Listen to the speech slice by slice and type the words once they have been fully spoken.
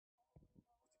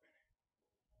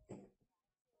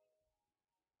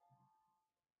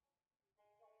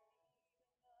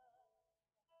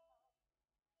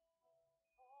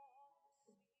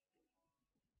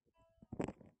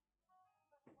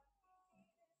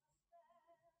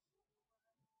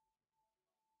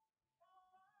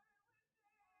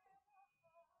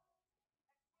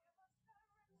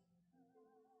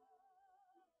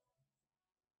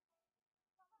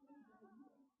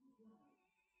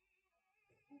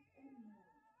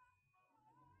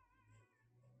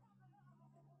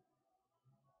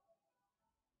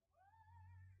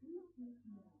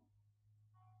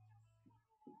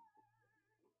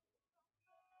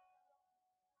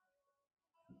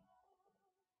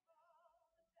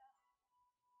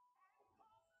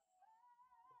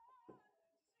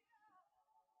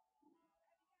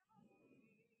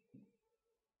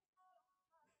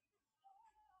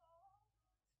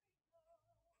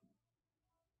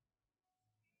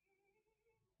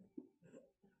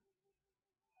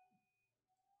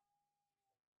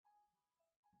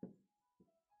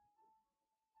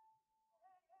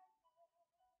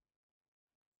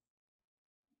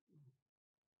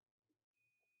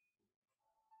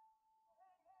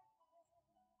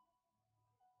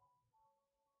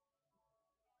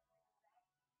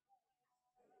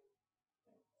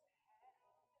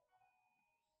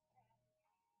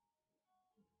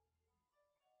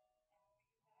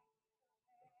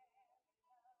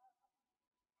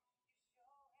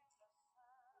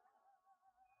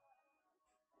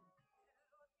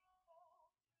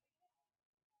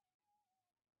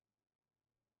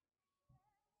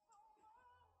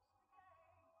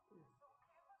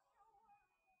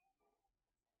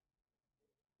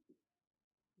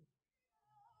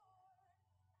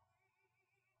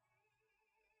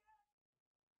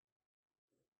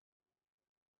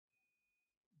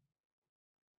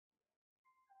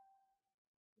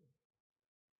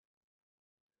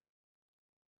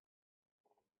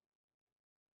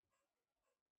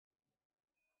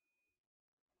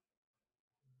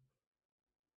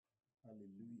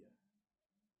Hallelujah.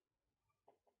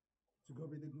 To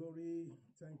God be the glory.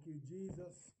 Thank you,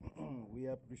 Jesus. We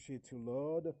appreciate you,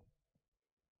 Lord.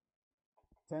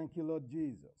 Thank you, Lord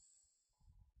Jesus.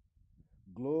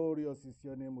 Glorious is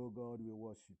your name, O God. We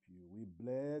worship you. We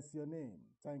bless your name.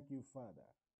 Thank you, Father.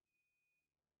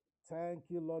 Thank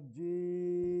you, Lord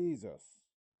Jesus.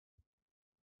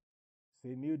 It's a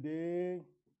new day.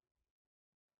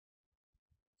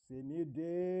 It's a new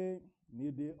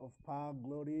day of power,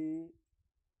 glory.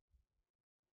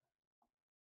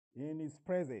 In his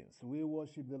presence, we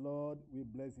worship the Lord. We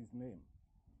bless his name.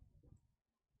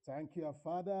 Thank you, our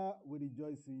Father. We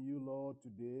rejoice in you, Lord,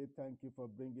 today. Thank you for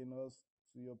bringing us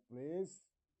to your place.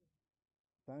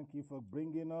 Thank you for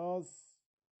bringing us.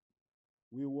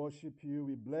 We worship you.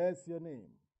 We bless your name.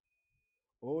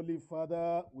 Holy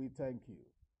Father, we thank you.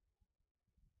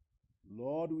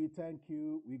 Lord, we thank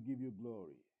you. We give you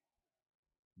glory.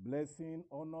 Blessing,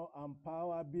 honor, and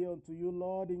power be unto you,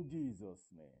 Lord, in Jesus'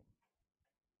 name.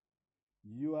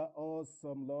 You are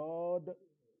awesome, Lord.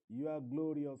 You are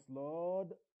glorious, Lord.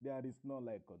 There is none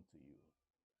like unto you.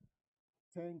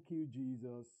 Thank you,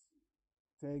 Jesus.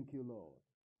 Thank you, Lord.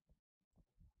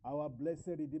 Our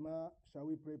blessed Redeemer, shall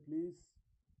we pray, please?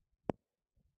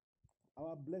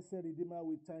 Our blessed Redeemer,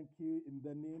 we thank you in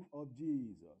the name of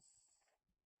Jesus.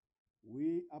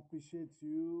 We appreciate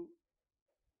you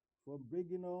for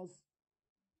bringing us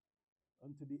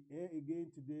onto the air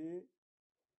again today.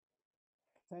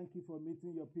 Thank you for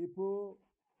meeting your people.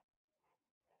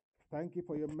 Thank you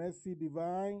for your mercy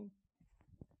divine.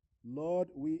 Lord,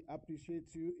 we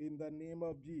appreciate you in the name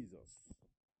of Jesus.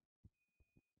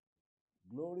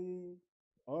 Glory,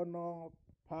 honor,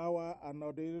 power, and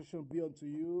adoration be unto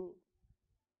you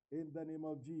in the name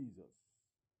of Jesus.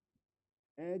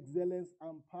 Excellence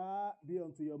and power be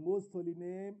unto your most holy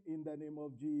name in the name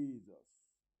of Jesus.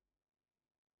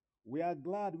 We are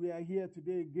glad we are here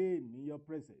today again in your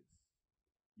presence.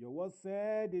 Your word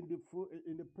said, in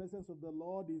the presence of the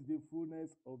Lord is the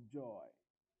fullness of joy.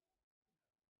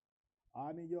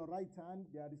 And in your right hand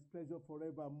there is pleasure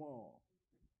forevermore.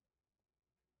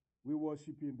 We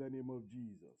worship you in the name of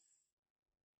Jesus.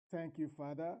 Thank you,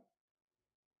 Father.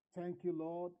 Thank you,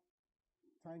 Lord.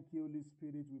 Thank you, Holy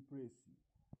Spirit. We praise you.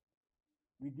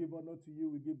 We give honor to you.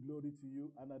 We give glory to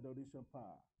you and adoration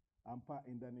power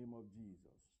in the name of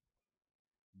Jesus.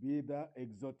 Be thou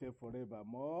exalted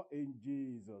forevermore in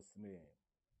Jesus' name.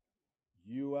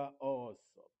 You are awesome.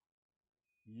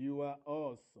 You are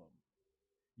awesome.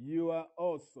 You are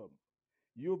awesome.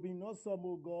 You've been awesome,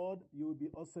 O God. You will be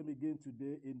awesome again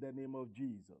today in the name of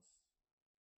Jesus.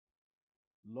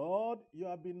 Lord, you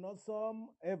have been awesome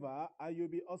ever, and you'll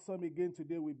be awesome again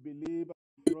today. We believe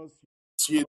and trust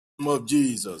you in the name of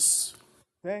Jesus.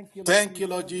 Thank you,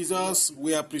 Lord Jesus.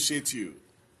 We appreciate you.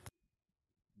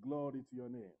 Glory to your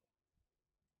name.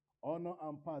 Honor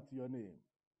and power to your name.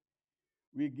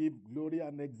 We give glory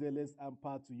and excellence and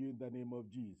power to you in the name of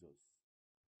Jesus.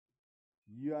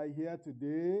 You are here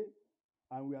today,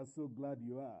 and we are so glad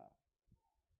you are.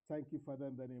 Thank you, Father,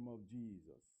 in the name of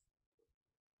Jesus.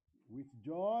 With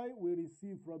joy, we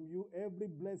receive from you every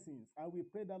blessings, and we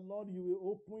pray that, Lord, you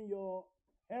will open your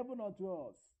heaven unto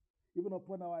us, even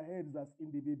upon our heads as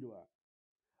individuals.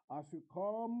 As we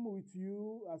come with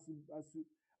you, as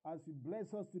you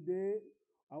bless us today,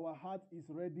 our heart is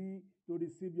ready to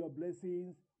receive your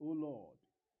blessings, O Lord.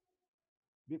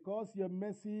 Because your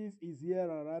mercies is here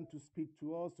around to speak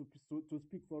to us, to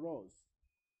speak for us.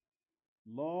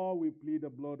 Lord, we plead the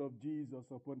blood of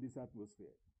Jesus upon this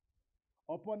atmosphere.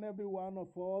 Upon every one of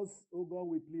us, O God,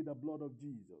 we plead the blood of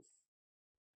Jesus.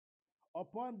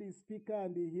 Upon the speaker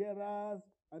and the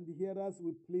hearers,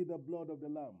 we plead the blood of the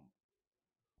Lamb.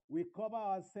 We cover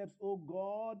ourselves, O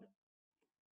God,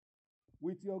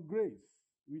 with your grace,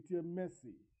 with your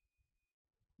mercy.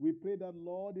 We pray that,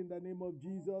 Lord, in the name of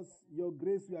Jesus, your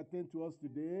grace will attend to us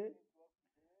today.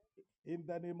 In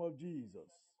the name of Jesus.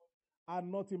 And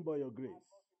nothing but your grace.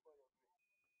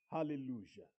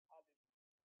 Hallelujah.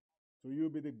 To you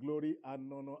be the glory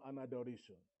and honor and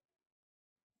adoration.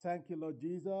 Thank you, Lord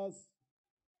Jesus,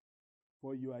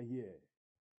 for you are here.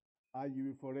 And you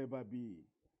will forever be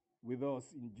with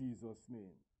us in Jesus'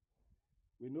 name.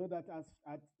 We know that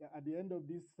at the end of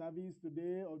this service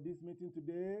today, of this meeting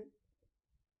today,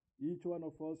 each one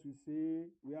of us will say,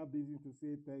 we have reason to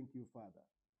say, thank you, Father.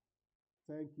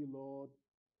 Thank you, Lord.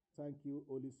 Thank you,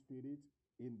 Holy Spirit,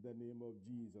 in the name of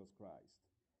Jesus Christ.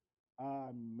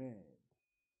 Amen.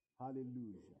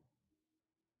 Hallelujah.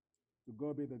 To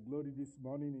God be the glory this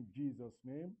morning in Jesus'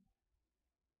 name.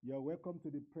 You are welcome to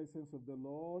the presence of the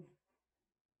Lord.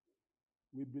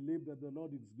 We believe that the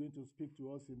Lord is going to speak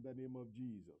to us in the name of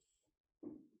Jesus,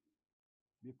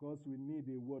 because we need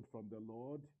a word from the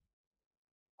Lord,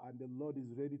 and the Lord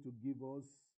is ready to give us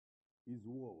his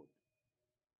word.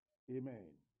 Amen.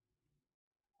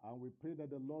 And we pray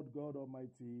that the Lord God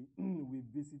Almighty will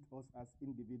visit us as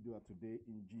individuals today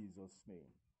in Jesus'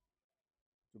 name.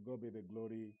 To God be the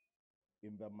glory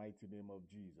in the mighty name of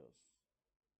Jesus.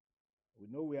 We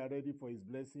know we are ready for his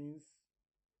blessings.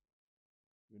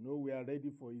 We know we are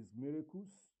ready for his miracles.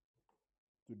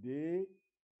 Today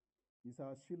is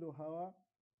our Shiloh hour,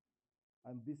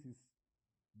 and this is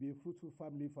Be Fruitful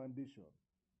Family Foundation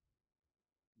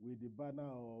with the banner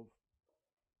of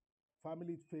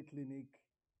Family Faith Clinic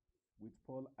with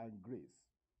Paul and Grace.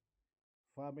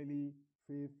 Family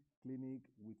Faith Clinic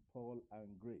with Paul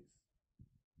and Grace.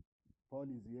 Paul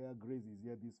is here, Grace is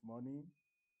here this morning.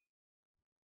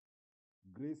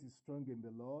 Grace is strong in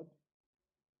the Lord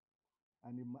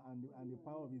and the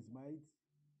power of his might.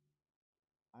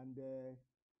 And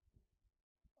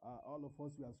all of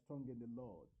us, we are strong in the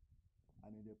Lord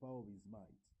and in the power of his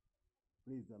might.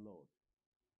 Praise the Lord.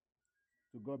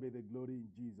 To God be the glory in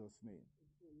Jesus' name.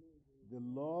 The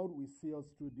Lord will see us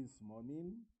through this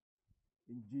morning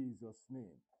in Jesus'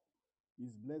 name.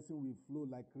 His blessing will flow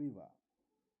like river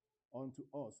unto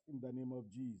us in the name of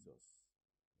Jesus.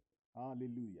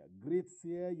 Hallelujah. Great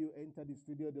here, you enter the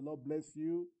studio. The Lord bless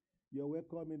you. You're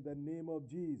welcome in the name of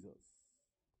Jesus.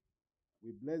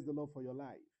 We bless the Lord for your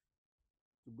life.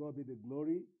 To God be the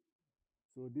glory.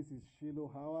 So this is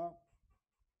Shiloh hour.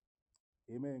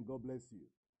 Amen. God bless you.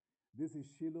 This is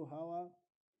Shiloh hour,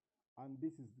 and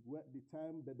this is the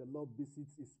time that the Lord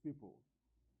visits his people,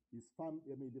 the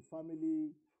family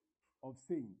of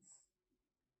saints.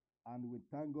 And we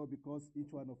thank God because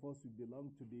each one of us will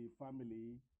belong to the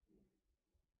family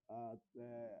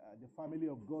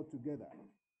of God together.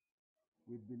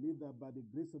 We believe that by the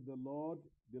grace of the Lord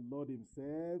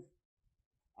himself,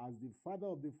 as the father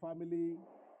of the family,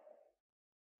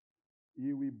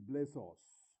 he will bless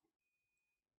us.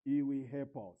 He will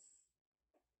help us.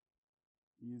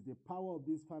 He is the power of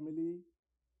this family.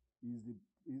 He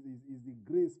is the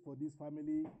grace for this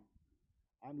family.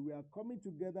 And we are coming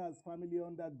together as family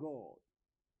under God,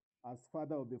 as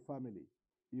father of the family.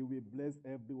 He will bless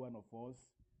every one of us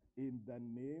in the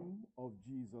name of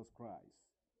Jesus Christ.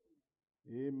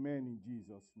 Amen in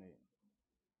Jesus' name.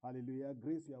 Hallelujah.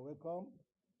 Grace, you are welcome.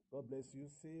 God bless you.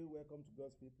 Say welcome to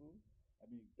God's people.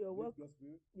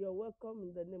 You're welcome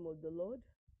in the name of the Lord.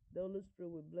 The Holy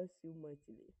Spirit will bless you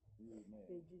mightily. Amen.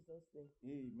 In Jesus' name.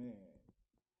 Amen.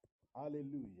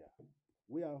 Hallelujah.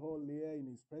 We are all here in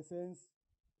his presence,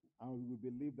 and we will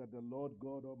believe that the Lord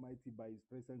God Almighty, by his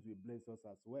presence, will bless us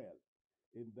as well.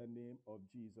 In the name of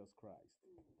Jesus Christ.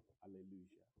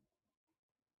 Hallelujah.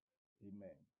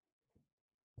 Amen.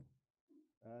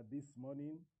 This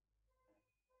morning,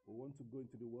 we want to go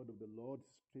into the word of the Lord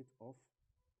straight off,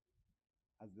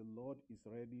 as the Lord is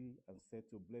ready and set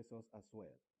to bless us as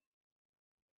well.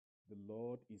 The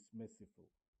Lord is merciful,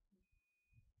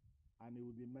 and he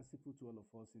will be merciful to all of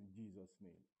us in Jesus'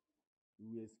 name.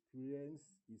 We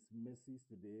experience his mercies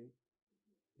today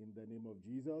in the name of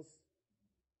Jesus.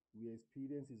 We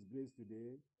experience his grace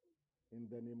today in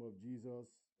the name of Jesus.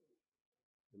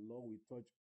 The Lord will touch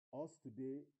us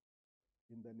today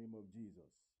in the name of Jesus.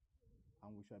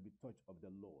 and we shall be touched of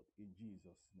the Lord in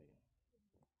Jesus' name.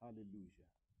 Hallelujah.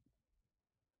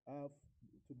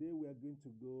 Today we are going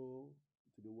to go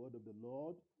to the word of the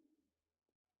Lord.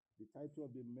 The title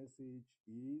of the message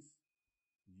is,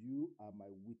 You Are My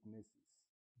Witnesses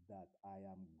that I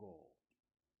am God.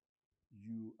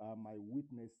 You are my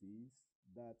witnesses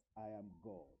that I am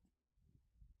God.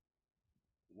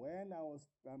 When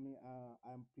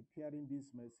I'm preparing this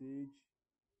message,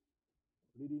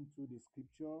 reading through the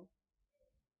scripture,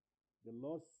 the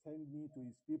Lord sent me to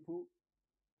his people.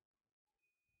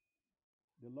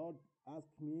 The Lord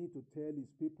asked me to tell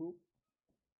his people,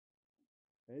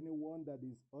 anyone that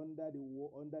is under the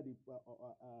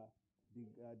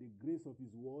grace of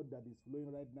his word that is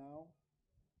flowing right now,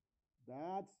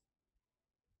 that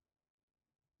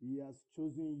he has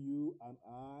chosen you and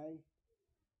I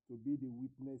to be the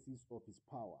witnesses of his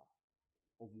power,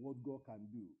 of what God can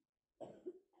do.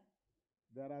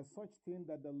 There are such things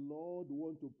that the Lord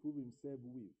wants to prove himself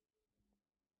with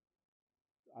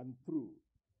and through,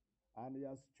 and he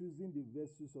has chosen the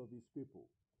vessels of his people.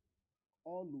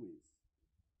 Always,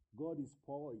 God is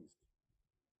poised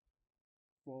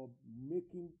for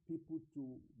making people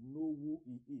to know who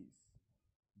he is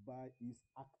by his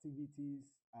activities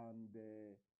and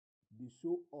the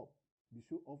show off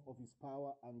of his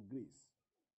power and grace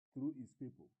through his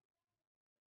people.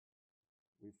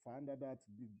 We find out that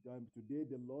today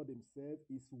the Lord himself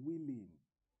is willing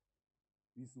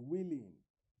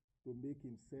to make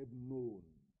himself known,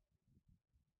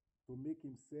 to make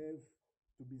himself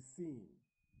to be seen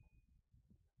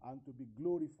and to be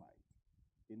glorified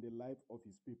in the life of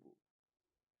his people.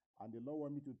 And the Lord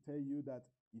wants me to tell you that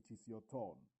it is your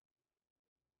turn.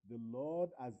 The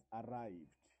Lord has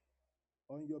arrived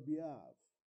on your behalf.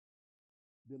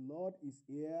 The Lord is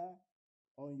here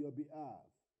on your behalf.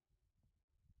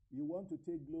 You want to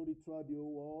take glory throughout the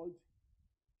whole world.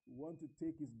 You want to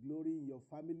take his glory in your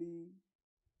family.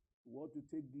 You want to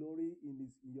take glory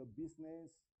in your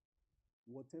business.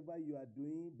 Whatever you are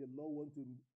doing, the Lord wants to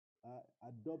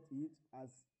adopt it as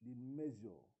the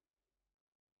measure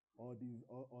or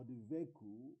the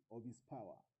vehicle of his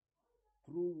power,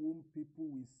 through whom people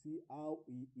will see how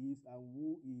he is and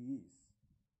who he is.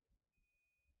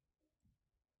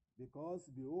 Because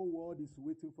the whole world is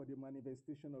waiting for the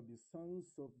manifestation of the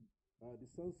sons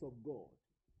of God.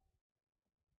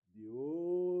 The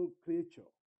whole creature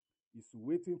is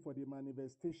waiting for the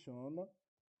manifestation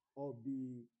of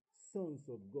the sons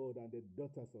of God and the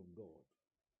daughters of God.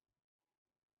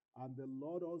 And the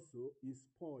Lord also is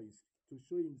poised to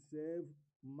show himself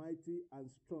mighty and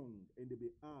strong in the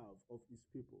behalf of his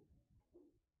people.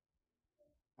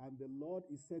 And the Lord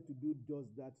is said to do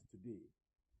just that today.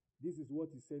 This is what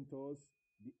he sent us,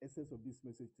 the essence of this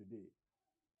message today.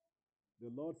 The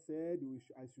Lord said,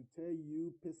 I should tell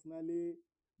you personally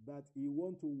that he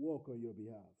wants to work on your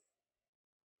behalf.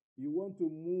 He wants to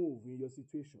move in your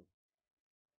situation.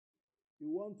 He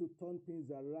wants to turn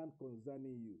things around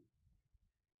concerning you.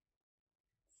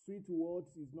 Sweet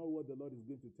words is not what the Lord is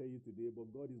going to tell you today,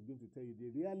 but God is going to tell you the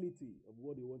reality of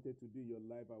what he wanted to do in your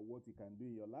life and what he can do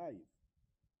in your life.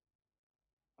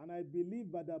 And I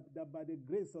believe that by the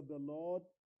grace of the Lord,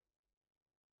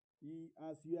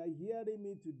 as you are hearing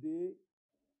me today,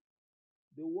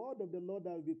 the word of the Lord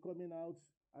that will be coming out,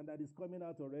 and that is coming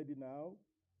out already now,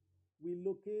 will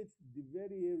locate the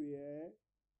very area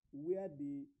where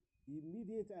the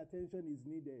immediate attention is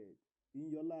needed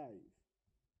in your life.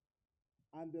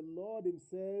 And the Lord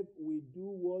himself will do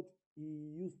what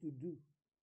he used to do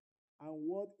and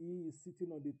what he is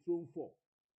sitting on the throne for,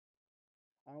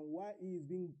 and why he is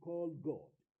being called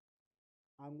God,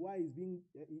 and why he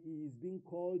is being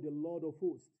called the Lord of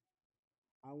hosts,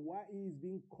 and why he is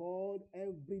being called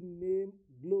every name,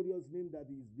 glorious name that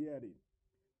he is bearing.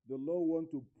 The Lord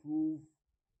wants to prove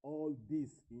all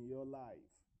this in your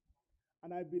life.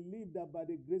 And I believe that by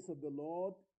the grace of the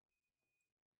Lord,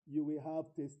 you will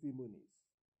have testimonies.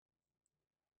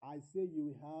 I say you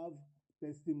will have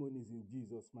testimonies in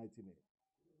Jesus' mighty name.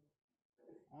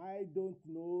 I don't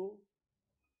know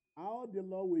how the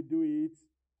Lord will do it,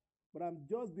 but I'm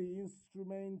just the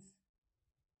instrument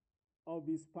of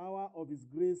his power, of his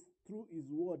grace, through his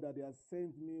word that he has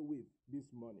sent me with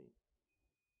this morning.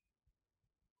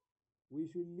 We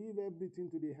should leave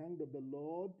everything to the hand of the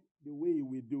Lord the way he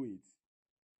will do it.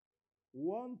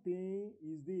 One thing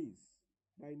is this,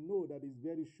 I know that is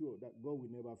very sure that God will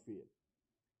never fail.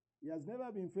 He has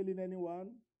never been failing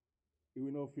anyone. He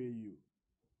will not fail you.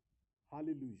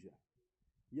 Hallelujah.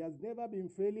 He has never been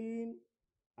failing,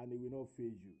 and he will not fail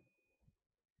you.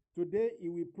 Today, he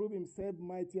will prove himself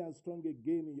mighty and strong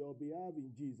again in your behalf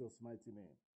in Jesus' mighty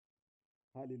name.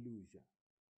 Hallelujah.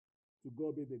 To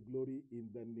God be the glory in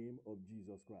the name of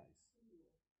Jesus Christ.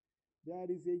 There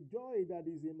is a joy that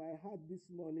is in my heart this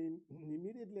morning.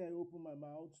 Immediately I opened my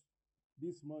mouth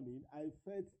this morning, I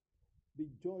felt the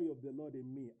joy of the Lord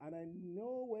in me. And I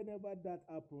know whenever that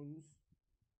happens,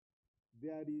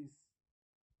 there is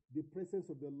the presence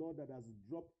of the Lord that has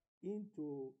dropped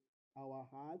into our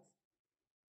hearts,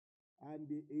 and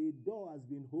a door has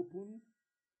been opened,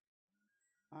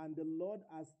 and the Lord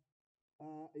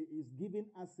is giving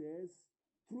access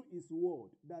through His word,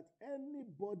 that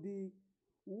anybody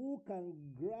who can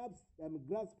grasp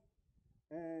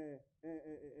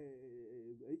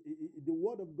the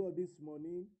word of God this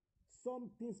morning,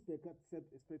 something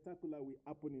spectacular will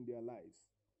happen in their lives.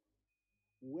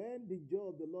 When the joy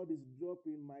of the Lord is dropped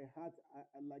in my heart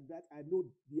like that, I know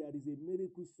there is a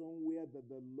miracle somewhere that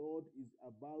the Lord is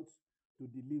about to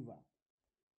deliver,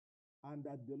 and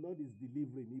that the Lord is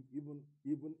delivering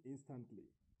even instantly.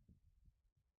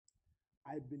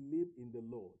 I believe in the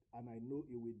Lord, and I know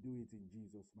He will do it in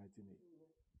Jesus' mighty name.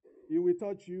 He will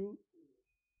touch you.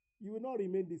 You will not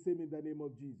remain the same in the name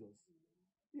of Jesus.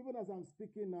 Even as I'm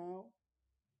speaking now,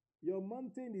 your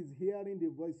mountain is hearing the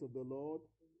voice of the Lord.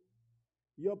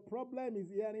 Your problem is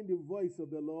hearing the voice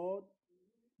of the Lord.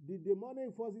 The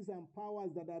demonic forces and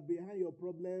powers that are behind your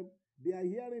problem, they are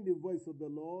hearing the voice of the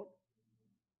Lord.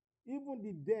 Even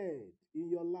the dead in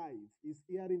your life is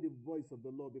hearing the voice of the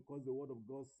Lord, because the word of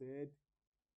God said,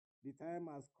 the time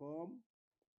has come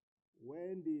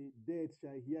when the dead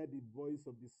shall hear the voice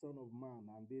of the Son of Man,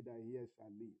 and they that hear shall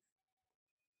live.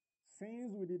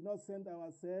 Since we did not send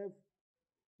ourselves,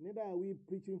 neither are we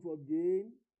preaching for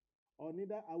gain, or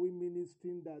neither are we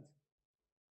ministering that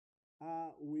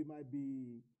we might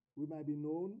be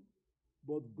known,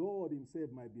 but God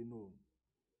Himself might be known.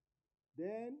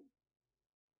 Then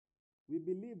we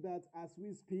believe that as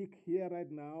we speak here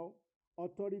right now,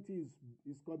 authority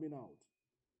is coming out.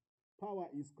 Power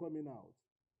is coming out.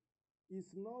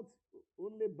 It's not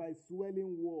only by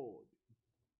swelling word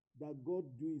that God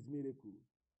do His miracle.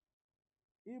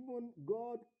 Even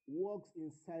God works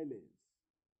in silence.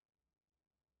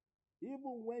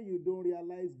 Even when you don't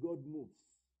realize, God moves.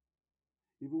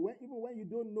 Even when you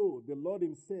don't know, the Lord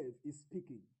Himself is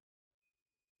speaking.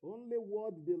 Only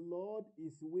what the Lord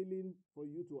is willing for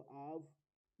you to have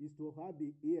is to have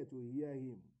the ear to hear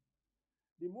Him.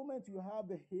 The moment you have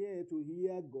the ear to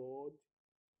hear God,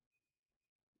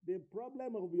 the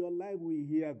problem of your life will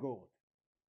hear God.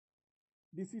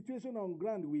 The situation on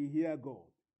ground will hear God.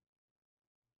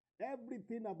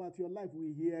 Everything about your life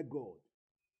will hear God.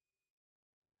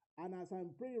 And as I'm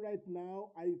praying right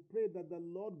now, I pray that the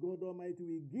Lord God Almighty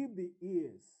will give the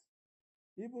ears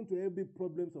even to every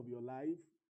problems of your life,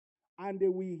 and they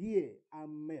will hear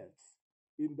and melt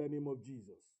in the name of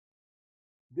Jesus.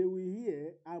 They will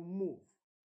hear and move.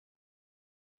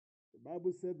 The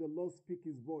Bible said the Lord speaks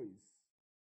His voice,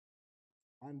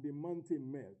 and the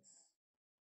mountain melts.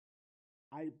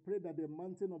 I pray that the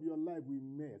mountain of your life will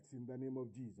melt in the name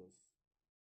of Jesus,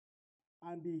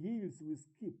 and the hills will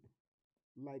skip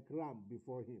like ram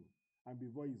before Him and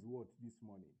before His word this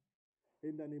morning,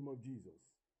 in the name of Jesus.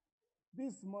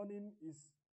 This morning is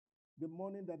the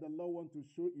morning that the Lord wants to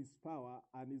show His power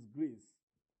and His grace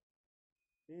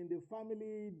in the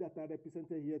family that are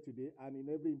represented here today, and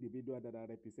in every individual that are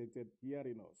represented here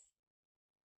in us.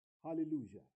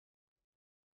 Hallelujah.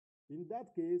 In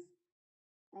that case,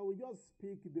 I will just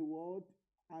speak the word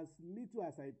as little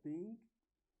as I think,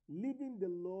 leaving the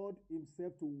Lord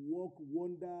Himself to work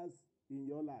wonders in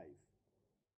your life.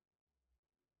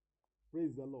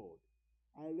 Praise the Lord.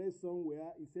 I read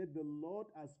somewhere, it said, the Lord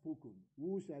has spoken.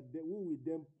 Who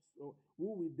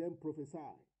will then prophesy?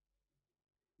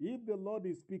 If the Lord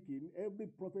is speaking, every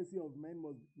prophecy of men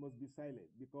must be silent,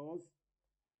 because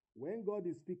when God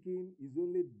is speaking, it's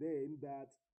only then that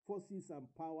forces and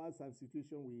powers and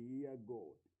situations will hear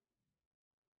God.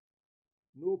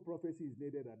 No prophecy is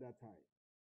needed at that time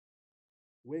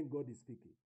when God is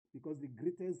speaking, because the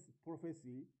greatest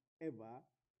prophecy ever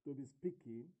to be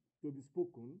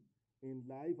spoken in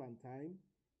life and time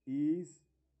is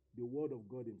the word of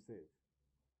God Himself.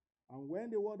 And when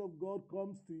the word of God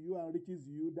comes to you and reaches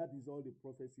you, that is all the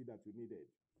prophecy that you needed.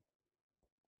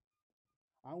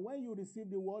 And when you receive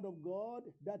the word of God,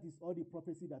 that is all the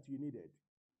prophecy that you needed.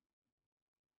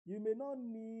 You may not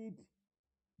need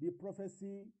the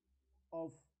prophecy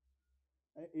of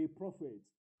a prophet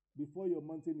before your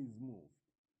mountain is moved.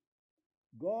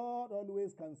 God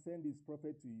always can send His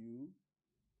prophet to you,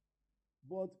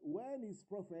 but when His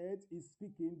prophet is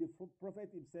speaking, the prophet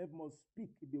himself must speak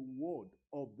the word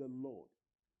of the Lord.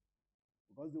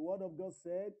 Because the word of God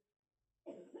said,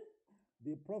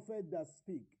 the prophet that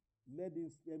speak Let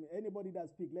him, anybody that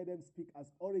speak, let them speak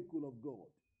as oracle of God.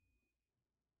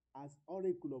 As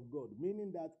oracle of God,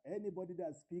 meaning that anybody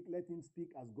that speak, let him speak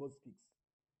as God speaks.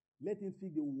 Let him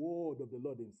speak the word of the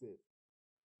Lord himself.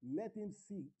 Let him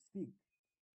speak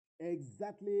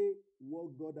exactly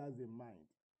what God has in mind.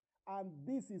 And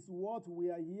this is what we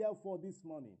are here for this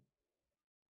morning.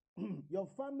 Your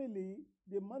family,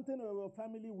 the mountain of your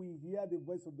family will hear the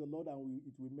voice of the Lord, and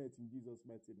it will melt in Jesus'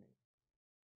 mighty name.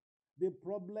 The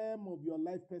problem of your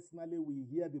life personally will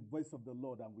hear the voice of the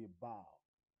Lord and will bow,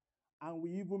 and will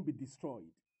even be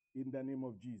destroyed in the name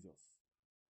of Jesus.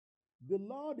 The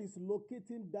Lord is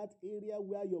locating that area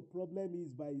where your problem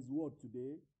is by his word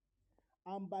today,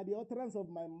 and by the utterance of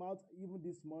my mouth, even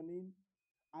this morning,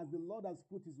 as the Lord has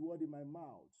put his word in my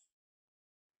mouth.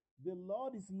 The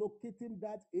Lord is locating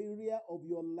that area of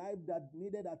your life that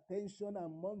needed attention,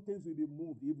 and mountains will be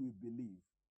moved if we believe.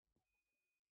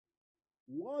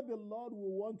 What the Lord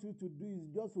will want you to do is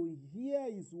just to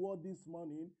hear his word this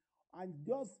morning and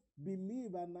just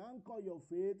believe and anchor your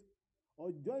faith,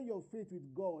 or join your faith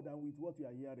with God and with what you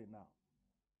are hearing now.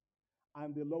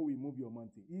 And the Lord will move your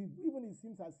mountain. Even it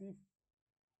seems as if,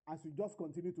 as you just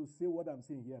continue to say what I'm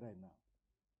saying here right now,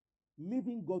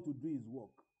 leaving God to do his work.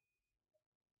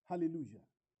 Hallelujah.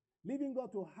 Leaving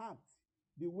God to act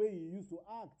the way he used to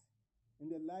act in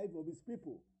the life of his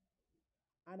people.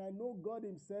 And I know God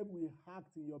himself will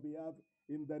act in your behalf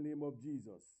in the name of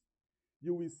Jesus.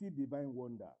 You will see divine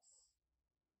wonders.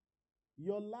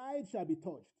 Your life shall be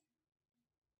touched.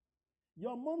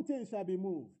 Your mountain shall be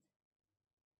moved.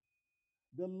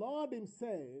 The Lord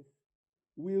himself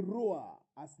will roar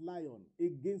as lion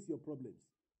against your problems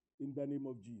in the name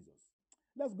of Jesus.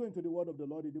 Let's go into the word of the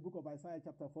Lord in the book of Isaiah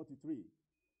chapter 43.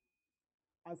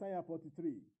 Isaiah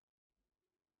 43.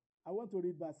 I want to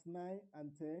read verse 9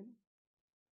 and 10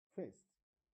 first.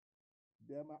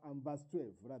 And verse 12,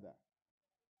 rather.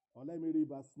 Or let me read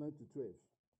verse 9 to 12.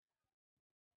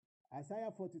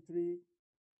 Isaiah 43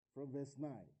 from verse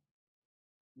 9.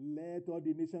 Let all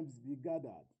the nations be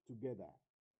gathered together,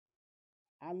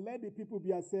 and let the people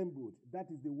be assembled. That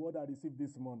is the word I received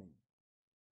this morning.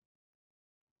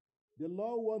 The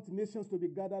Lord wants nations to be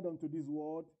gathered unto this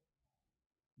word,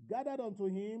 gathered unto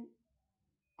him,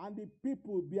 and the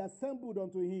people be assembled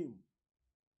unto him.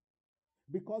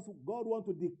 Because God wants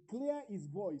to declare his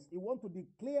voice. He wants to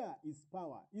declare his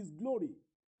power, his glory.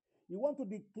 He wants to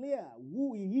declare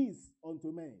who he is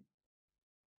unto men.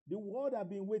 The world has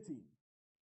been waiting.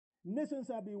 Nations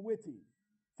have been waiting.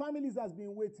 Families have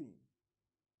been waiting.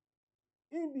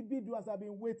 Individuals have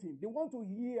been waiting. They want to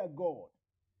hear God.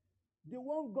 They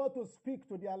want God to speak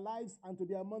to their lives and to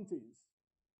their mountains.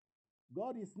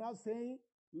 God is now saying,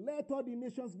 let all the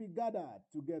nations be gathered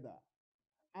together,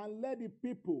 and let the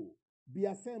people be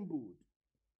assembled.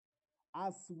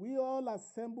 As we all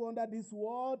assemble under this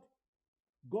word,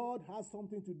 God has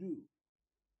something to do.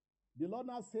 The Lord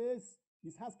now says,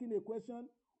 he's asking a question,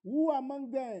 who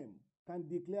among them can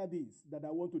declare this that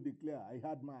I want to declare? I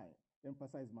had mine,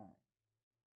 emphasize mine.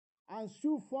 And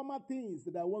show former things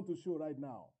that I want to show right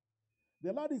now.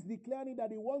 The Lord is declaring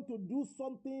that he wants to do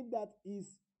something that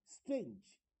is strange,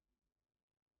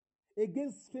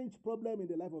 against strange problem in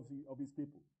the life of his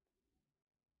people.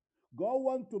 God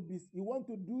wants to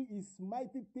do his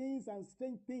mighty things and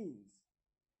strange things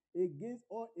against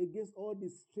all the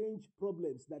strange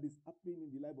problems that is happening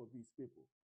in the life of his people.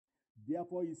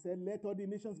 Therefore, he said, let all the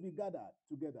nations be gathered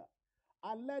together,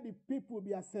 and let the people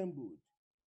be assembled.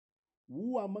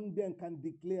 Who among them can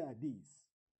declare this?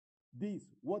 This,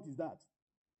 what is that?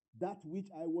 That which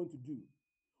I want to do.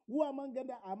 Who among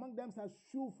them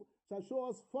shall show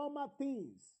us former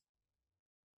things?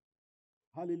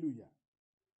 Hallelujah.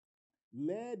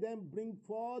 Let them bring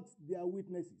forth their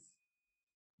witnesses,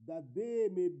 that they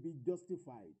may be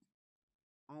justified,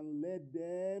 and let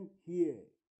them hear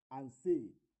and say,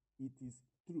 it is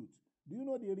truth. Do you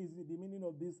know the meaning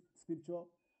of this scripture?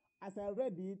 As I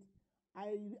read it,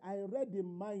 I read the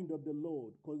mind of the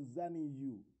Lord concerning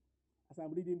you. As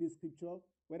I'm reading this scripture,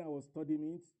 when I was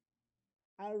studying it,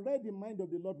 I read the mind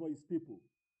of the Lord for his people.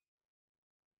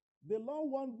 The Lord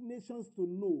wants nations to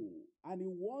know, and he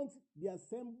wants the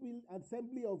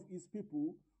assembly of his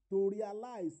people to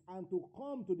realize and to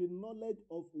come to the knowledge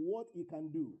of what he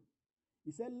can do.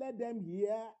 He said, let them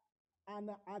hear, and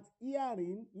at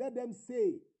hearing, let them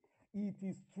say, it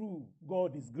is true,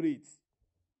 God is great.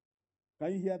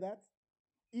 Can you hear that?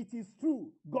 It is true,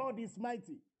 God is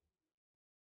mighty.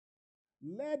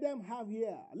 Let them have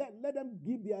ear. Let them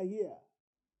give their ear.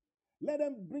 Let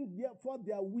them bring forth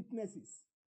their witnesses.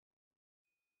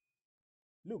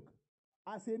 Look,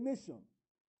 as a nation,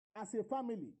 as a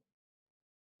family,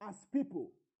 as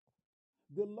people,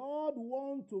 The Lord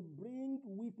wants to bring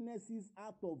witnesses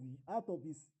out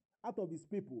of his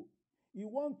people. He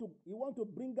want to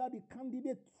bring out the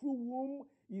candidate through whom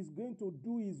he's going to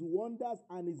do his wonders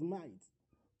and his might,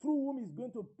 through whom he's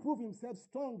going to prove himself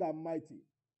strong and mighty.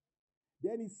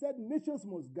 Then he said, nations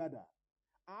must gather.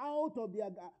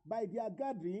 By their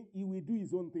gathering, he will do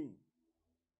his own thing.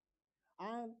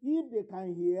 And if they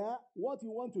can hear what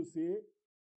you want to say,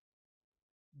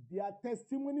 their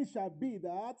testimony shall be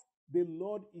that the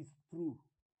Lord is true.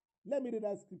 Let me read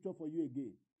that scripture for you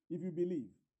again. If you believe,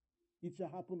 it shall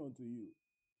happen unto you.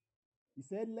 He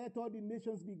said, let all the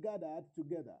nations be gathered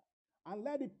together, and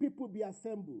let the people be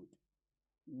assembled.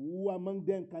 Who among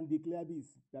them can declare this,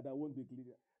 that I won't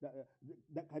declare,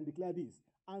 that can declare this,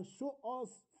 and show us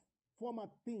former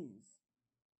things?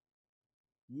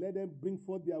 Let them bring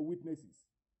forth their witnesses,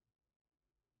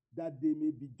 that they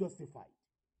may be justified.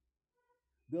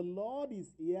 The Lord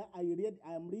is here. I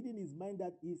am reading his mind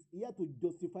that he's here to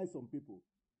justify some people.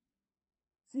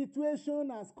 Situation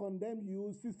has condemned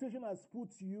you. Situation has put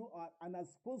you and has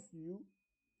exposed you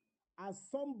as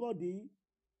somebody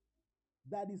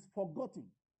that is forgotten,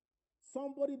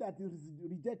 somebody that is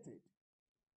rejected.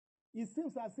 It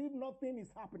seems as if nothing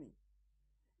is happening.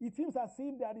 It seems as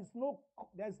if there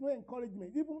is no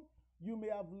encouragement. Even you may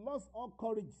have lost all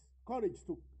courage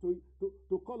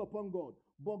to call upon God.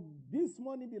 But this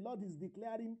morning, the Lord is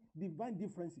declaring divine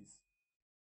differences.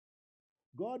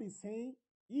 God is saying,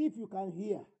 if you can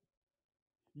hear,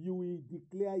 you will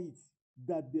declare it,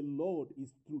 that the Lord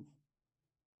is truth.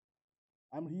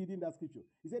 I'm reading that scripture.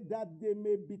 He said that they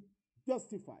may be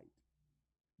justified.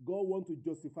 God wants to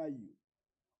justify you.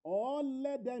 Or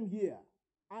let them hear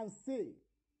and say,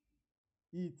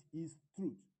 it is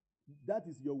truth. That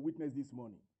is your witness this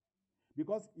morning.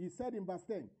 Because he said in verse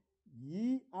 10,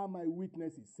 ye are my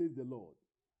witnesses, says the Lord,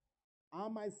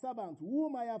 and my servant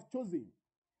whom I have chosen,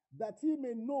 that he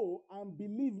may know and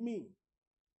believe me,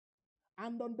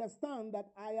 and understand that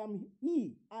I am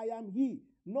he,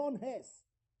 none else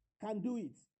can do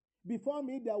it. Before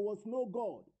me there was no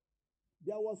God,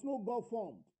 there was no God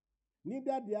formed,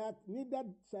 neither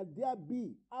shall there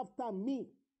be after me.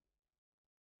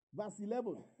 Verse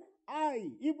 11,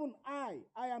 even I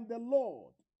am the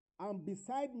Lord, and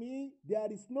beside me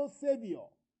there is no Savior.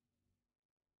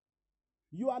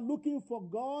 You are looking for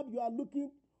God,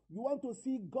 you want to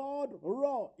see God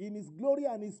raw in his glory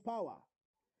and his power.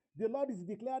 The Lord is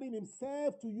declaring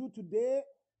himself to you today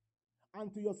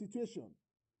and to your situation,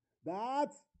 that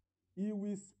he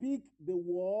will speak the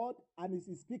word, and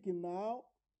he is speaking now,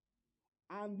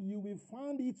 and you will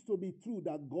find it to be true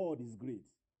that God is great.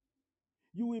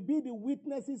 You will be the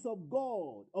witnesses of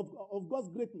God, of God's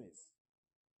greatness.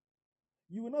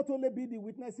 You will not only be the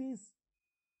witnesses,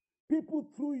 people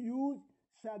through you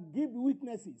shall give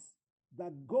witnesses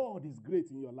that God is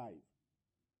great in your life.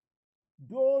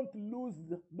 Don't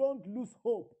lose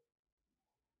hope.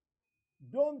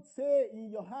 Don't say in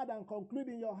your heart and conclude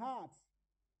in your heart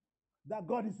that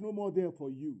God is no more there for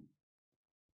you.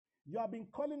 You have been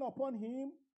calling upon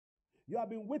him. You have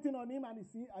been waiting on him, and it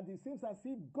seems as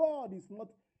if God is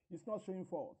not showing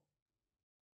forth.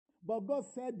 But God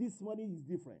said this morning is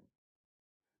different.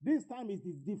 This time it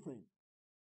is different.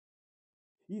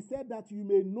 He said that you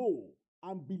may know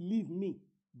and believe me,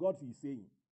 God is saying,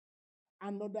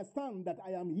 and understand that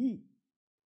I am he,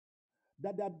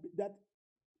 that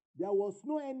there was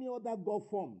no any other God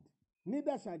formed,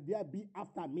 neither shall there be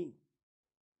after me.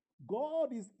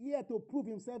 God is here to prove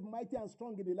himself mighty and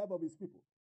strong in the life of his people.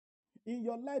 In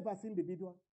your life as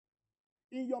individual,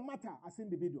 in your matter as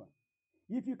individual.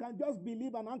 If you can just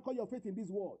believe and anchor your faith in this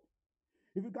word,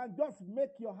 if you can just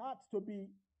make your heart to be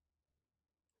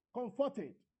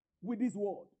comforted with this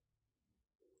word.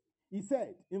 He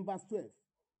said in verse 12,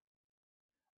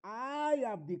 I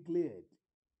have declared,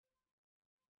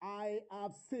 I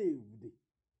have saved,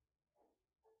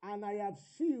 and I have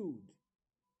shielded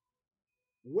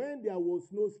when there was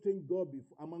no strange God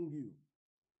among you.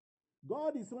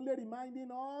 God is only reminding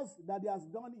us that he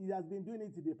has been doing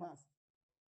it in the past.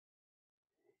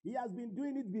 He has been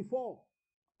doing it before,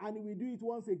 and he will do it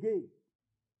once again.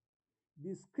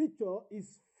 The scripture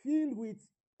is filled with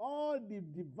all the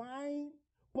divine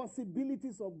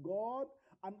possibilities of God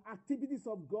and activities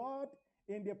of God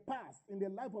in the past, in the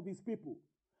life of his people.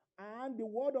 And the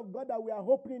word of God that we are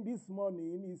opening this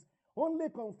morning is only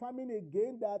confirming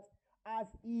again that as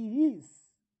he is,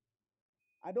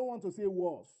 I don't want to say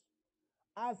was,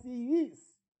 as he is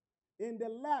in the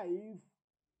life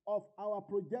of our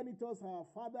progenitors, our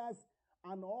fathers,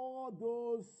 and all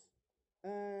those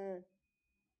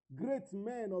great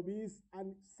men of his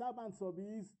and servants of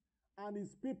his and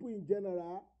his people in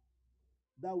general,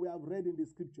 that we have read in the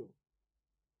scripture.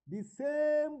 The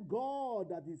same God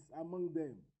that is among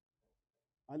them.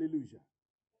 Hallelujah.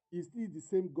 Is still the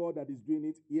same God that is doing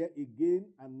it here again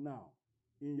and now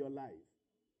in your life.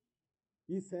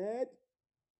 He said,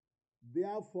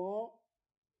 therefore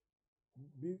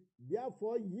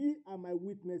ye are my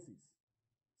witnesses,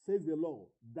 says the Lord,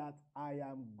 that I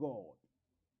am God.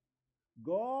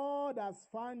 God has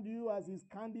found you as his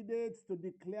candidate to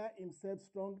declare himself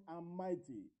strong and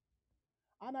mighty.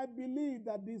 And I believe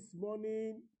that this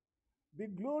morning, the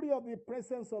glory of the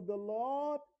presence of the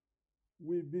Lord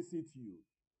will visit you.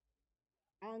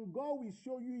 And God will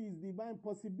show you his divine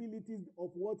possibilities of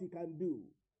what he can do,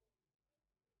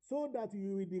 so that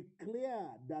you will declare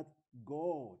that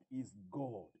God is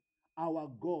God. Our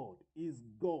God is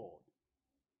God.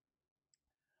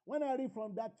 When I read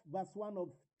from that verse 1 of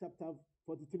chapter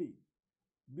 43,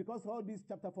 because all this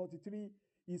chapter 43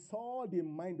 is all the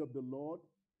mind of the Lord,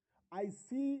 I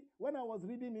see, when I was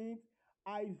reading it,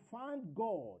 I found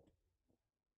God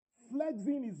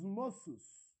flexing his muscles.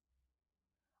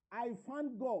 I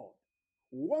found God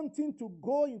wanting to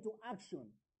go into action,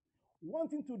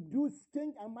 wanting to do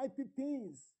strange and mighty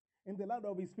things in the life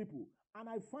of his people. And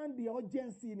I find the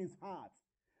urgency in his heart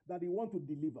that he wants to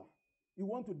deliver. He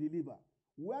wants to deliver.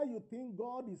 Where you think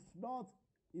God is not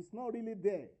really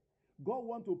there, God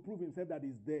wants to prove himself that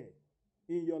he's there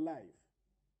in your life,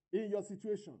 in your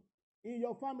situation, in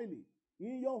your family,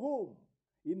 in your home,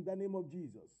 in the name of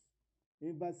Jesus.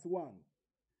 In verse 1,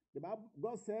 the Bible,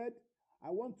 God said, I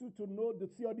want you to know, to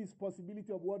see all this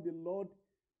possibility of what the Lord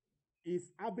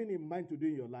is having in mind to do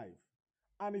in your life.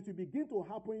 And it will begin to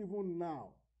happen even now,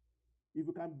 if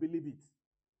you can believe it.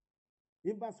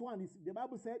 In verse 1, the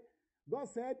Bible said, God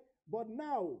said, but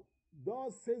now,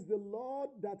 thus says the Lord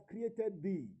that created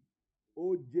thee,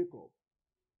 O Jacob.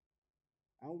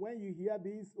 And when you hear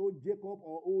this, O Jacob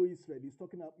or O Israel, he's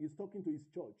talking to his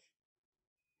church.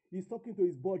 He's talking to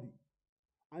his body.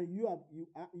 And you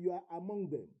are among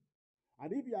them.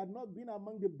 And if you have not been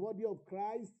among the body of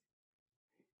Christ,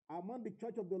 among the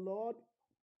church of the Lord,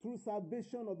 through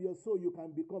salvation of your soul, you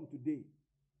can become today.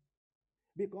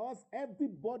 Because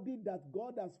everybody that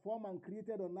God has formed and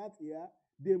created on earth here,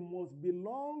 they must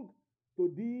belong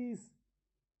to the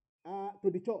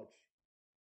church.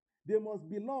 They must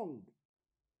belong.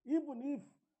 Even if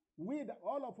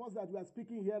all of us that we are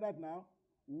speaking here right now,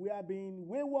 we have been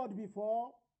wayward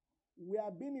before, we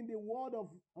have been in the world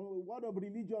of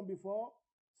religion before.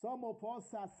 Some of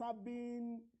us are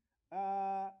serving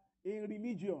in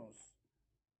religions.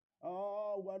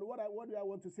 What do I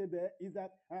want to say there is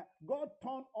that God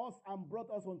turned us and brought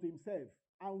us unto himself,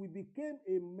 and we became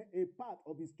a part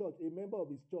of his church, a member of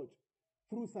his church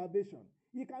through salvation.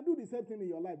 He can do the same thing in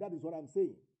your life. That is what I'm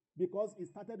saying. Because he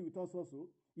started with us also.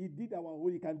 He did our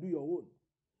own. He can do your own.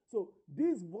 So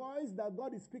this voice that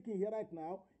God is speaking here right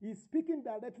now is speaking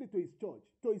directly to his church,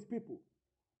 to his people.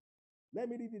 Let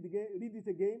me read it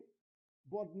again.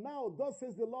 But now, thus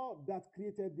says the Lord that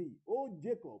created thee, O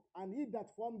Jacob, and he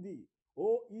that formed thee,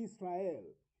 O Israel,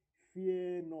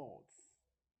 fear not.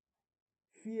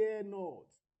 Fear not.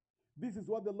 This is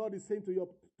what the Lord is saying to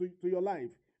your life.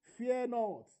 Fear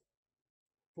not,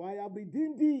 for I have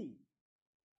redeemed thee.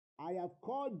 I have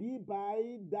called thee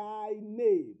by thy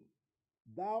name.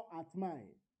 Thou art mine.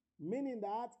 Meaning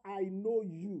that I know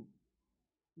you,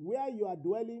 where you are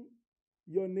dwelling,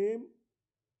 your name,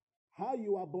 how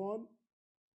you are born,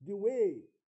 the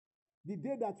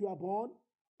day that you are born,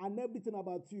 and everything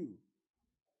about you.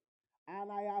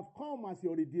 And I have come as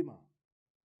your redeemer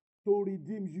to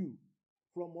redeem you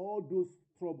from all those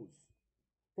troubles,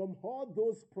 from all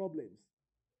those problems,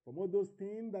 from all those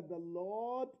things that the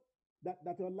Lord,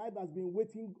 that your life has been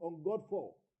waiting on God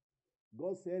for.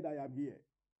 God said, I am here.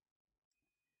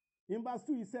 In verse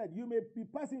 2, he said, you may be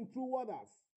passing through waters.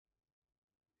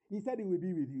 He said he will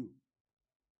be with you.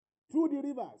 Through the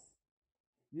rivers,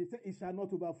 he said it shall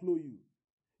not overflow you.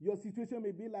 Your situation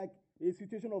may be like a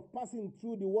situation of passing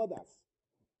through the waters.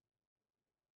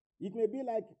 It may be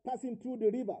like passing through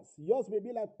the rivers. Yours may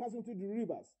be like passing through the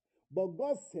rivers. But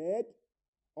God said,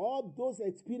 all those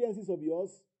experiences of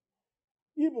yours,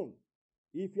 even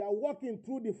if you are walking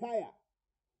through the fire,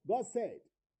 God said,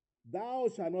 thou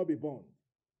shalt not be burned,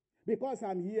 because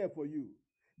I'm here for you.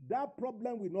 That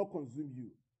problem will not consume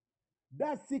you.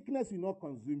 That sickness will not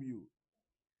consume you.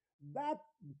 That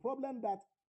problem that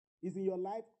is in your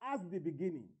life has the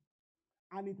beginning,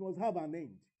 and it must have an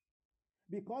end.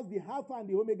 Because the Alpha and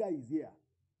the Omega is here.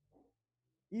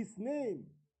 His name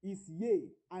is Yea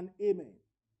and Amen.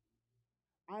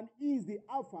 And he is the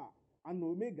Alpha and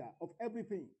Omega of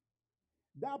everything.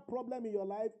 That problem in your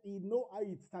life, he knows how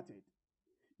it started.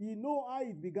 He knows how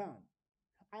it began.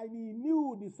 and he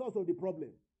knew the source of the problem.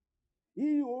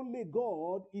 He only,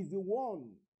 God, is the one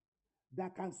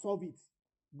that can solve it.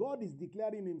 God is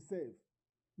declaring himself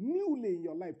newly in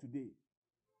your life today.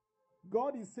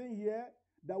 God is saying here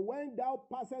that when thou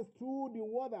passest through the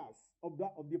waters of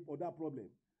that problem,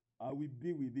 I will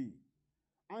be with thee.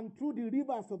 And through the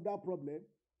rivers of that problem,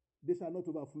 they shall not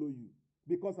overflow you,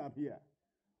 because I'm here.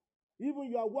 Even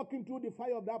you are walking through the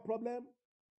fire of that problem,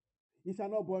 it shall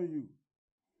not burn you.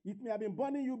 It may have been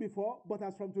burning you before, but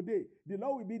as from today, the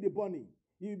Lord will be the burning.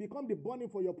 He will become the burning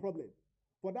for your problem,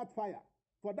 for that fire,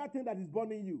 for that thing that is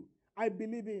burning you. I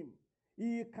believe him.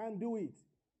 He can do it.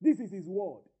 This is his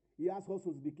word. He asked us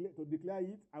to declare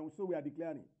it, and so we are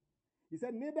declaring. He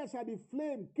said, neither shall the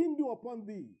flame kindle upon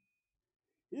thee.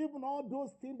 Even all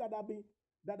those things that have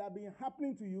been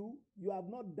happening to you, you have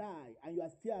not died, and you are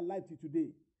still alive to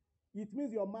today. It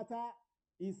means your matter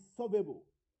is solvable.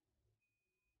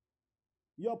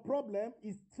 Your problem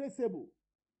is traceable,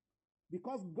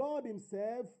 because God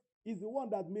himself is the one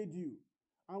that made you.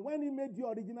 And when he made you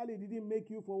originally, he didn't make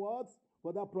you for what?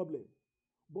 For that problem.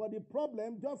 But the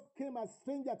problem just came as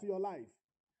stranger to your life.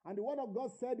 And the word of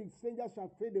God said, the strangers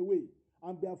shall fade away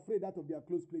and be afraid out of their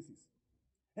close places.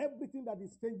 Everything that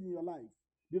is strange in your life,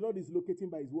 the Lord is locating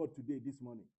by his word today, this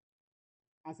morning.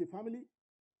 As a family,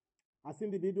 as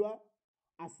individual,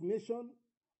 as nation,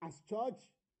 as church,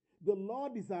 the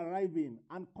Lord is arriving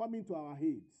and coming to our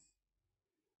aids.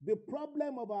 The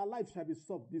problem of our life shall be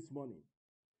solved this morning.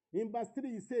 In verse 3,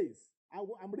 he says,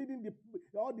 I'm reading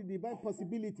all the divine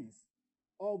possibilities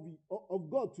of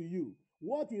God to you,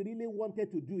 what he really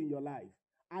wanted to do in your life,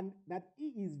 and that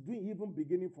he is doing even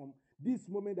beginning from this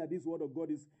moment that this word of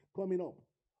God is coming up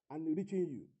and reaching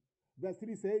you. Verse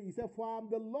 3 says, he said, for I am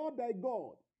the Lord thy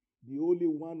God, the Holy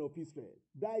One of Israel,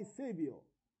 thy Savior.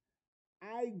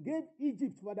 I gave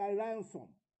Egypt for thy ransom,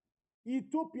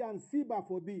 Ethiopia and Seba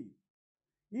for thee.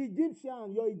 Your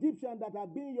Egyptian that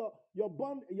have been your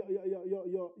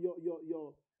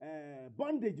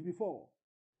bondage before,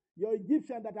 your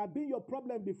Egyptian that have been your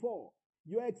problem before,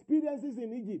 your experiences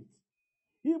in Egypt,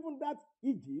 even that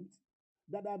Egypt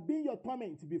that have been your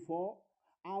torment before,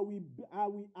 I will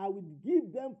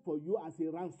give them for you as a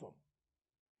ransom.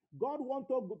 God want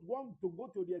to go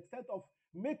to the extent of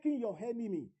making your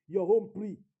enemy your home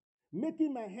free,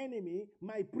 making my enemy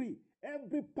my prey.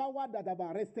 Every power that have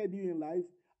arrested you in life,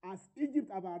 as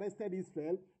Egypt have arrested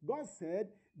Israel, God said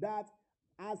that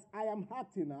as I am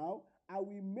acting now, I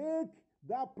will make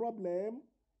that problem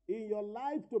in your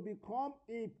life to become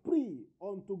a prey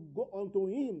unto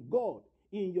him, God,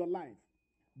 in your life.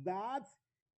 That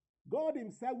God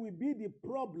himself will be the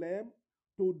problem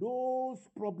to those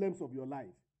problems of your life.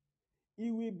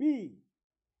 He will be,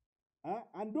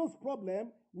 and those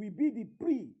problems will be the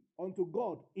prey unto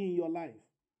God in your life,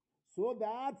 so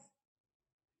that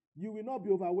you will not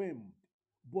be overwhelmed,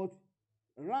 but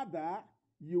rather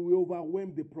you will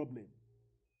overwhelm the problem.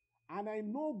 And I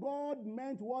know God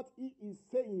meant what he is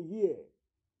saying here.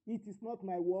 It is not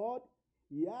my word.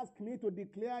 He asked me to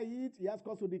declare it. He asked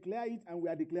us to declare it, and we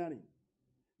are declaring.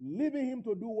 Leaving him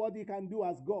to do what he can do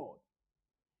as God.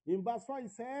 In verse 4, he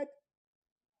said,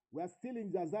 we are still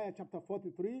in Isaiah chapter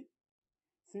 43.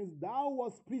 Since thou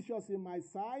wast precious in my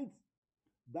sight,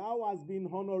 thou hast been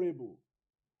honorable,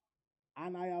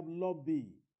 and I have loved thee.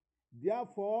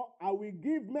 Therefore, I will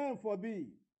give men for thee,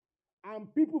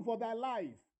 and people for thy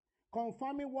life,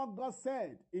 confirming what God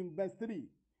said in verse 3.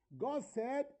 God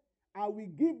said, I will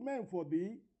give men for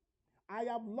thee, I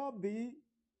have loved thee.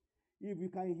 If you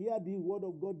can hear the word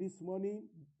of God this morning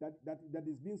that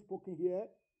is being spoken here,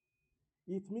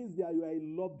 it means that you are a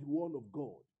loved one of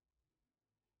God.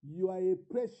 You are a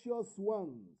precious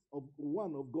one of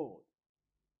God.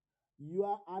 You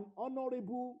are an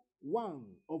honorable one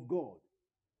of God.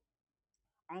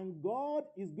 And God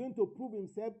is going to prove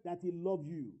himself that he loves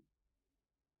you.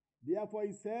 Therefore,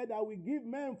 he said, I will give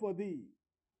men for thee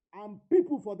and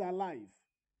people for thy life.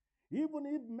 Even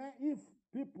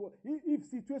if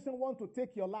situation want to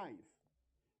take your life,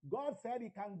 God said he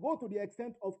can go to the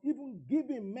extent of even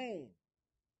giving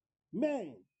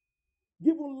men,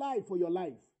 giving life for your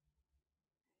life,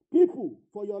 people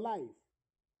for your life.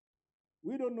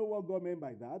 We don't know what God meant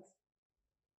by that.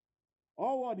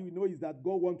 All what we know is that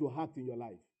God wants to act in your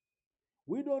life.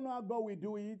 We don't know how God will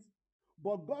do it,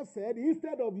 but God said,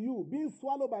 instead of you being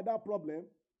swallowed by that problem,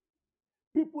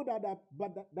 people that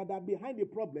are behind the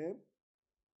problem,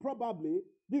 probably,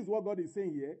 this is what God is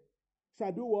saying here,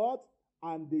 shall do what?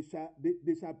 And they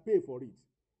shall pay for it.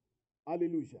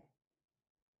 Hallelujah.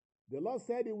 The Lord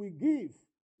said he will give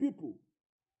people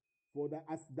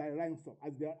as their ransom,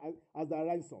 as their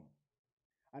ransom.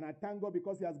 And I thank God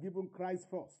because he has given Christ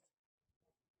first.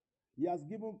 He has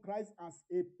given Christ as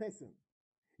a person.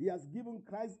 He has given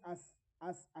Christ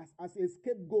as a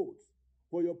scapegoat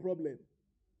for your problem.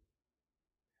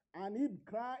 And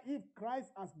if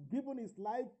Christ has given his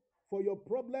life for your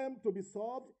problem to be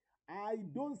solved, I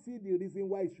don't see the reason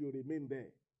why it should remain there.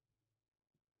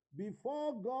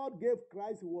 Before God gave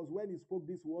Christ was when he spoke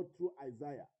this word through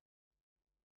Isaiah.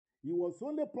 He was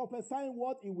only prophesying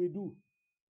what he will do.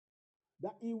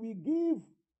 That he will give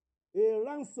a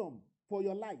ransom for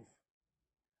your life.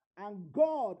 And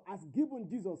God has given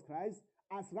Jesus Christ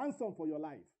as ransom for your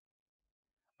life.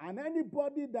 And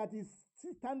anybody that is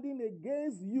standing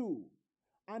against you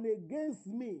and against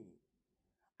me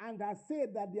and has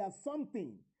said that there's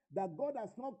something that God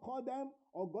has not called them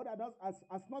or God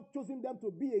has not chosen them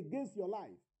to be against your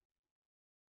life,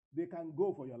 they can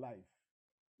go for your life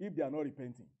if they are not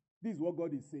repenting. This is what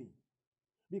God is saying.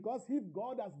 Because if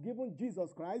God has given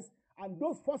Jesus Christ and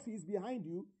those forces behind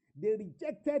you, they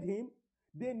rejected him,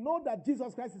 they know that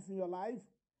Jesus Christ is in your life,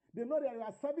 they know that you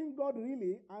are serving God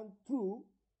really and true,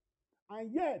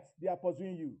 and yet they are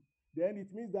pursuing you, then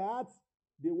it means that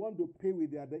they want to pay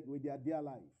with their dear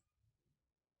life.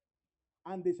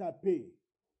 And they shall pay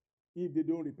if they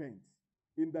don't repent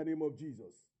in the name of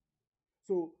Jesus.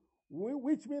 So,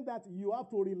 which means that you have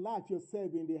to relax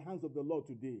yourself in the hands of the Lord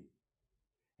today.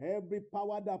 Every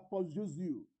power that pursues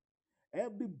you,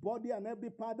 everybody and every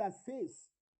power that says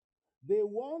they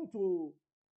want to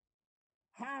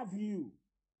have you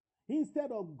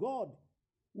instead of God,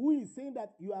 who is saying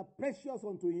that you are precious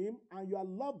unto him and you are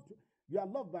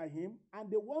loved by him,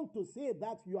 and they want to say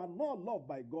that you are not loved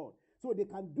by God. So they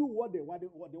can do whatever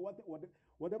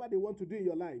they want to do in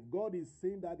your life. God is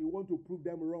saying that he wants to prove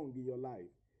them wrong in your life.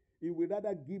 He will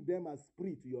rather give them a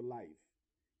spirit to your life.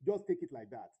 Just take it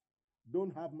like that.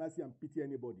 Don't have mercy and pity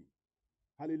anybody.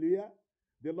 Hallelujah.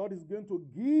 The Lord is going to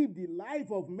give the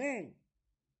life of men,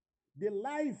 the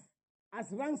life as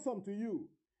ransom to you.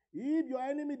 If your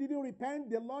enemy didn't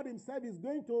repent, the Lord himself is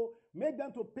going to make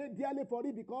them to pay dearly for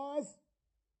it because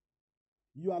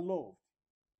you are loved.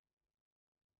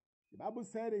 The Bible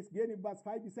said, again in verse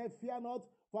 5, it said, "Fear not,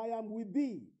 for I am with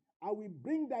thee. I will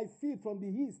bring thy seed from the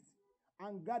east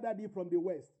and gather thee from the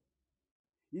west."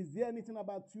 Is there anything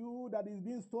about you that is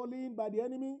being stolen by the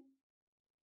enemy?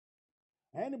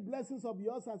 Any blessings of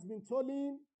yours has been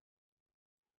stolen?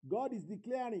 God is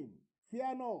declaring,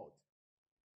 "Fear not,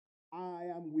 I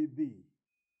am with thee.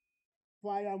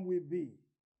 For I am with thee.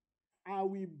 I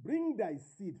will bring thy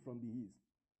seed from the east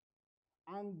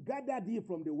and gather thee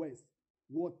from the west."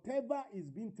 Whatever is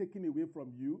being taken away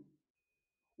from you,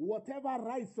 whatever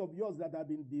rights of yours that have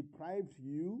been deprived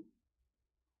you,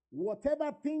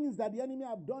 whatever things that the enemy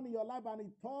have done in your life, and he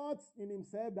thought in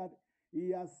himself that he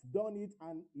has done it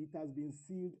and it has been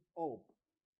sealed up,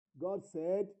 God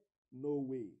said, no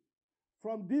way.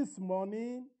 From this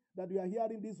morning that we are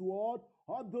hearing this word,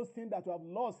 all those things that you have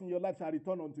lost in your life shall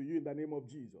return unto you in the name of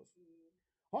Jesus.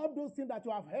 All those things that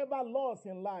you have ever lost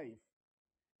in life,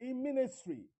 in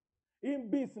ministry,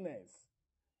 in business,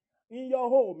 in your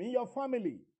home, in your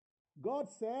family, God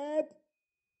said,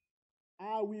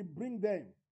 I will bring them.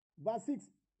 Verse 6,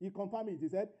 he confirmed it. He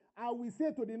said, I will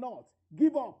say to the north,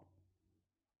 give up,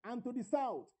 and to the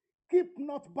south, keep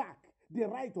not back the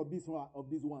right of this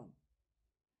one.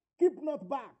 Keep not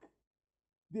back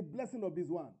the blessing of this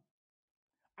one.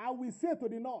 I will say to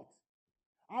the north,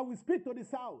 I will speak to the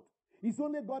south. It's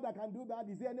only God that can do that.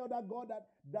 Is there any other God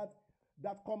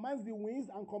that commands the winds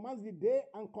and commands the day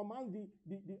and commands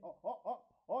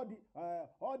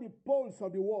all the poles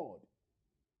of the world?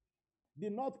 The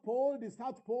North Pole, the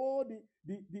South Pole,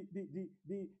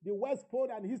 the West Pole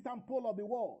and Eastern Pole of the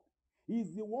world.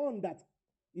 He's the one that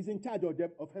is in charge of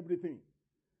everything.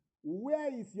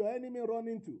 Where is your enemy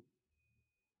running to?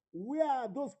 Where are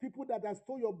those people that have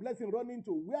stole your blessing running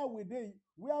to? Where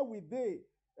will they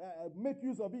make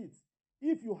use of it?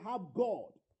 If you have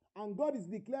God, and God is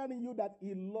declaring you that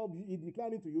he loves you, he's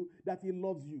declaring to you that he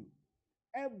loves you,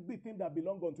 everything that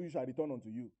belongs unto you shall return unto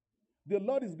you. The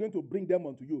Lord is going to bring them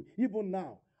unto you. Even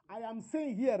now, I am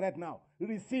saying here right now,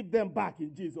 receive them back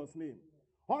in Jesus' name.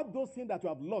 All those things that you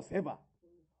have lost ever,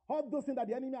 all those things that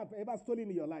the enemy have ever stolen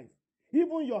in your life,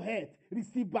 even your health,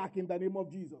 receive back in the name of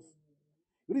Jesus.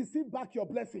 Receive back your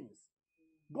blessings.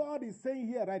 God is saying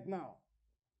here right now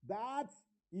that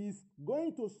he's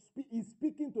going to he's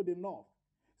speaking to the north,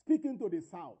 speaking to the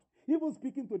south, even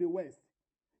speaking to the west,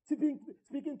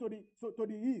 speaking to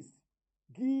the east.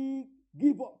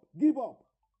 Give up,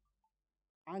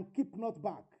 and keep not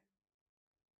back.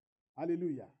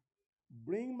 Hallelujah.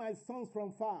 Bring my sons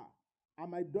from far and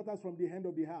my daughters from the end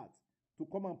of the earth to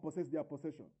come and possess their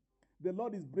possession. The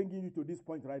Lord is bringing you to this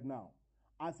point right now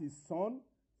as his son,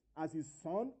 as his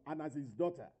son and as his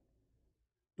daughter,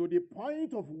 to the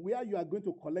point of where you are going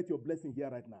to collect your blessing here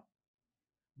right now.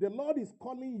 The Lord is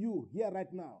calling you here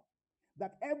right now,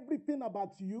 that everything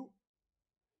about you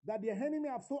that the enemy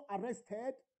have so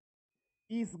arrested,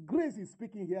 his grace is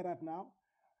speaking here right now.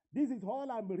 This is all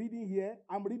I'm reading here.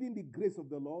 I'm reading the grace of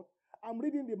the Lord. I'm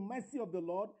reading the mercy of the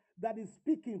Lord that is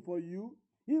speaking for you,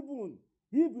 even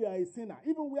if you are a sinner.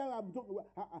 Even where I'm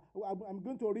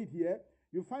going to read here,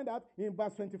 you find out in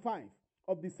verse 25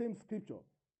 of the same scripture.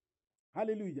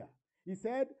 Hallelujah. He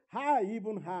said, "High,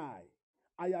 even high,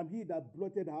 I am he that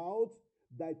blotted out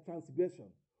thy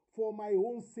transgression for my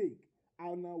own sake,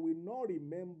 and I will not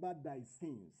remember thy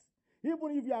sins."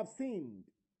 Even if you have sinned,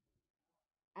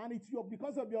 and it's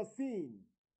because of your sin,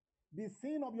 the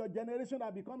sin of your generation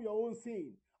that become your own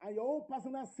sin, and your own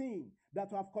personal sin that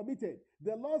you have committed,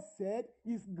 the Lord said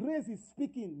his grace is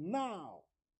speaking now.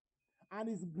 And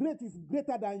his grace is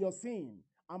greater than your sin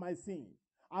and my sin.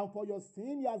 And for your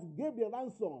sin, he has gave the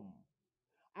ransom.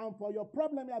 And for your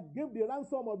problem, he has gave the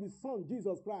ransom of his son,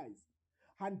 Jesus Christ.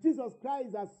 And Jesus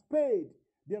Christ has paid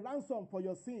the ransom for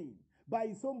your sin by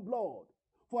his own blood.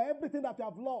 For everything that you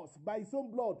have lost by his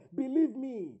own blood, believe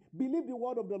me, believe the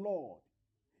word of the Lord.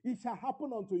 It shall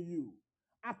happen unto you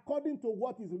according to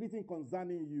what is written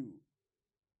concerning you.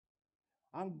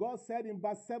 And God said in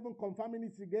verse 7, confirming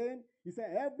it again, he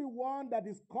said, "Everyone that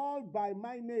is called by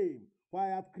my name, for I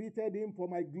have created him for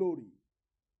my glory."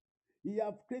 He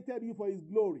has created you for his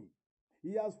glory.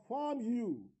 He has formed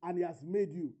you and he has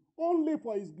made you only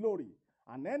for his glory.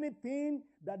 And anything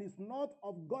that is not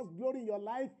of God's glory in your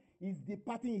life is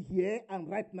departing here and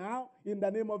right now in the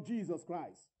name of Jesus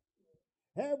Christ.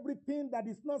 Everything that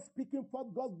is not speaking for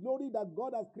God's glory that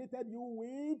God has created you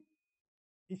with,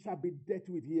 it shall be dealt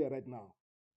with here right now.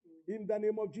 In the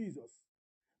name of Jesus.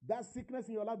 That sickness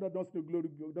in your life that does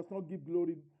not give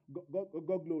glory,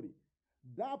 God glory.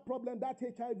 That problem, that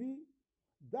HIV,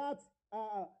 that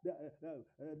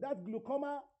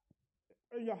glaucoma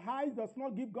in your eyes does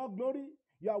not give God glory.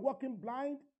 You are walking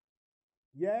blind.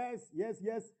 Yes.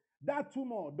 That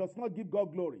tumor does not give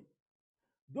God glory.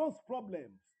 Those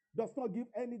problems does not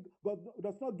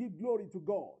give glory to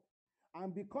God.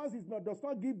 And because does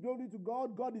not give glory to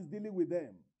God, God is dealing with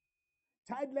them.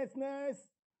 Childlessness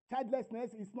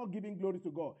is not giving glory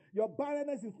to God. Your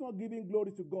barrenness is not giving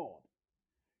glory to God.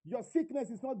 Your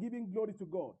sickness is not giving glory to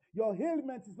God. Your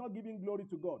ailment is not giving glory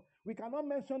to God. We cannot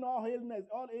mention all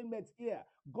ailments here.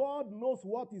 God knows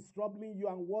what is troubling you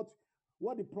and what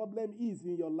the problem is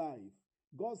in your life.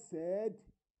 God said,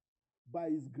 by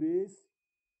his grace,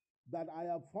 that I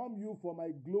have formed you for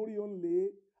my glory only,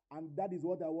 and that is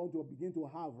what I want to begin to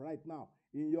have right now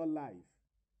in your life.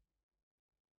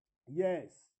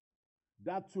 Yes,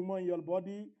 that tumor in your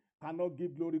body cannot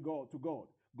give glory to God.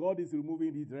 God is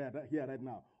removing it here right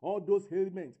now. All those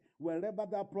ailments, wherever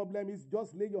that problem is,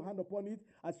 just lay your hand upon it.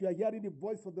 As you are hearing the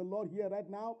voice of the Lord here right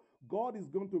now, God is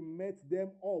going to melt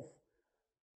them off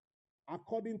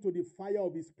according to the fire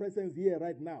of his presence here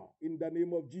right now, in the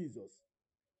name of Jesus.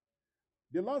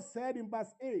 The Lord said in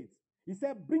verse 8, he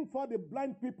said, "Bring forth the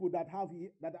blind people that have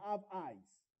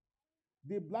eyes."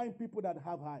 The blind people that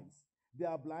have eyes. They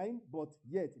are blind, but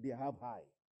yet they have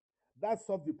eyes. That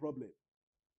solves the problem.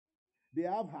 They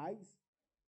have eyes,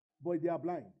 but they are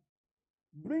blind.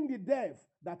 Bring the deaf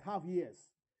that have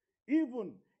ears.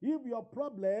 Even if your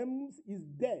problems is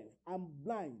deaf and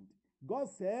blind, God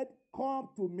said, "Come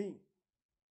to me.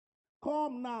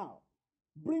 Come now.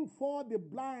 Bring forth the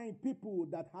blind people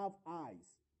that have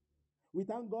eyes." We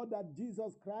thank God that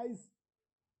Jesus Christ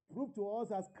proved to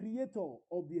us as creator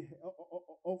of the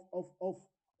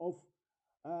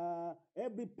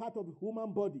every part of the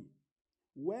human body.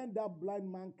 When that blind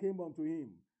man came unto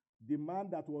him, the man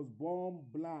that was born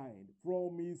blind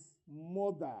from his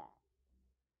mother,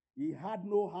 he had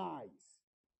no eyes.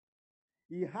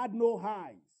 He had no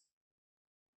eyes.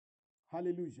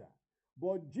 Hallelujah.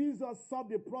 But Jesus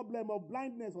solved the problem of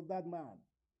blindness of that man.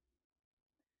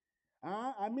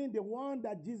 The one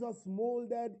that Jesus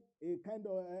molded a kind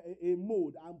of a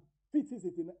mold and fixes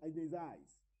it in his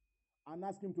eyes and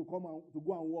asked him to go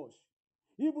and wash.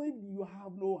 Even if you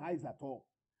have no eyes at all,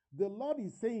 the Lord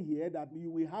is saying here that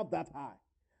you will have that eye.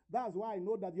 That's why I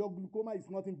know that your glaucoma is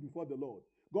nothing before the Lord.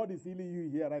 God is healing you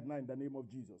here right now in the name of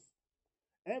Jesus.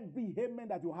 Every ailment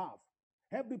that you have,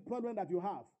 every problem that you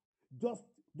have, just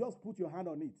put your hand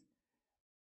on it.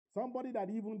 Somebody that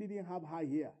even didn't have eye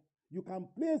here, you can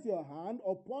place your hand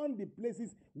upon the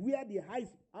places where the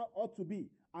eyes ought to be,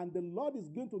 and the Lord is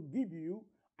going to give you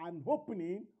an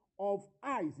opening of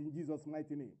eyes in Jesus'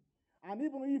 mighty name. And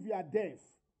even if you are deaf,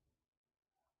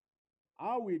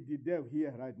 how will the deaf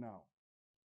hear right now?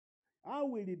 How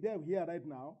will the deaf hear right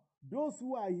now? Those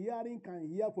who are hearing can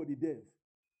hear for the deaf.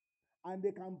 And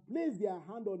they can place their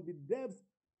hand on the deaf's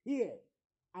ear.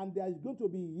 And there is going to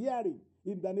be hearing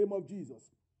in the name of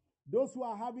Jesus. Those who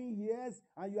are having ears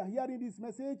and you are hearing this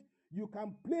message, you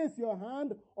can place your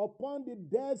hand upon the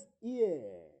deaf's ear.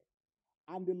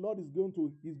 And the Lord is going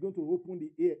to open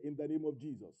the ear in the name of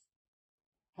Jesus.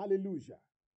 Hallelujah.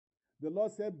 The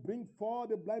Lord said, bring forth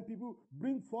the blind people,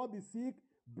 bring forth the sick,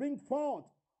 bring forth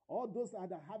all those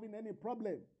that are having any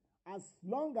problem, as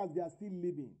long as they are still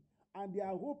living and they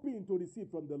are hoping to receive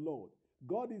from the Lord.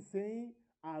 God is saying,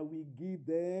 I will give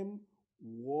them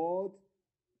what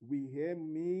will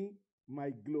hang me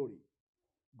my glory.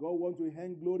 God wants to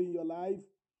hang glory in your life.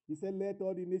 He said, let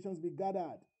all the nations be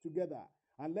gathered together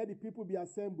and let the people be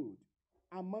assembled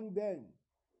among them.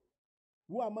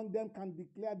 Who among them can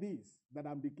declare this that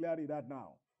I'm declaring that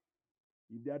now?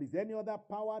 If there is any other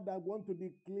power that want to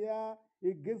declare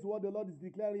against what the Lord is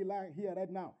declaring here right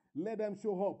now, let them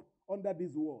show up under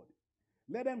this word.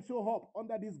 Let them show up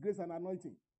under this grace and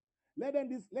anointing. Let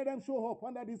them show up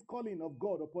under this calling of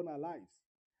God upon our lives.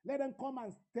 Let them come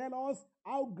and tell us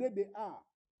how great they are.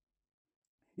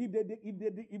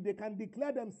 If they can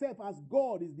declare themselves as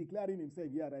God is declaring himself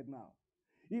here right now.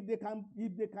 If they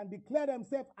can declare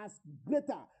themselves as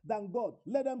greater than God,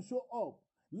 let them show up.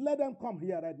 Let them come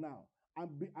here right now and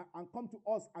come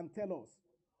to us and tell us.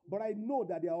 But I know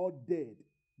that they are all dead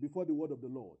before the word of the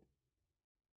Lord.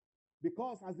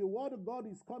 Because as the word of God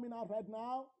is coming out right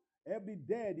now, every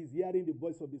dead is hearing the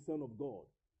voice of the Son of God.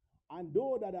 And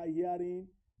those that are hearing,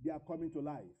 they are coming to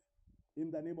life. In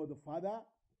the name of the Father,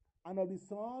 and of the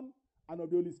Son, and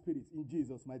of the Holy Spirit, in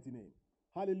Jesus' mighty name.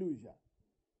 Hallelujah.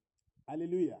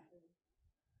 Hallelujah.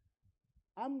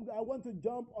 I want to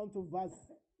jump onto verse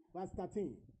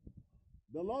 13.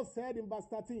 The Lord said in verse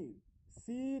 13,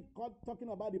 see, God talking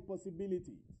about the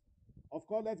possibilities. Of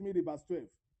course, let me read verse 12.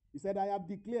 He said, I have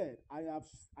declared, I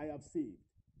have saved,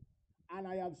 and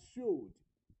I have showed,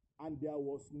 and there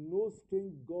was no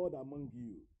strange God among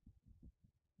you.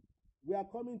 We are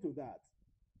coming to that.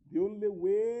 The only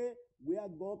way where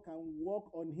God can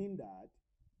walk unhindered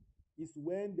is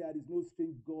when there is no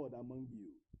strange God among you.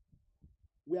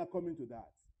 We are coming to that.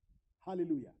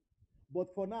 Hallelujah.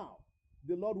 But for now,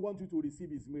 the Lord wants you to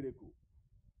receive his miracle.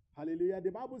 Hallelujah.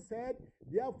 The Bible said,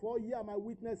 therefore ye are my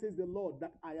witnesses, the Lord,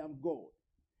 that I am God.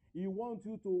 He wants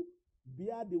you to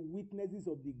bear the witnesses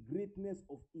of the greatness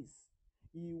of his.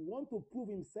 He wants to prove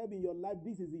himself in your life.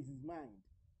 This is his mind.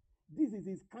 This is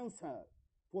his counsel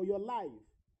for your life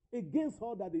against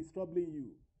all that is troubling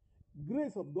you.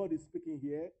 Grace of God is speaking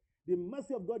here. The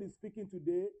mercy of God is speaking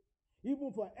today.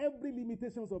 Even for every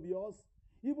limitations of yours,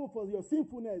 even for your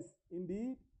sinfulness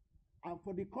indeed, and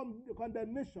for the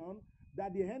condemnation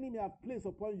that the enemy have placed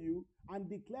upon you and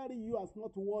declaring you as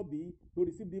not worthy to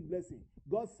receive the blessing.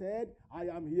 God said, I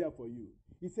am here for you.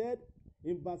 He said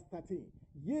in verse 13,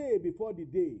 yea, before the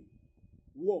day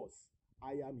was,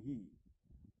 I am he.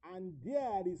 And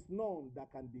there is none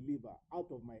that can deliver out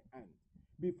of my hand.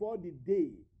 Before the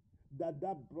day that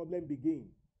problem began,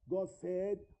 God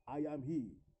said, I am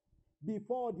he.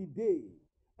 Before the day,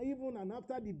 even and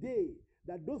after the day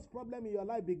that those problems in your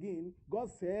life begin, God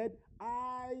said,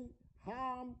 I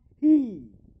am he.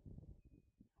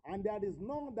 And there is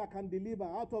none that can deliver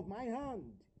out of my hand.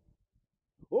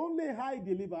 Only I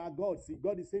deliver,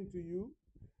 God is saying to you.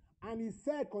 And he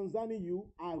said concerning you,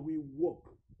 I will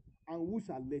walk, and who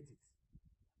shall let it?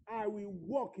 I will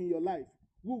walk in your life.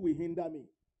 Who will hinder me?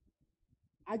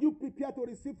 Are you prepared to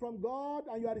receive from God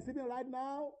and you are receiving right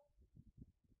now?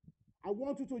 I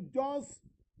want you to just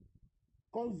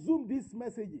consume these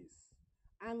messages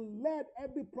and let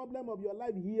every problem of your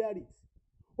life hear it.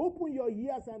 Open your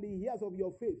ears and the ears of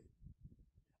your faith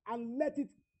and let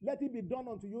it be done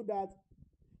unto you that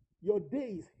your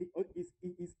day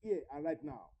is here and right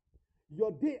now.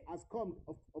 Your day has come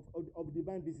of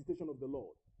divine visitation of the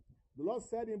Lord. The Lord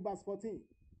said in verse 14,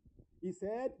 he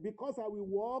said, because I will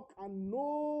walk and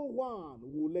no one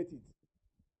will let it.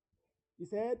 He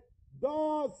said,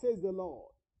 thus says the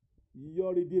Lord,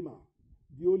 your Redeemer,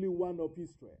 the only one of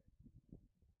Israel.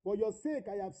 For your sake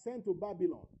I have sent to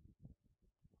Babylon,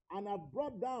 and have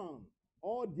brought down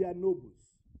all their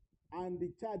nobles and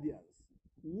the Chaldeans,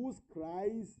 whose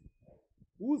cry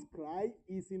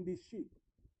is in the sheep.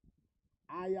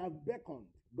 I have beckoned,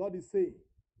 God is saying,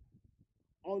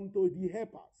 unto the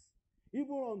helpers,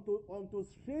 even unto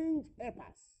strange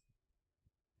helpers,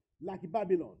 like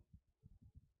Babylon,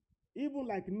 even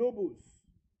like nobles.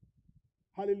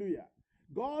 Hallelujah.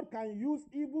 God can use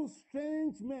even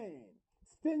strange men,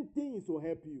 strange things to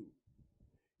help you.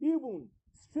 Even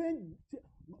strange,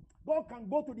 God can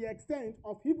go to the extent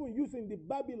of even using the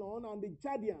Babylon and the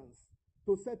Chaldeans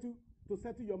to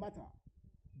settle your matter.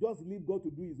 Just leave God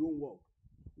to do his own work.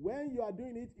 When you are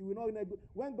doing it, he will not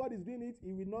when God is doing it,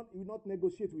 he will not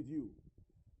negotiate with you.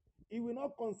 He will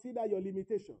not consider your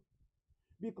limitation.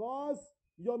 Because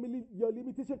your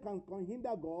limitation can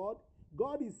hinder God.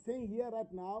 God is saying here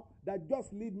right now that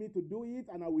just leave me to do it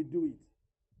and I will do it.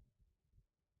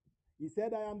 He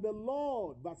said, I am the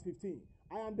Lord, verse 15.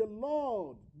 I am the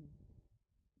Lord,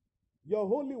 your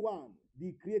Holy One,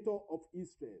 the Creator of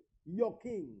Israel, your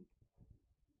King.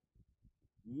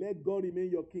 Let God remain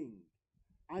your King,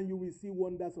 and you will see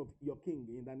wonders of your King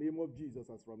in the name of Jesus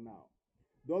as from now.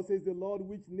 Thus says the Lord,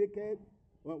 which maketh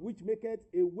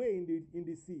a way in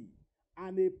the sea,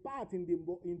 and a path in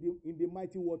the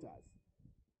mighty waters.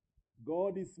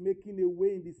 God is making a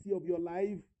way in the sea of your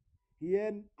life,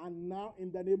 here and now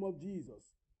in the name of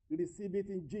Jesus. You receive it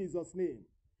in Jesus' name.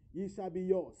 It shall be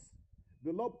yours.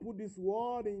 The Lord put this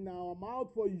word in our mouth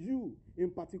for you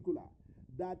in particular,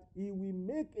 that he will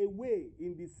make a way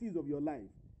in the seas of your life.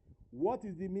 What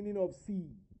is the meaning of sea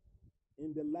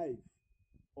in the life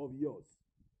of yours?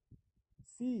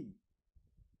 Sea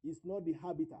is not the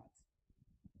habitat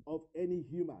of any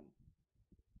human.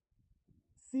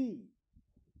 Sea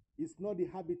is not the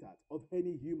habitat of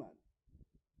any human.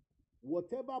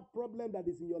 Whatever problem that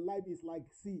is in your life is like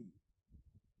sea.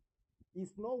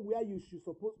 It's not where you're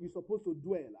supposed to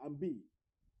dwell and be.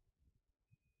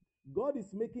 God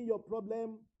is making your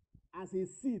problem as a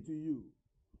sea to you,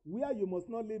 where you must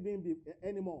not live in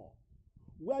anymore,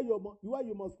 where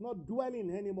you must not dwell in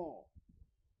anymore.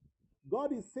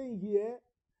 God is saying here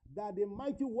that the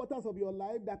mighty waters of your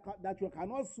life that you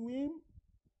cannot swim,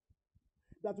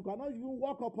 that you cannot even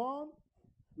walk upon,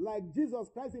 like Jesus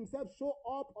Christ himself showed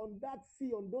up on that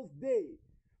sea on those days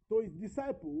to his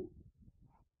disciples,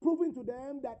 proving to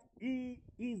them that he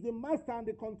is the master and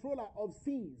the controller of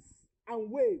seas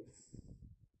and waves.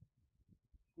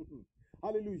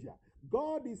 Hallelujah.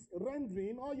 God is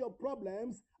rendering all your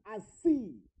problems as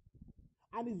sea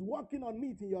and is working on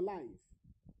it in your life.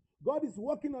 God is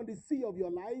working on the sea of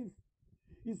your life.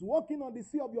 He's working on the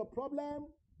sea of your problem.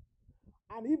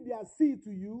 And if they are sea to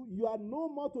you, you are no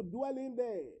more to dwell in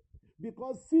there,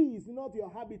 because sea is not your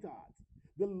habitat.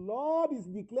 The Lord is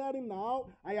declaring now,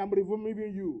 I am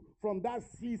removing you from that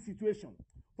sea situation,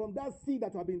 from that sea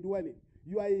that you have been dwelling.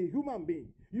 You are a human being.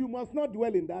 You must not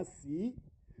dwell in that sea.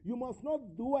 You must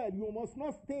not dwell. You must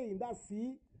not stay in that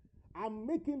sea. I'm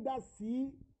making that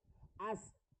sea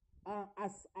as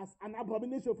an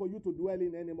abomination for you to dwell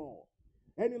in anymore,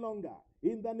 any longer,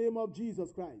 in the name of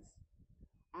Jesus Christ.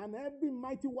 And every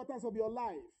mighty waters of your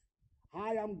life,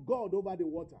 I am God over the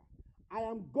water. I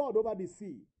am God over the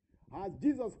sea. Has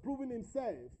Jesus proven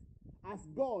himself as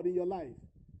God in your life,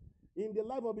 in the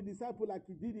life of a disciple like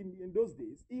he did in those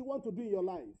days? He wants to do in your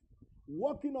life,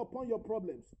 working upon your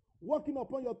problems, working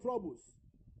upon your troubles.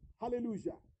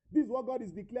 Hallelujah. This is what God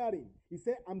is declaring. He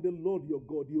said, I'm the Lord your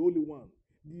God, the Holy One,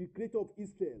 the Creator of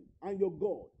Israel, and your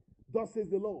God. Thus says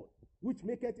the Lord, which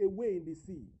maketh a way in the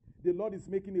sea. The Lord is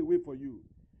making a way for you.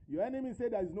 Your enemy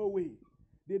said there is no way.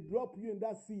 They drop you in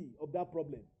that sea of that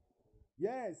problem.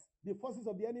 Yes, the forces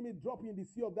of the enemy drop you in the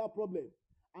sea of that problem.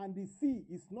 And the sea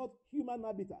is not human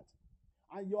habitat.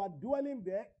 And you are dwelling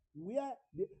there where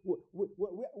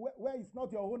it's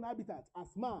not your own habitat, as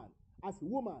man, as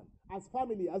woman, as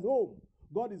family, as home.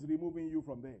 God is removing you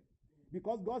from there.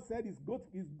 Because God said he's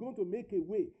going to make a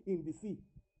way in the sea.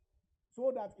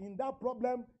 So that in that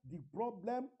problem, the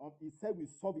problem of itself will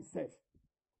solve itself.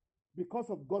 Because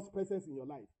of God's presence in your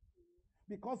life.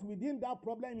 Because within that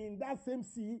problem, in that same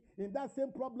sea, in that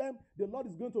same problem, the Lord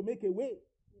is going to make a way.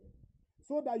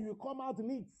 So that you come out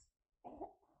neat,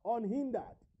 unhindered,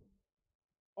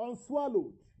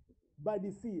 unswallowed by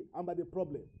the sea and by the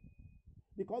problem.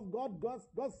 Because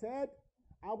God said,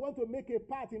 I want to make a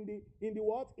path in the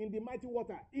what? In the mighty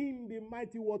water. In the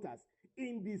mighty waters.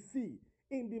 In the sea.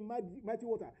 In the mighty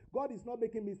water. God is not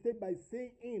making mistake by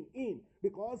saying in,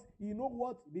 because you know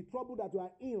what? The trouble that you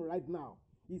are in right now.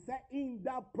 He said in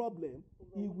that problem,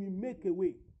 he will make a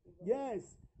way.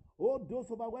 Yes. All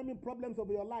those overwhelming problems of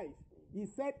your life. He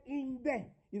said in there,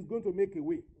 he's going to make a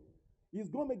way. He's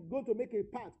going to make a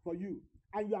path for you.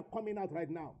 And you are coming out right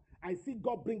now. I see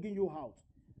God bringing you out.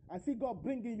 I see God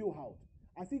bringing you out.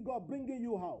 I see God bringing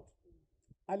you out.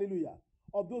 Hallelujah.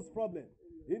 Of those problems.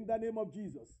 In the name of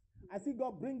Jesus. I see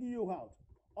God bringing you out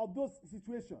of those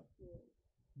situations.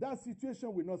 That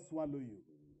situation will not swallow you.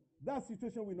 That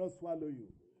situation will not swallow you.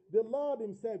 The Lord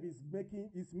himself is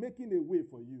making a way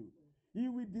for you. He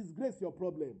will disgrace your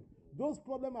problem. Those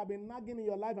problems have been nagging in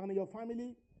your life and in your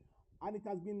family, and it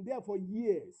has been there for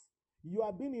years. You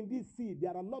have been in this sea.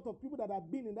 There are a lot of people that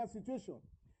have been in that situation.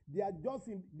 They are just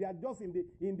in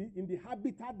the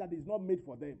habitat that is not made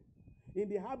for them, in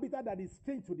the habitat that is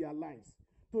strange to their lives,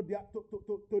 to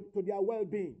their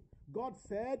well-being. God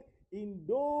said, in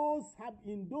those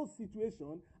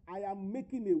situations, I am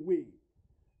making a way.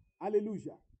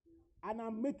 Hallelujah. And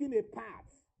I'm making a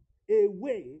path, a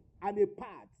way and a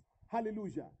path.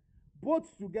 Hallelujah.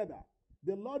 Both together.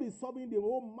 The Lord is solving the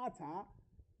whole matter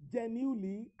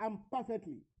genuinely and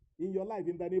perfectly in your life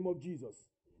in the name of Jesus.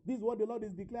 This is what the Lord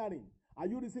is declaring. Are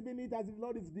you receiving it as the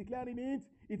Lord is declaring it?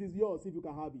 It is yours if you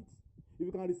can have it, if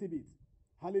you can receive it.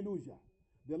 Hallelujah.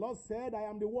 The Lord said, I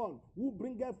am the one who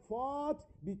bringeth forth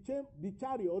the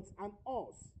chariots and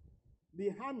horse,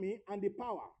 the army and the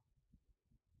power.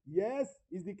 Yes,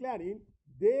 he's declaring,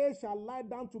 they shall lie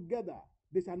down together,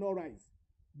 they shall not rise.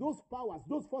 Those powers,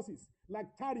 those forces,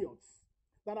 like chariots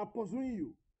that are pursuing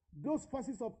you, those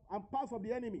forces and powers of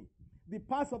the enemy, the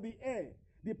powers of the air,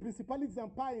 the principalities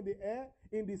and power in the air,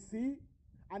 in the sea,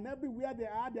 and everywhere they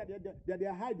are, they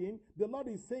are hiding. The Lord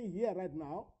is saying here right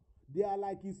now, they are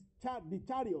like the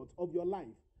chariots of your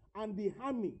life, and the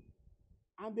army,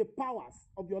 and the powers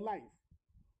of your life,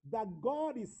 that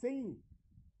God is saying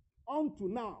unto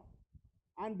now,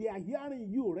 and they are hearing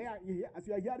you, as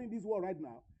you are hearing this word right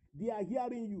now, they are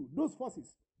hearing you. Those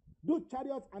forces, those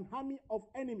chariots and army of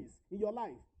enemies in your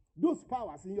life, those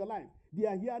powers in your life, they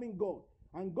are hearing God.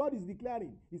 And God is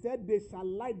declaring, he said, they shall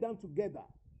lie down together.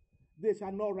 They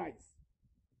shall not rise.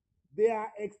 They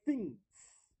are extinct.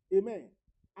 Amen.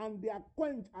 And they are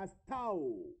quenched as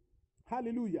tow.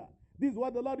 Hallelujah. This is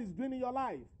what the Lord is doing in your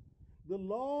life. The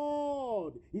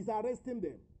Lord is arresting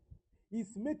them.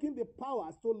 He's making the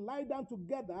powers to lie down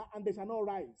together and they shall not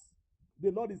rise.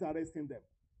 The Lord is arresting them.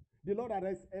 The Lord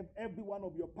arrests every one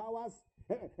of your powers,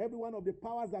 every one of the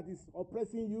powers that is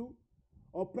oppressing you,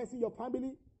 oppressing your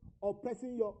family,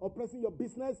 oppressing your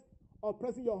business,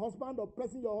 oppressing your husband,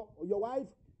 oppressing your wife,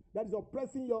 that is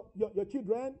oppressing your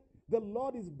children. The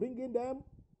Lord is bringing them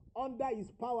under his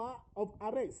power of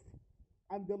arrest.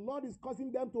 And the Lord is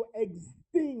causing them to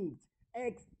extinct.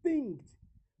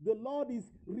 The Lord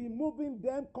is removing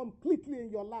them completely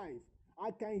in your life. I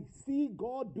can see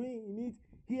God doing it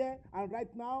here and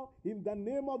right now in the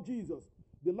name of Jesus.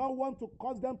 The Lord wants to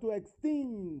cause them to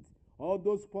extinct all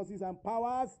those forces and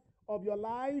powers of your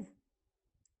life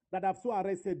that have so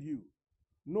arrested you.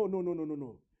 No.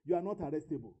 You are not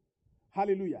arrestable.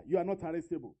 Hallelujah. You are not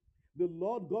arrestable. The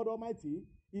Lord God Almighty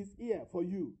is here for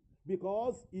you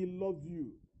because he loves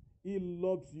you. He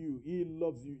loves you. He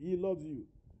loves you. He loves you.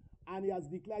 And he has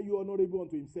declared you honorable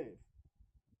unto himself.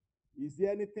 Is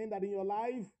there anything that in your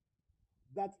life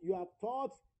that you have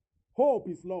thought hope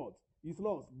is lost?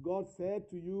 God said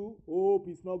to you, hope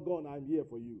is not gone. I'm here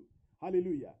for you.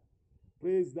 Hallelujah.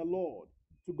 Praise the Lord.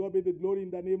 To God be the glory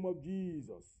in the name of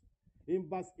Jesus. In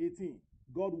verse 18,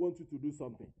 God wants you to do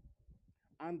something.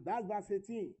 And that's verse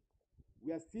 18.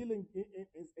 We are still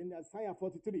in Isaiah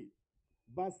 43,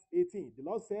 verse 18. The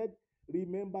Lord said,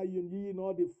 remember ye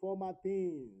not the former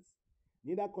things,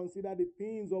 neither consider the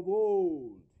things of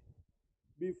old.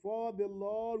 Before the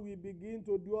Lord will begin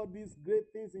to do all these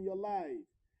great things in your life,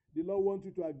 the Lord wants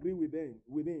you to agree with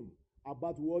him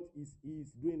about what he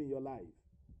is doing in your life.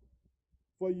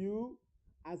 For you,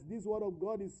 as this word of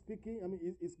God is speaking,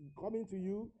 is coming to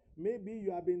you, maybe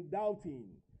you have been doubting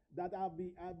that I've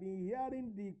been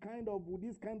hearing this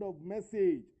kind of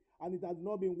message, and it has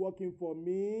not been working for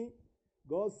me.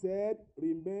 God said,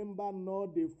 remember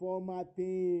not the former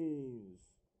things,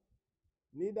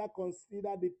 neither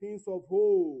consider the things of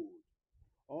old.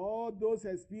 All those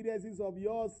experiences of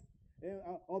yours,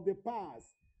 of the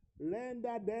past,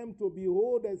 render them to be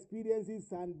old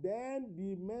experiences, and then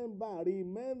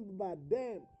remember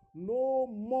them no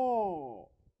more.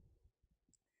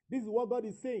 This is what God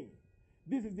is saying.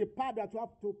 This is the part that you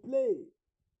have to play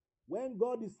when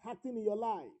God is acting in your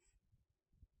life.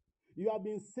 You have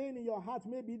been saying in your heart,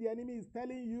 maybe the enemy is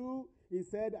telling you, he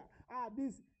said,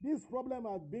 this problem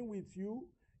has been with you.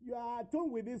 You are at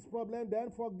home with this problem,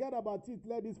 then forget about it.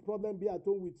 Let this problem be at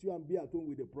home with you and be at home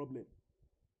with the problem.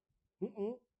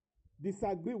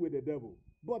 Disagree with the devil,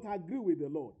 but agree with the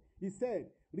Lord. He said,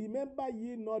 remember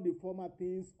ye not the former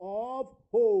things of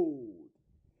old.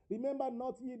 Remember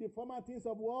not ye the former things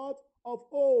of what? Of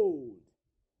old.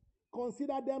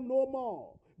 Consider them no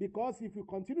more. Because if you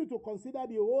continue to consider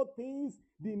the old things,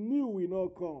 the new will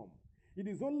not come. It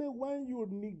is only when you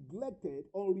neglected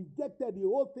or rejected the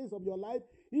old things of your life,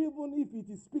 even if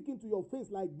it is speaking to your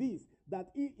face like this, that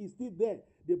he is still there.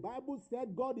 The Bible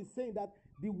said, God is saying that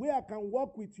the way I can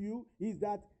walk with you is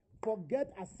that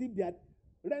forget as if that,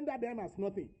 render them as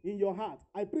nothing in your heart.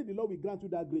 I pray the Lord will grant you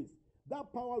that grace.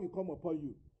 that power will come upon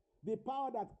you. The power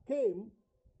that came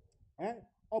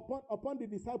upon the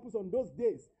disciples on those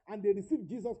days, and they received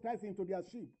Jesus Christ into their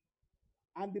ship.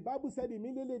 And the Bible said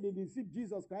immediately they received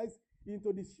Jesus Christ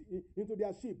into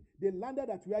their ship. They landed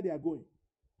at where they are going.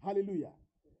 Hallelujah.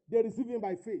 They receive him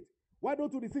by faith. Why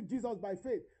don't you receive Jesus by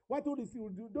faith? Why don't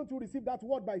you receive that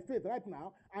word by faith right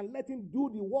now and let him do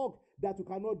the work that you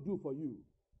cannot do for you?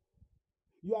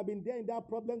 You have been there in that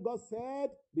problem. God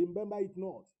said, remember it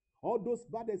not. All those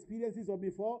bad experiences of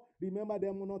before, remember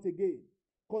them not again.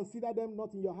 Consider them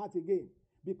not in your heart again.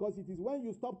 Because it is when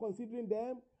you stop considering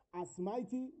them as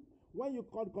mighty, when you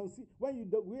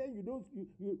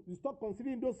stop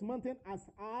considering those mountains as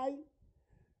high,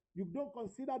 you don't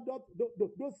consider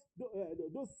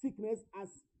those sickness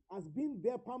as being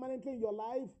there permanently in your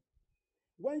life.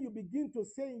 When you begin to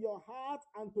say in your heart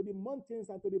and to the mountains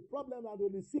and to the problem and to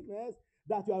the sickness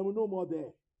that you are no more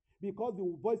there, because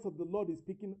the voice of the Lord is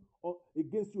speaking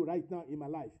against you right now in my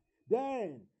life.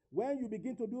 Then, when you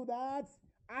begin to do that,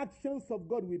 actions of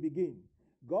God will begin.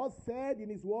 God said in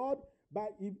his word,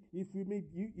 but if you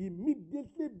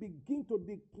immediately begin to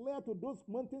declare to those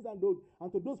mountains and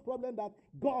to those problems that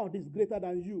God is greater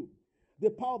than you, the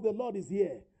power of the Lord is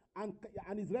here and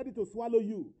is ready to swallow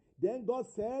you. Then God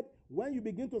said, when you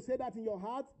begin to say that in your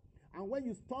heart, and when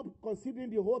you stop considering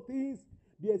the whole things,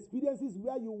 the experiences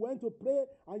where you went to pray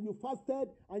and you fasted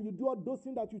and you do all those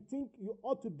things that you think you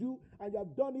ought to do and you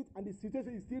have done it and the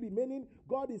situation is still remaining,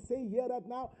 God is saying here right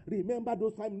now, remember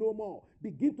those times no more.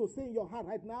 Begin to say in your heart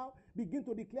right now, begin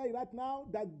to declare right now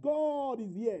that God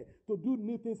is here to do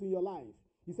new things in your life.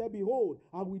 He said, behold,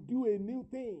 I will do a new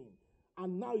thing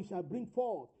and now it shall bring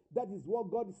forth. That is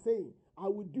what God is saying. I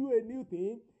will do a new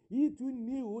thing. He too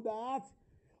knew that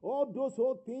all those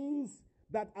old things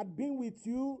that had been with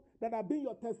you, that have been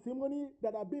your testimony,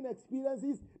 that have been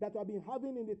experiences that you have been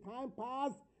having in the time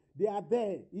past, they are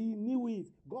there. He knew it.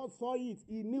 God saw it.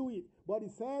 He knew it. But he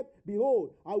said,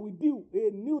 behold, I will do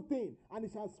a new thing, and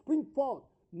it shall spring forth.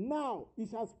 Now it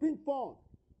shall spring forth.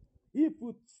 If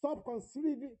you stop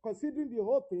considering the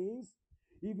whole things,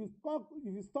 if you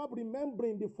stop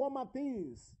remembering the former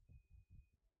things,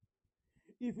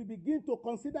 if you begin to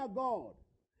consider God,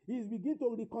 if you begin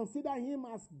to reconsider him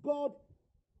as God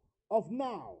of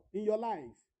now in your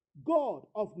life. God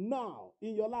of now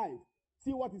in your life.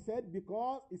 See what he said?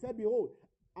 Because he said, behold,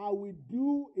 I will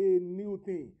do a new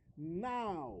thing.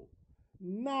 Now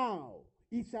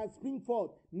it shall spring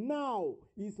forth. Now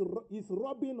is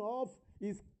rubbing off,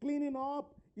 is cleaning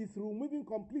up, is removing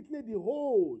completely the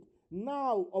hold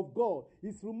now of God.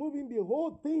 Is removing the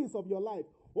whole things of your life,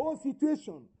 whole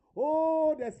situation,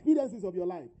 all the experiences of your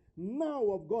life. Now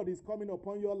of God is coming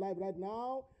upon your life right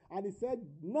now. And he said,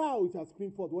 now it shall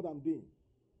spring forth what I'm doing.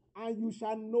 And you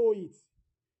shall know it.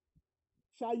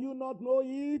 Shall you not know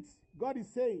it? God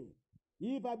is saying,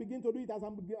 if I begin to do it as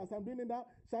I'm doing it now,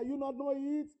 shall you not know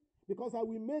it? Because I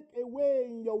will make a way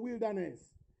in your wilderness.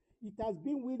 It has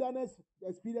been wilderness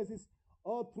experiences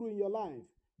all through in your life.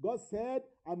 God said,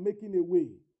 I'm making a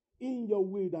way in your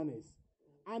wilderness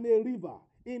and a river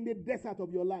in the desert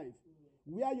of your life,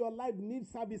 where your life needs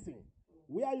servicing,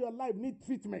 where your life needs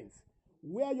treatment,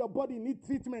 where your body needs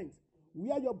treatment,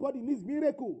 where your body needs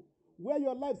miracle, where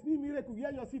your life needs miracle,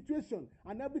 where your situation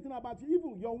and everything about you,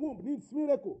 even your womb needs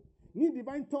miracle, needs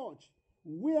divine touch,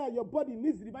 where your body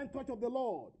needs divine touch of the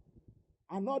Lord,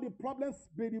 and all the problems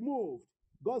be removed.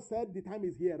 God said the time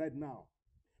is here right now.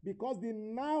 Because the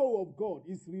now of God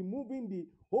is removing the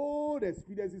old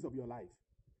experiences of your life.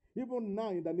 Even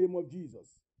now in the name of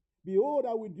Jesus. Behold,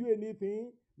 I will do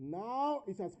anything. Now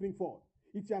it shall spring forth.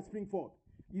 It shall spring forth.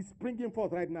 It's springing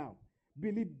forth right now.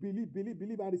 Believe,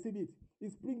 and receive it.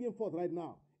 It's springing forth right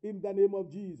now. In the name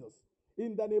of Jesus.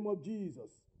 In the name of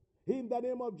Jesus. In the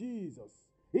name of Jesus.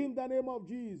 In the name of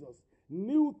Jesus.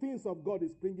 New things of God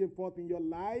is springing forth in your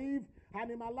life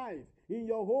and in my life. In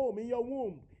your home, in your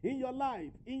womb, in your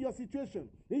life, in your situation,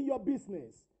 in your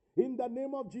business. In the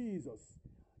name of Jesus.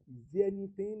 Is there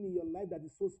anything in your life that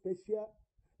is so special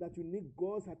that you need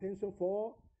God's attention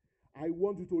for? I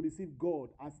want you to receive God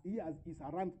as He is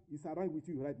around with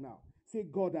you right now. Say,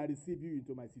 God, I receive you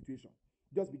into my situation.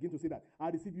 Just begin to say that. I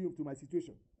receive you into my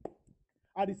situation.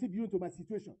 I receive you into my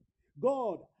situation.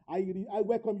 God, I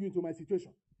welcome you into my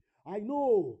situation. I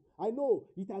know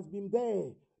it has been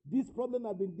there. This problem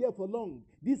has been there for long.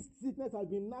 This sickness has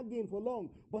been nagging for long.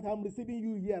 But I'm receiving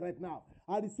you here right now.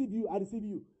 I receive you. I receive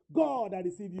you. God, I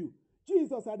receive you.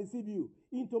 Jesus, I receive you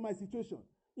into my situation.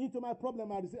 Into my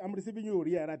problem, I'm receiving you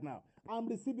here right now. I'm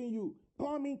receiving you.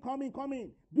 Come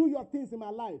in. Do your things in my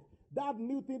life. That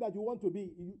new thing that you want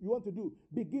to do,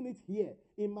 begin it here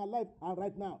in my life and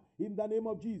right now. In the name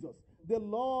of Jesus. The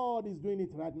Lord is doing it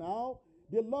right now.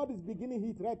 The Lord is beginning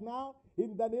it right now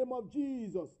in the name of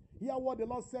Jesus. Hear what the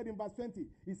Lord said in verse 20.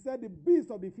 He said, the beasts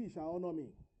of the fish shall honor me,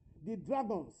 the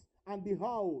dragons and the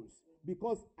owls,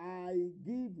 because I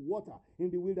give water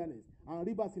in the wilderness and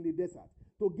rivers in the desert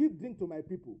to give drink to my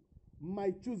people.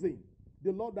 My choosing,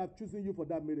 the Lord has chosen you for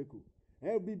that miracle.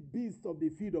 Every beast of the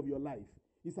field of your life,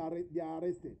 they are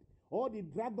arrested. All the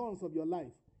dragons of your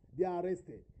life, they are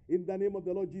arrested in the name of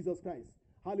the Lord Jesus Christ.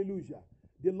 Hallelujah.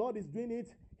 The Lord is doing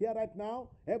it here right now.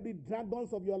 Every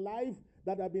dragons of your life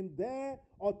that have been there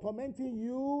or tormenting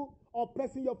you,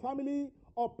 oppressing your family,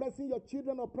 oppressing your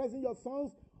children, oppressing your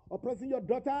sons, oppressing your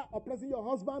daughter, oppressing your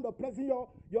husband, oppressing your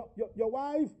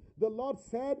wife. The Lord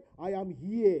said, I am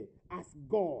here as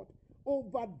God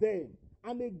over them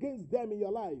and against them in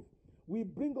your life. We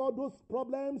bring all those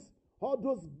problems, all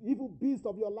those evil beasts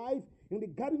of your life, in the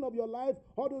garden of your life,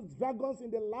 all those dragons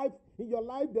in your life,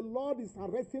 the Lord is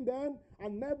arresting them,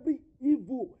 and every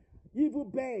evil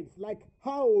birds like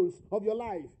owls of your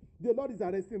life, the Lord is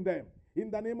arresting them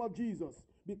in the name of Jesus,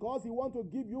 because He wants to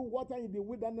give you water in the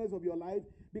wilderness of your life,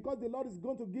 because the Lord is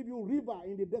going to give you river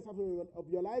in the desert of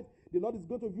your life. The Lord is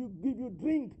going to give you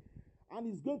drink, and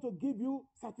He's going to give you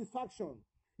satisfaction.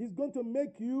 He's going to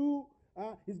make you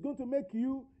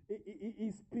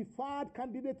his preferred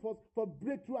candidate for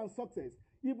breakthrough and success,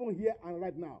 even here and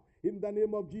right now, in the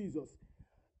name of Jesus.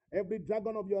 Every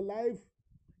dragon of your life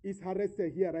is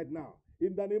arrested here right now,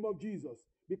 in the name of Jesus.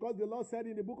 Because the Lord said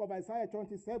in the book of Isaiah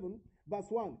 27, verse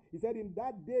 1, He said, in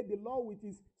that day the Lord with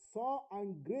His sore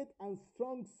and great and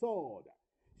strong sword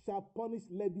shall punish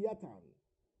Leviathan,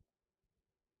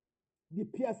 the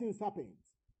piercing serpent,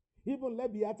 even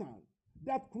Leviathan,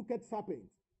 that crooked serpent.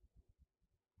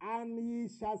 And He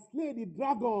shall slay the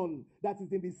dragon that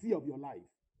is in the sea of your life.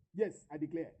 Yes, I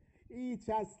declare. He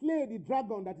shall slay the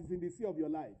dragon that is in the sea of your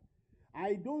life.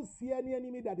 I don't see any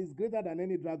enemy that is greater than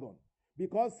any dragon,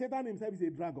 because Satan himself is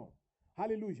a dragon.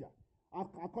 Hallelujah.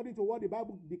 According to what the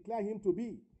Bible declares him to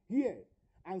be here.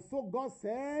 And so God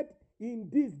said, in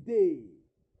this day,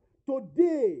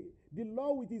 today, the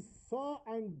Lord with His sore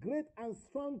and great and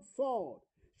strong sword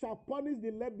shall punish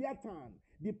the Leviathan,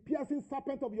 the piercing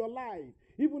serpent of your life,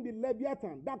 even the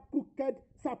Leviathan, that crooked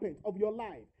serpent of your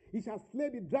life. He shall slay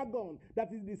the dragon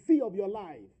that is the sea of your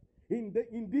life.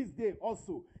 In this day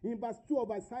also, in verse 2 of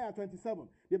Isaiah 27,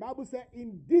 the Bible says,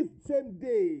 in this same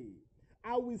day,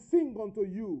 I will sing unto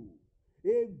you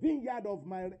a vineyard of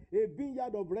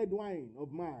red wine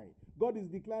of mine. God is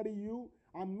declaring you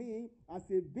and me as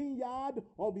a vineyard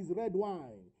of His red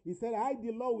wine. He said, I,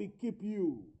 the Lord, will keep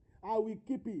you. I will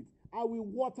keep it. I will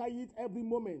water it every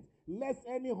moment, lest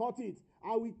any hurt it.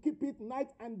 I will keep it night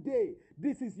and day.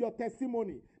 This is your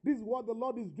testimony. This is what the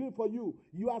Lord is doing for you.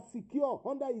 You are secure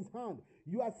under His hand.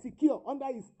 You are secure under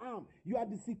His arm. You are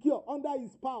secure under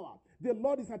His power. The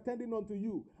Lord is attending unto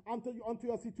you, unto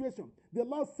your situation. The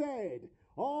Lord said,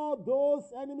 all those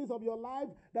enemies of your life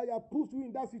that have pushed you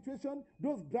in that situation,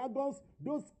 those dragons,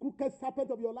 those crooked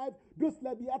serpents of your life, those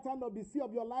Leviathan of the sea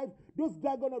of your life, those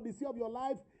dragons of the sea of your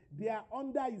life, they are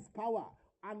under His power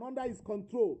and under His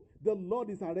control. The Lord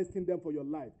is arresting them for your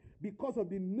life because of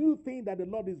the new thing that the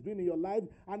Lord is doing in your life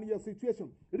and in your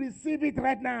situation. Receive it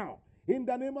right now in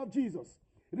the name of Jesus.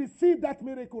 Receive that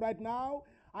miracle right now.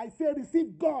 I say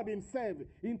receive God Himself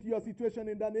into your situation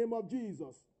in the name of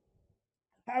Jesus.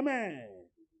 Amen.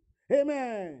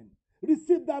 Amen.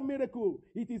 Receive that miracle.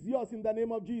 It is yours in the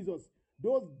name of Jesus.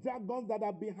 Those dragons that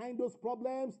are behind those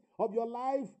problems of your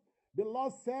life, the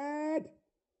Lord said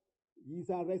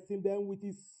He's arresting them with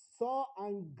His sore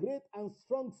and great and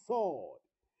strong sword.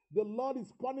 The Lord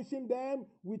is punishing them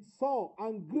with sore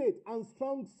and great and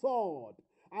strong sword.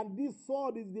 And this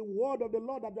sword is the word of the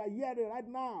Lord that we are hearing right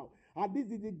now. And this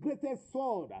is the greatest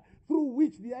sword through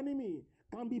which the enemy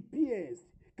can be pierced,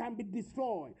 can be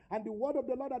destroyed. And the word of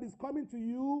the Lord that is coming to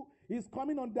you is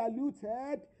coming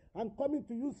undiluted and coming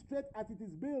to you straight as it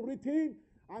is being written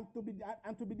and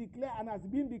to be declared and has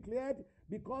been declared,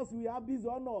 because we have this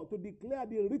honor to declare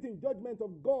the written judgment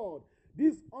of God.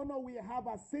 This honor we have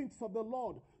as saints of the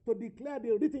Lord to declare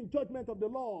the written judgment of the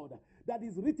Lord that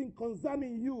is written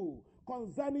concerning you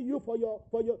for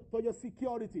your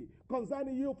security,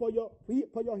 concerning you for your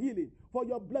healing, for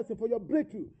your blessing, for your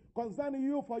breakthrough, concerning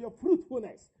you for your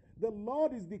fruitfulness. The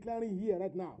Lord is declaring here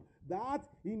right now that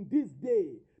in this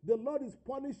day the Lord is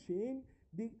punishing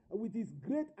with His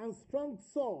great and strong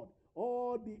sword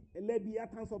all the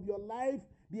Leviathans of your life,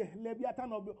 the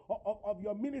Leviathan of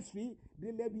your ministry,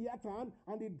 the Leviathan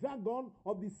and the dragon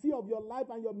of the sea of your life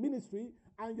and your ministry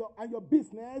and your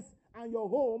business and your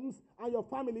homes and your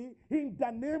family, in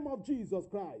the name of Jesus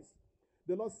Christ.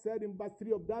 The Lord said in verse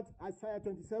 3 of that, Isaiah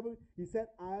 27, he said,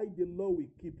 I, the Lord, will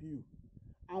keep you.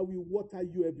 I will water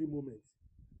you every moment.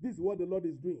 This is what the Lord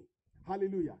is doing.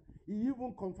 Hallelujah. He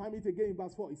even confirmed it again in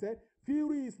verse 4. He said,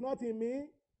 fury is not in me.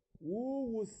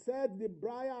 Who will set the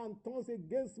briar and thorns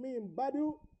against me in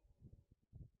battle?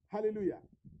 Hallelujah.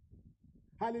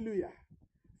 Hallelujah.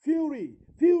 Fury,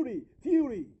 fury,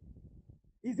 fury.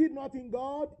 Is it not in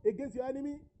God against your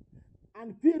enemy?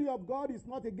 And fury of God is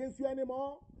not against you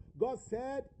anymore. God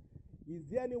said, is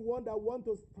there anyone that wants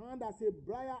to stand as a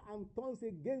briar and thorns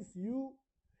against you,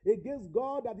 against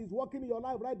God that is working in your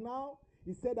life right now?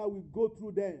 He said, I will go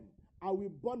through them. I will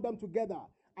bond them together.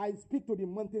 I speak to the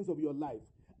mountains of your life.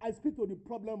 I speak to the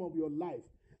problem of your life.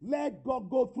 Let God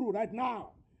go through right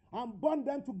now and bond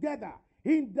them together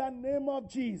in the name of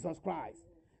Jesus Christ.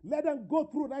 Let them go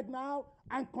through right now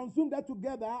and consume them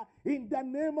together in the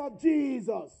name of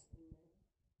Jesus.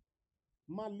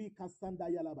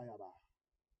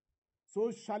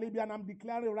 So shall it be, and I'm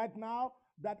declaring right now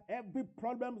that every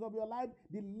problem of your life,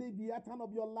 the Leviathan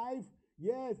of your life,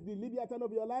 yes, the Leviathan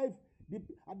of your life,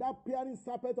 that piercing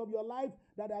serpent of your life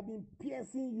that have been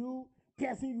piercing you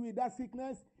with that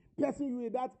sickness, piercing you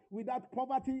with that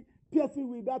poverty, piercing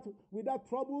with that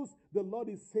troubles. The Lord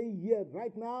is saying here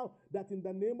right now that in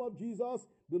the name of Jesus,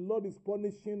 the Lord is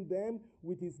punishing them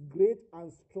with his great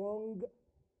and strong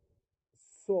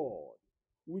sword.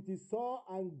 With his sword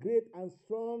and great and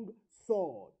strong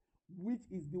sword, which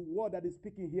is the word that is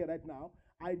speaking here right now.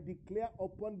 I declare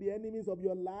upon the enemies of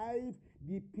your life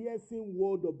the piercing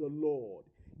word of the Lord,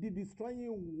 the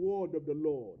destroying word of the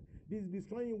Lord. This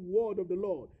destroying word of the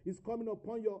Lord is coming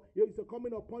upon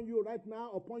you right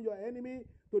now, upon your enemy,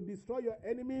 to destroy your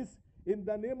enemies in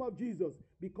the name of Jesus,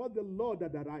 because the Lord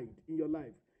that arrived in your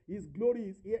life, his glory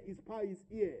is here, his power is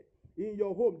here. In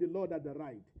your home, the Lord that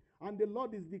arrived. And the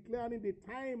Lord is declaring the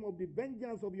time of the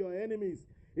vengeance of your enemies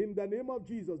in the name of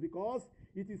Jesus, because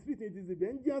it is written, it is the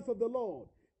vengeance of the Lord.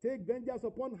 Take vengeance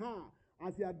upon her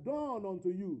as he had done unto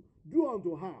you. Do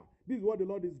unto her. This is what the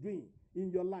Lord is doing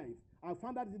in your life. I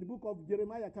found that in the book of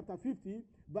Jeremiah chapter 50,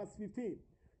 verse 15.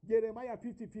 Jeremiah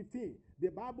 50:15. The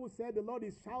Bible said the Lord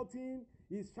is shouting.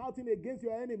 He's shouting against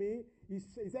your enemy. He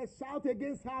says, shout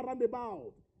against her round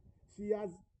about. She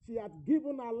has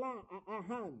given her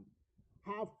hand.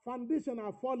 Her foundation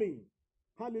are falling.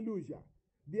 Hallelujah.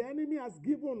 The enemy has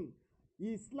given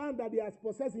his land that he has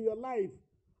possessed in your life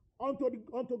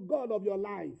unto God of your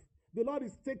life. The Lord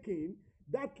is taking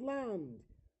that land.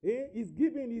 He's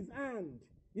giving his hand.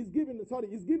 He's giving his hand.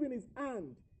 He's giving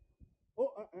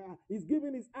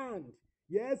his hand.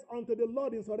 Yes, unto the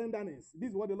Lord in surrenderness.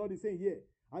 This is what the Lord is saying here.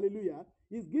 Hallelujah.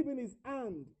 He's giving his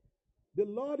hand. The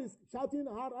Lord is shouting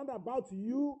around about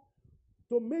you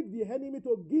to make the enemy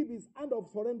to give his hand of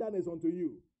surrenderness unto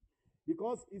you,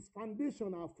 because his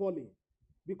foundation are falling,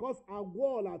 because our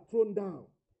walls are thrown down.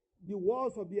 The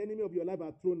walls of the enemy of your life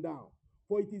are thrown down,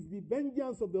 for it is the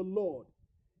vengeance of the Lord.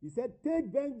 He said, take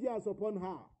vengeance upon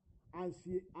her, and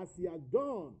as he has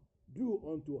done, do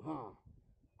unto her.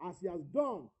 As he has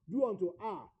done, do unto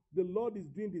her. The Lord is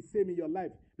doing the same in your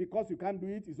life, because you can't do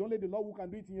it. It's only the Lord who can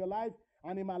do it in your life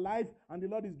and in my life, and the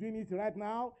Lord is doing it right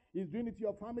now. He's doing it to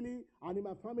your family, and in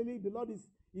my family, the Lord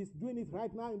is doing it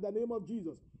right now in the name of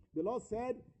Jesus. The Lord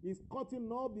said he's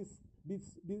cutting off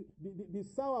the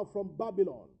sour from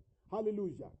Babylon.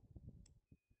 Hallelujah.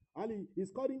 And the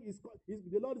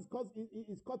Lord is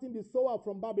cutting the sower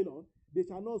from Babylon. They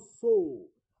shall not sow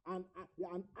and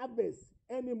harvest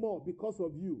anymore because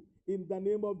of you in the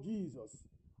name of Jesus.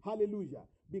 Hallelujah.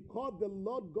 Because the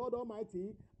Lord God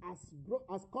Almighty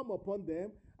has come upon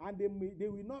them, and they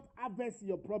will not harvest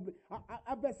your problem,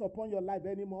 harvest upon your life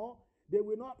anymore. They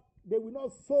will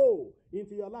not sow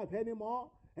into your life anymore.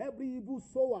 Every evil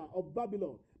sower of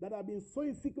Babylon that have been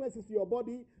sowing sickness into your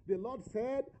body, the Lord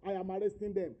said, I am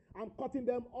arresting them. I'm cutting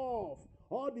them off.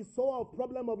 All the sower of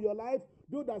problem of your life,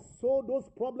 those that sow those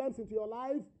problems into your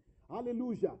life,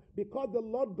 hallelujah. Because the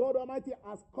Lord God Almighty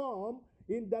has come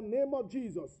in the name of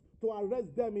Jesus to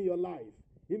arrest them in your life,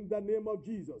 in the name of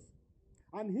Jesus.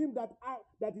 And him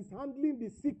that is handling the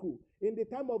sickle in the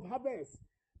time of harvest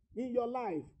in your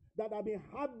life, that have been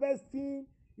harvesting,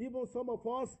 even some of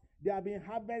us, they have been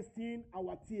harvesting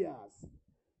our tears.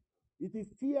 It is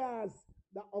tears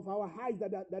of our eyes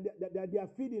that they are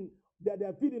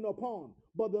feeding upon.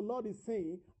 But the Lord is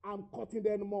saying, I'm cutting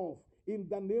them off in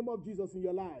the name of Jesus in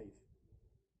your life.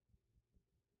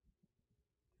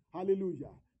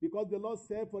 Hallelujah. Because the Lord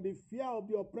said, for the fear of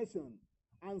the oppression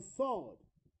and sword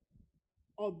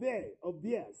of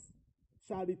theirs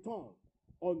shall return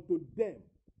unto them,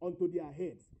 unto their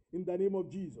heads, in the name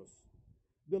of Jesus.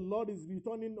 The Lord is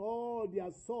returning all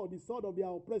their sword, the sword of their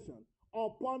oppression,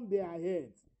 upon their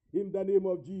heads in the name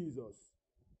of Jesus.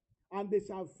 And they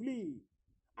shall flee,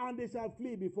 and they shall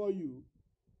flee before you,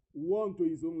 one to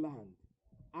his own land,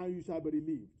 and you shall be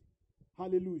relieved.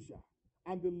 Hallelujah.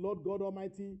 And the Lord God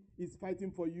Almighty is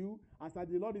fighting for you. As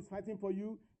the Lord is fighting for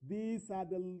you, these are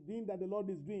the things that the Lord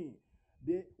is doing.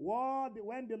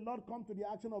 When the Lord comes to the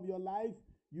action of your life,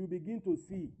 you begin to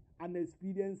see and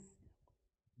experience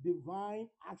divine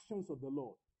actions of the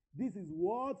Lord. This is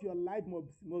what your life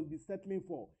must be settling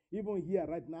for, even here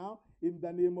right now, in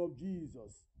the name of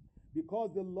Jesus.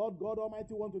 Because the Lord God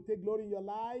Almighty wants to take glory in your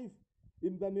life,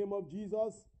 in the name of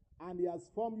Jesus, and he has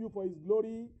formed you for his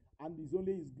glory, and it's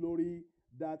only his glory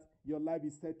that your life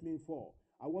is settling for.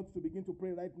 I want you to begin to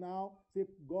pray right now. Say,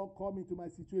 God, come into my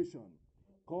situation.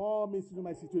 Come into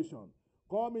my situation.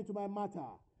 Come into my matter.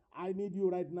 I need you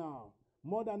right now,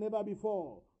 more than ever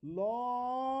before.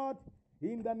 Lord,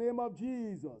 in the name of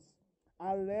Jesus,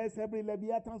 arrest every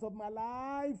leviathan of my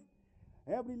life,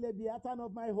 every leviathan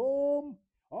of my home,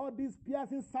 all these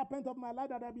piercing serpents of my life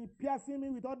that have been piercing me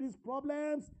with all these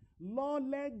problems. Lord,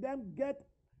 let them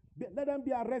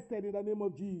be arrested in the name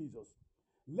of Jesus.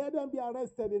 Let them be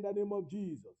arrested in the name of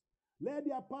Jesus. Let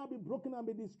their power be broken and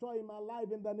be destroyed in my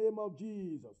life in the name of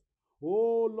Jesus.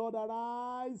 Oh Lord,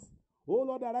 arise. Oh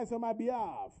Lord, arise on my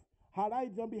behalf.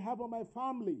 Arise on behalf of my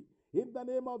family in the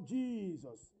name of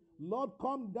Jesus. Lord,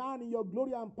 come down in your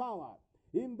glory and power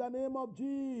in the name of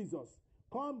Jesus.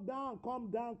 Come down, come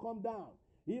down, come down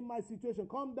in my situation.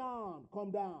 Come down,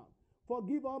 come down.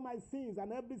 Forgive all my sins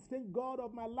and every strange God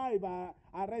of my life.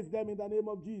 Arrest them in the name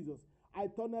of Jesus. I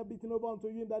turn everything over unto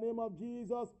you in the name of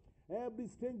Jesus. Every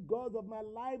strange gods of my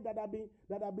life that have been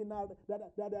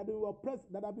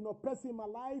oppressing my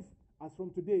life, as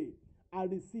from today, I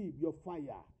receive your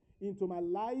fire into my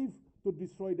life to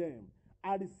destroy them.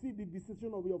 I receive the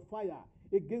decision of your fire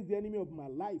against the enemy of my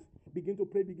life. Begin to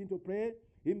pray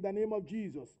in the name of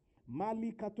Jesus.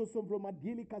 Mali katosovro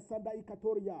madili kasanda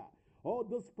ikatoria. All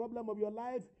those problems of your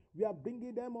life, we are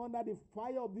bringing them under the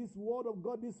fire of this word of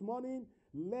God this morning.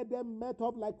 Let them melt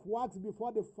up like wax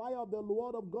before the fire of the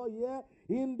word of God here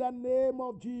in the name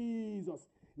of Jesus.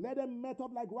 Let them melt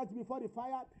up like wax before the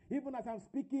fire, even as I'm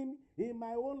speaking in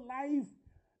my own life,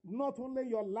 not only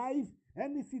your life,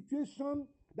 any situation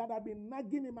that have been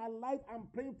nagging in my life. I'm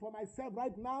praying for myself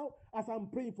right now as I'm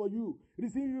praying for you,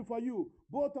 receiving for you.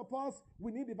 Both of us,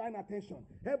 we need divine attention.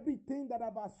 Everything that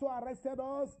have so arrested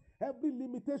us, every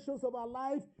limitations of our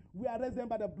life, we arrest them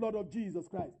by the blood of Jesus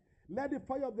Christ. Let the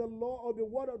fire of the Lord, or the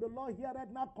word of the Lord here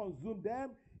right now, consume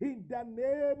them in the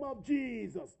name of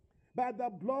Jesus. By the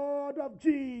blood of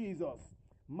Jesus.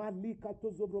 Malika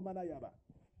tozovro manayaba.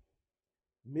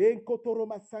 Menkotoro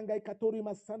masanga ikatori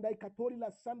masanda ikatori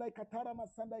la sanda ikatara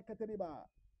masanda ikateriba.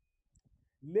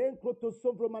 Lenkoto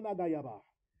sovro managayaba.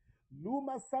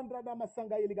 Luma sandra da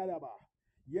masanga iligadaba.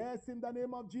 Yes, in the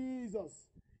name of Jesus.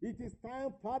 It is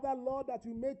time, Father, Lord, that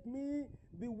you make me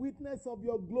the witness of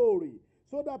your glory,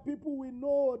 so that people will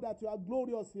know that you are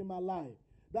glorious in my life,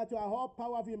 that you are all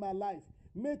powerful in my life.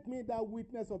 Make me that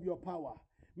witness of your power.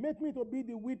 Make me to be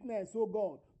the witness, oh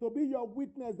God, to be your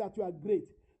witness that you are great,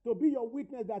 to be your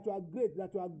witness that you are great,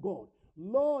 that you are God.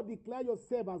 Lord, declare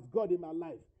yourself as God in my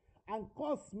life and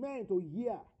cause men to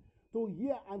hear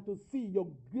and to see your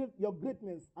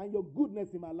greatness and your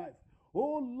goodness in my life.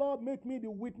 Oh Lord, make me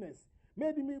the witness.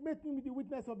 Make me the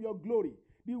witness of your glory,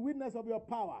 the witness of your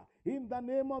power, in the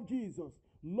name of Jesus.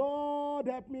 Lord,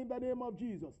 help me in the name of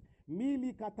Jesus.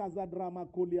 Mili katazadrama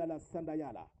koliala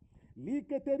sandayala.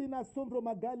 Liketerina sombro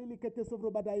magali likete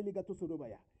sovro badaili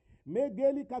gatosorobaya.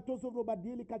 Megeli katosovro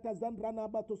badili katazandrana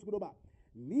batosroba.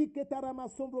 Liketarama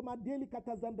sombro madeli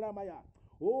katazandramaya.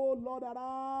 Oh Lord,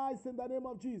 arise in the name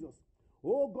of Jesus.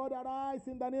 Oh God, arise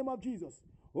in the name of Jesus.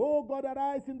 Oh God,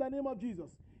 arise in the name of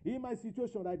Jesus. In my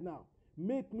situation right now,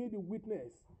 make me the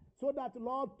witness, so that,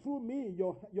 Lord, through me,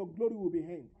 your glory will be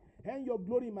hanged. Hang your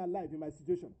glory in my life, in my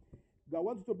situation. I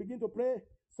want you to begin to pray.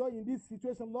 So in this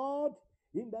situation, Lord,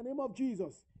 in the name of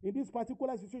Jesus, in this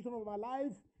particular situation of my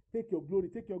life, take your glory,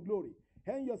 take your glory.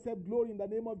 Hang yourself glory in the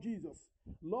name of Jesus.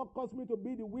 Lord, cause me to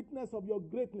be the witness of your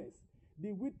greatness,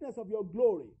 the witness of your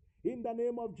glory, in the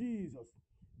name of Jesus.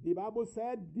 The Bible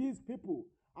said, these people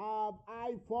have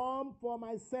I formed for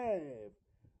myself.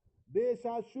 They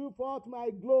shall shew forth my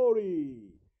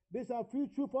glory. They shall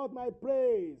shew forth my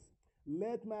praise.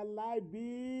 Let my life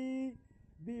be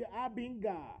the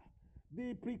harbinger,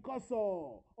 the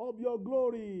precursor of your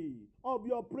glory, of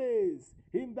your praise,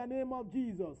 in the name of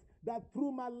Jesus. That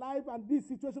through my life and this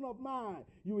situation of mine,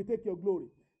 you will take your glory.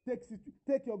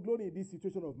 Take your glory in this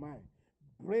situation of mine.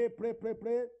 Pray, pray, pray,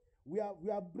 pray. We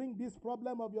are bring this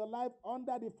problem of your life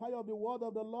under the fire of the word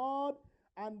of the Lord,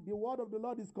 And the word of the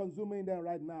Lord is consuming them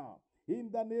right now. In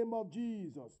the name of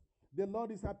Jesus, the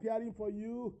Lord is appearing for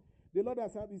you. The Lord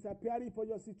is appearing for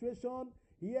your situation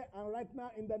here and right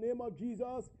now. In the name of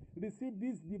Jesus, receive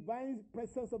this divine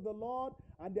presence of the Lord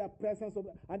and the appearance of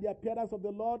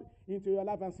the Lord into your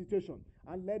life and situation.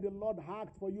 And let the Lord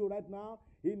act for you right now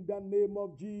in the name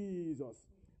of Jesus.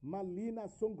 Malina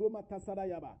Songroma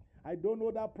Tasarayaba. I don't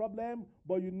know that problem,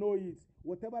 but you know it.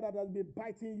 Whatever that has been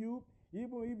biting you,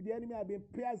 even if the enemy has been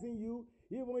piercing you,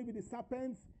 even if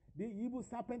the evil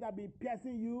serpent has been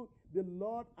piercing you, the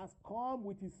Lord has come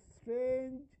with his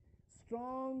great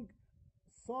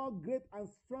and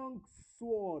strong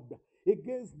sword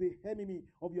against the enemy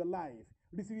of your life.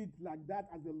 Receive it like that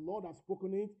as the Lord has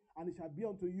spoken it, and it shall be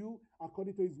unto you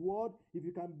according to his word, if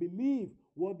you can believe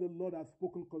what the Lord has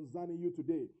spoken concerning you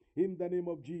today. In the name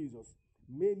of Jesus.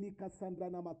 It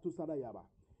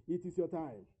is your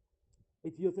time.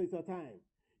 It is your time.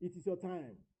 It is your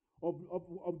time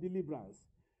of deliverance.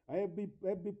 Every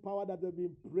power that has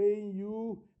been praying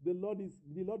you, the Lord is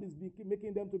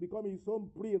making them to become his own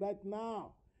prey right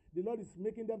now. The Lord is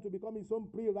making them to become his own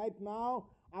prey right now,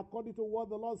 according to what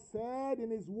the Lord said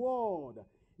in his word.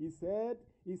 He said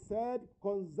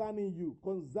concerning you.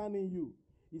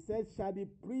 He said, shall the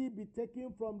prey be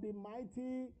taken from the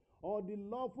mighty, or the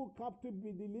lawful captive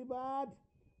be delivered?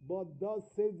 But thus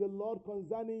says the Lord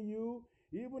concerning you,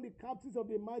 even the captives of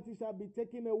the mighty shall be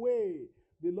taken away.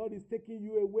 The Lord is taking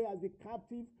you away as the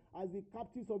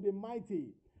captives of the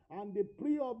mighty, and the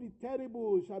prey of the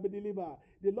terrible shall be delivered.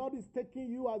 The Lord is taking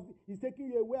you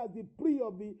away as the prey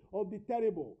of the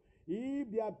terrible.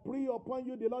 If they are prey upon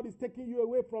you, the Lord is taking you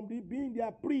away from being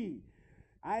their prey.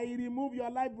 I remove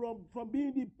your life from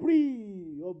being the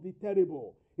prey of the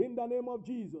terrible. In the name of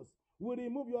Jesus, we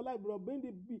remove your life from being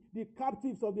the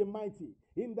captives of the mighty.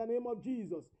 In the name of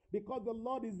Jesus, because the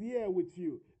Lord is here with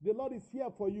you. The Lord is here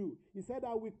for you. He said,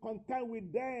 I will contend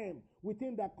with them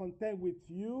within that contend with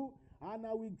you, and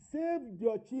I will save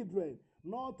your children.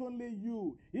 Not only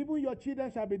you, even your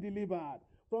children shall be delivered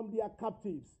from their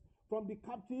captives. From the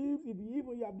captives, if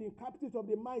even you have been captives of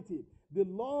the mighty, the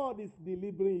Lord is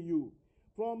delivering you.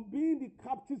 From being the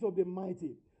captives of the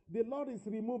mighty, the Lord is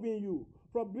removing you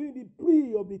from being the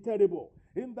prey of the terrible.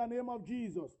 In the name of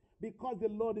Jesus, because the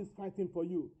Lord is fighting for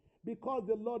you. Because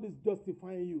the Lord is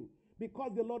justifying you.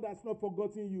 Because the Lord has not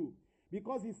forgotten you.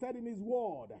 Because he said in his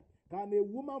word, can a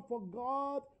woman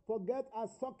forget a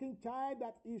sucking child,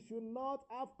 that he should not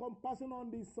have compassion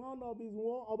on the son of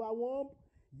her womb?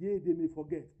 Yea, they may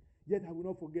forget, yet I will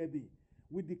not forget thee.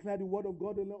 We declare the word of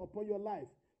God upon your life.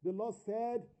 The Lord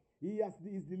said he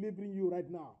is delivering you right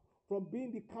now from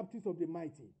being the captives of the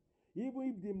mighty.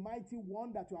 Even if the mighty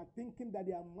one that you are thinking that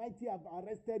they are mighty have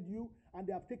arrested you and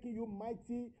they have taken you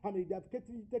they have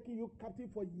taken you captive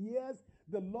for years,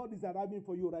 the Lord is arriving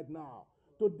for you right now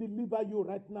to deliver you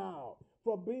right now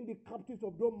from being the captives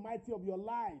of those mighty of your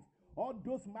life. All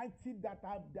those mighty that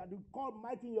you call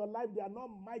mighty in your life, they are not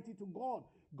mighty to God.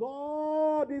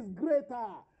 God is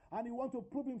greater, and he wants to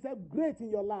prove himself great in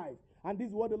your life. And this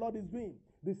is what the Lord is doing.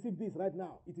 Receive this right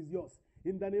now. It is yours.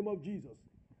 In the name of Jesus.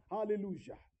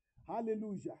 Hallelujah.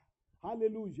 Hallelujah.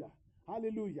 Hallelujah.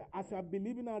 Hallelujah. As you are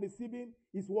believing and receiving,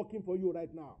 it's working for you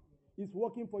right now. It's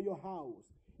working for your house.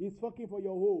 It's working for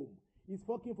your home. It's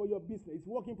working for your business. It's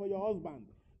working for your husband.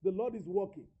 The Lord is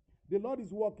working. The Lord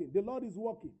is working. The Lord is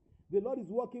working. The Lord is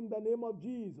working in the name of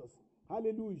Jesus.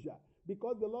 Hallelujah.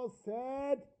 Because the Lord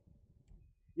said,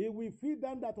 he will feed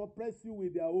them that oppress you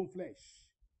with their own flesh.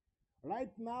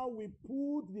 Right now, we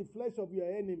put the flesh of your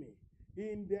enemy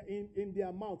in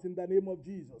their mouth in the name of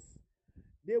Jesus.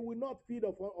 They will not feed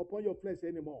upon your flesh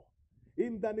anymore.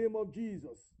 In the name of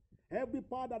Jesus. Every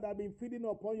power that has been feeding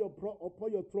upon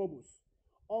your troubles,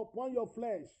 upon your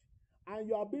flesh, and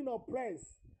you are being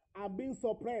oppressed and being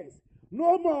suppressed,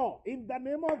 no more in the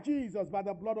name of Jesus, by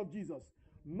the blood of Jesus.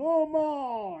 No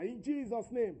more in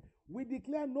Jesus' name. We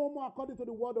declare no more according to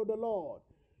the word of the Lord.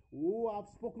 Who have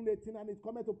spoken a thing and it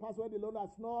cometh to pass when the Lord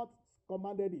has not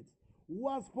commanded it. Who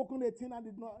has spoken a thing and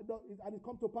it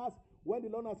come to pass when the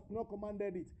Lord has not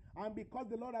commanded it. And because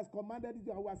the Lord has commanded it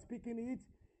and we are speaking it,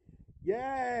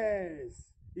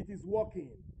 yes, it is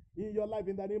working in your life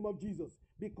in the name of Jesus.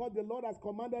 Because the Lord has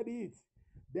commanded it,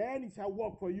 then it shall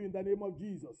work for you in the name of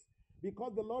Jesus.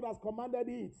 Because the Lord has commanded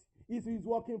it, it is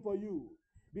working for you.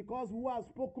 Because who has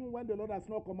spoken when the Lord has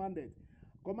not commanded?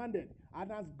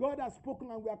 And as God has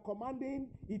spoken and we are commanding,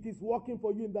 it is working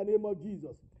for you in the name of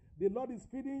Jesus. The Lord is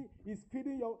feeding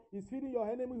your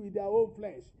enemy with their own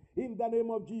flesh in the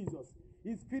name of Jesus.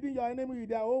 He's feeding your enemy with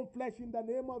their own flesh in the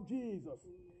name of Jesus.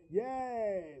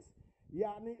 Yes.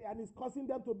 Yeah, and it's causing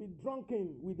them to be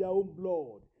drunken with their own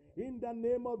blood in the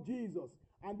name of Jesus.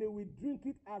 And they will drink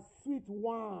it as sweet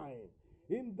wine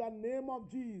in the name of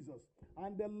Jesus.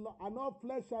 And all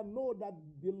flesh shall know that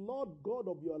the Lord God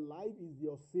of your life is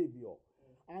your Savior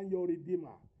and your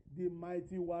Redeemer, the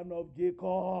mighty one of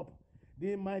Jacob,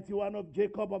 the mighty one of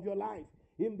Jacob of your life.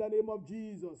 In the name of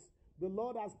Jesus, the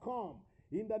Lord has come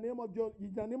in the name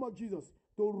of Jesus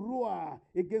to roar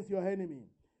against your enemy.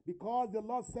 Because the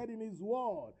Lord said in his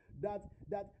word that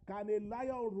can a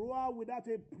lion roar without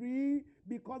a prey?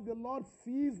 Because the Lord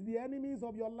sees the enemies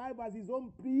of your life as his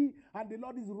own prey, and the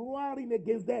Lord is roaring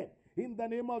against them in the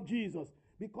name of Jesus.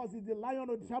 Because he's the lion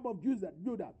of the tribe of Judah.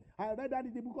 I read that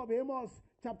in the book of Amos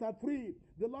chapter 3.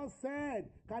 The Lord said,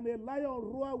 can a lion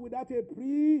roar without a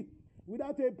prey?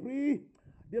 Without a prey?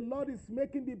 The Lord is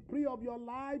making the prey of your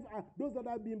life, those that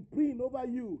have been preying over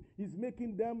you, he's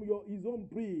making them his own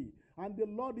prey. And the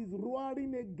Lord is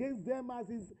roaring against them as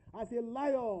a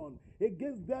lion,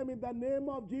 against them in the name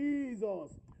of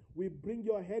Jesus. We bring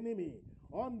your enemy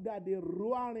under the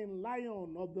roaring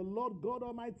lion of the Lord God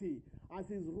Almighty, as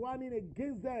he's running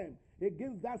against them,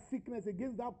 against that sickness,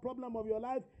 against that problem of your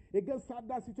life, against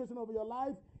that situation of your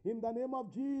life, in the name of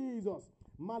Jesus.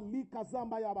 Malika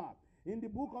Zambayaba. In the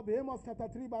book of Amos chapter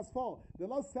 3 verse 4, the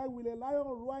Lord said, will a lion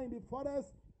roar in the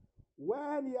forest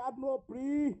when he had no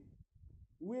prey?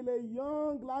 Will a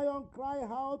young lion cry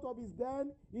out of his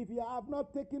den? If you are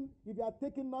taking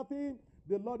nothing,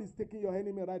 the Lord is taking your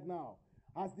enemy right now.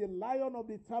 As the lion of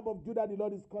the tribe of Judah, the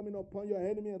Lord is coming upon your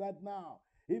enemy right now.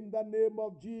 In the name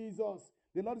of Jesus,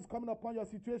 the Lord is coming upon your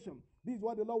situation. This is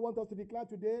what the Lord wants us to declare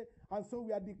today. And so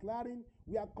we are declaring,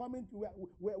 we are coming to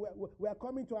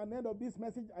an end of this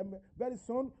message very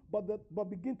soon, but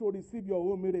begin to receive your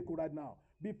own miracle right now.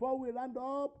 Before we round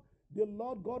up, the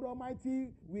Lord God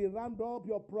Almighty will round up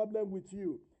your problem with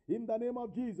you. In the name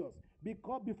of Jesus.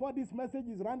 Because before this message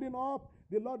is rounding up,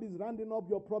 the Lord is rounding up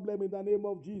your problem in the name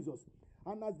of Jesus.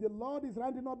 And as the Lord is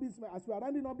rounding up as we are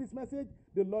rounding up this message,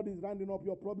 the Lord is rounding up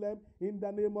your problem in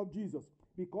the name of Jesus.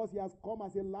 Because he has come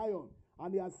as a lion,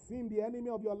 and he has seen the enemy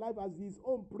of your life as his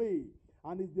own prey.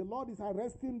 And the Lord is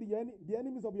arresting the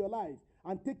enemies of your life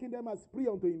and taking them as prey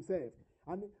unto himself.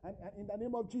 And in the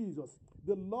name of Jesus,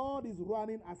 the Lord is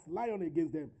running as lion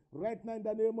against them. Right now in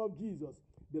the name of Jesus,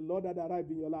 the Lord that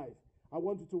arrived in your life. I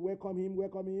want you to welcome him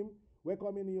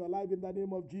in your life in the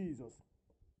name of Jesus.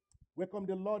 Welcome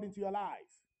the Lord into your life.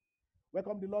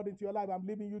 Welcome the Lord into your life. I'm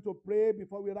leaving you to pray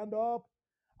before we round up.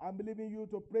 I'm leaving you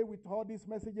to pray with all these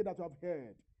messages that you have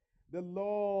heard. The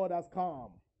Lord has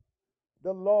come.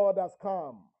 The Lord has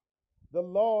come. The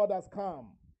Lord has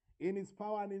come in his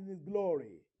power and in his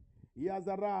glory. He has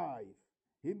arrived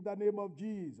in the name of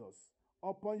Jesus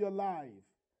upon your life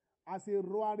as a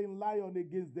roaring lion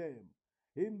against them.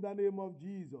 In the name of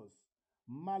Jesus.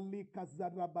 Malika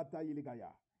Zarabata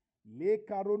Iligaya. Le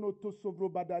Karono to Sovro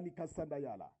Badali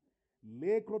Kasandayala.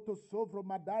 Le Kroto Sovro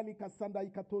Madali Kasanda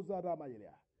Ikatoza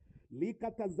Ramayela.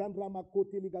 Likata Zandra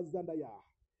Makote Ligazandaya.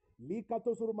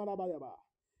 Likato Suru Manabayaba.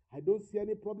 I don't see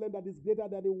any problem that is greater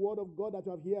than the word of God that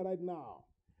you have here right now.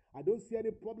 I don't see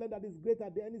any problem that is greater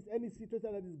than any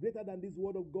situation that is greater than this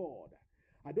word of God.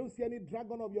 I don't see any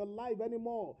dragon of your life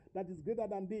anymore that is greater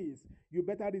than this. You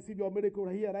better receive your miracle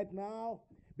here right now.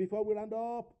 Before we round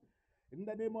up, in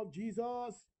the name of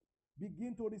Jesus,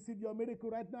 begin to receive your miracle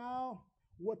right now.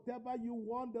 Whatever you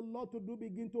want the Lord to do,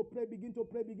 begin to pray, begin to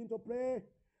pray, begin to pray.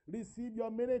 Receive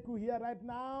your miracle here right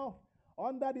now.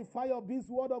 Under the fire of this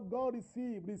word of God,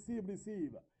 receive. Receive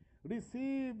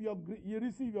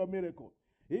your miracle.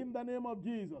 In the name of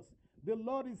Jesus, the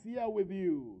Lord is here with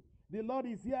you. The Lord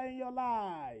is here in your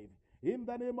life. In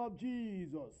the name of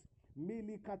Jesus.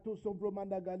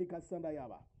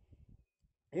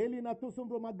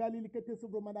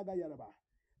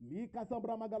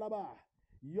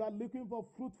 You are looking for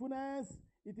fruitfulness.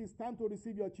 It is time to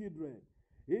receive your children.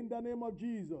 In the name of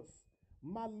Jesus.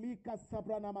 Malika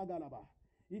Sabrana Magalaba.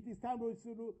 It is time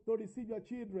to receive your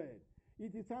children.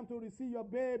 It is time to receive your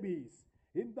babies.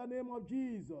 In the name of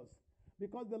Jesus.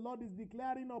 Because the Lord is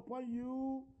declaring upon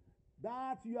you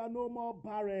that you are no more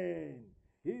barren.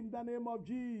 In the name of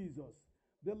Jesus.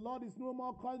 The Lord is no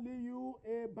more calling you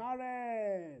a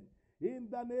barren. In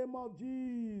the name of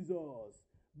Jesus.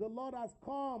 The Lord has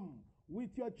come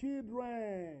with your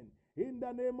children. In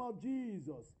the name of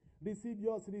Jesus. Receive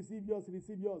yours, receive yours,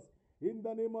 receive yours. In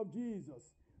the name of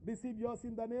Jesus. Receive yours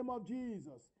in the name of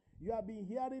Jesus. You have been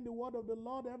hearing the word of the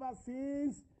Lord ever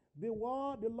since. The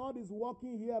Lord is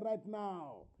working here right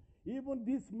now. Even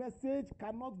this message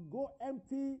cannot go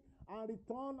empty and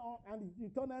return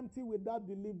empty without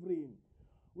delivering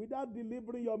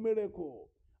your miracle.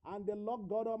 And the Lord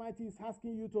God Almighty is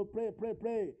asking you to pray.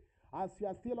 As you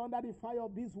are still under the fire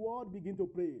of this word, begin to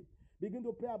pray. Begin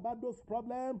to pray about those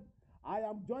problems. I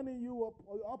am joining you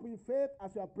up in faith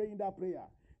as you are praying that prayer.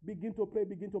 Begin to pray,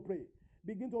 begin to pray.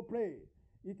 Begin to pray.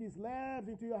 It is left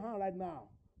into your hand right now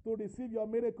to receive your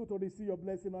miracle, to receive your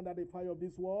blessing under the fire of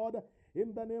this word.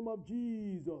 In the name of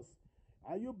Jesus.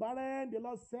 Are you barren? The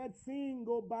Lord said, sing,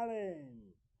 O barren.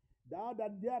 Thou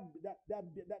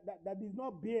that is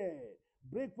not bear,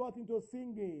 break forth into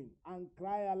singing and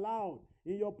cry aloud.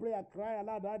 In your prayer, cry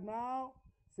aloud right now.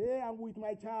 Say, I'm with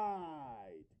my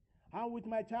child. I'm with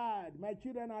my child. My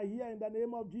children are here in the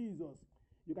name of Jesus.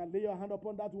 You can lay your hand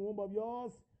upon that womb of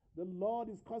yours. The Lord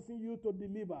is causing you to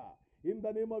deliver. In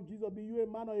the name of Jesus, be you a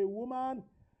man or a woman,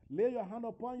 lay your hand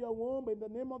upon your womb in the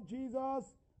name of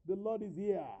Jesus. The Lord is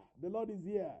here. The Lord is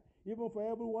here. Even for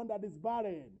everyone that is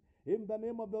barren, in the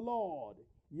name of the Lord,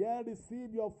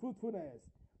 receive your fruitfulness.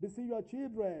 Receive your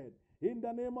children in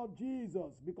the name of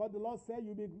Jesus, because the Lord said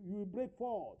you will break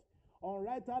forth on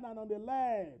right hand and on the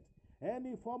left.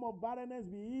 Any form of barrenness,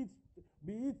 be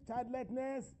it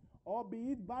childlessness, or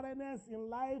be it barrenness in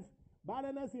life,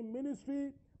 barrenness in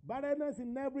ministry, barrenness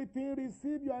in everything,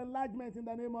 receive your enlargement in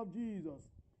the name of Jesus.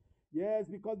 Yes,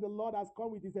 because the Lord has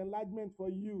come with his enlargement for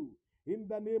you in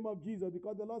the name of Jesus,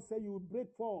 because the Lord said you will break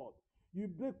forth. You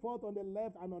break forth on the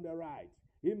left and on the right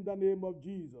in the name of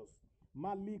Jesus.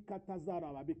 Malika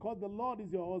Tazaraba, because the Lord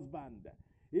is your husband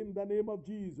in the name of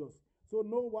Jesus. So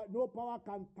no power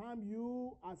can term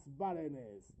you as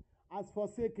barrenness, as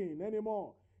forsaken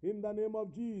anymore in the name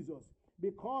of Jesus.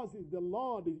 Because the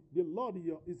Lord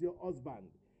is your husband.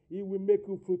 He will make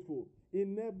you fruitful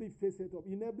in every facet of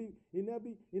in every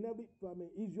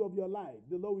issue of your life.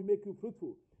 The Lord will make you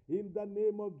fruitful in the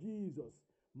name of Jesus.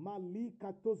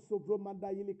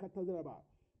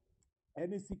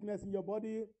 Any sickness in your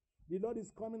body, the Lord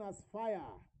is coming as fire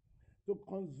to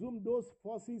consume those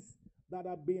forces that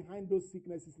are behind those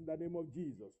sicknesses in the name of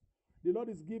Jesus. The Lord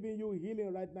is giving you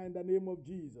healing right now in the name of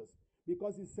Jesus,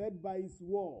 because he said by his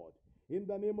word, in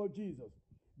the name of Jesus,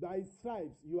 by his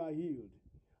stripes you are healed,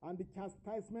 and the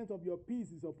chastisement of your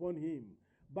peace is upon him.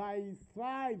 By his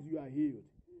stripes you are healed.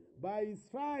 By his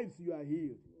stripes you are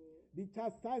healed. The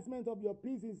chastisement of your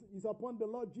peace is upon the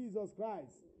Lord Jesus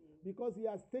Christ, because he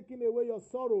has taken away your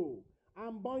sorrow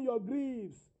and borne your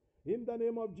griefs in the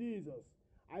name of Jesus.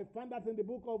 I find that in the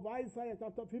book of Isaiah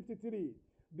chapter 53,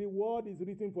 the word is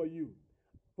written for you,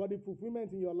 for the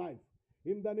fulfillment in your life,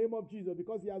 in the name of Jesus,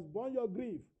 because he has borne your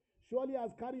grief, surely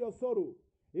has carried your sorrow,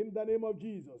 in the name of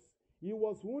Jesus. He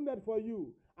was wounded for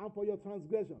you and for your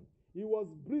transgression. He was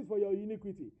bruised for your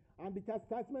iniquity, and the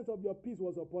chastisement of your peace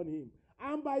was upon him.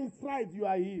 And by his stripes you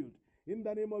are healed, in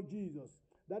the name of Jesus.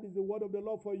 That is the word of the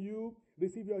Lord for you.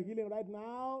 Receive your healing right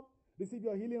now. Receive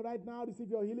your healing right now. Receive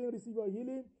your healing. Receive your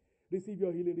healing. Receive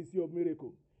your healing. Receive your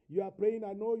miracle. You are praying.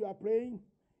 I know you are praying.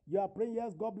 You are praying.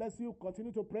 Yes, God bless you.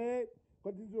 Continue to pray.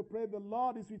 Continue to pray. The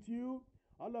Lord is with you.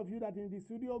 All of you that in the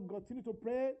studio, continue to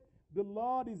pray. The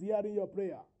Lord is hearing your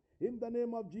prayer. In the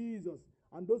name of Jesus.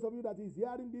 And those of you that is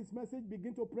hearing this message,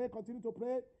 begin to pray. Continue to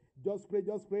pray. Just pray.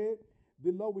 Just pray.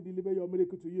 The Lord will deliver your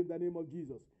miracle to you in the name of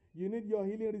Jesus. You need your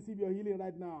healing. Receive your healing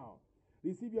right now.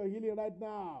 Receive your healing right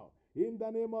now. In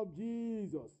the name of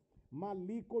Jesus.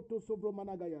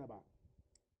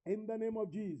 In the name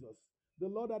of Jesus. The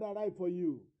Lord had arrived for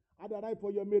you. Had arrived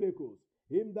for your miracles.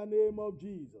 In the name of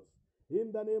Jesus.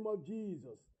 In the name of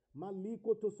Jesus.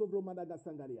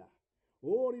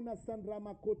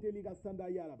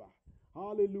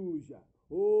 Hallelujah.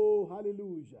 Oh,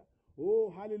 hallelujah. Oh,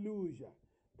 hallelujah.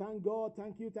 Thank God.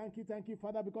 Thank you,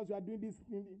 Father, because you are doing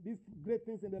these great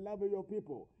things in the life of your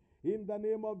people. In the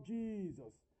name of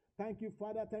Jesus. Thank you,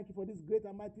 Father. Thank you for this great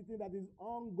and mighty thing that is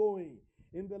ongoing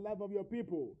in the life of your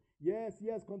people. Yes,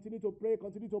 continue to pray.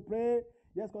 Continue to pray.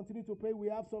 Yes, continue to pray. We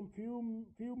have some few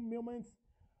moments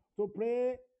to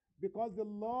pray, because the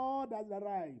Lord has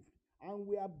arrived. And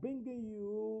we are bringing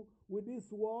you with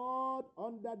this word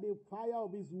under the fire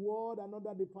of his word and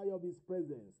under the fire of his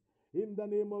presence. In the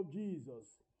name of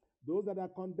Jesus. Those that are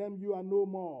condemned, you are no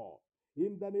more.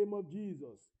 In the name of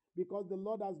Jesus. Because the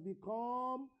Lord has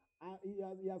become, he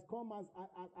has come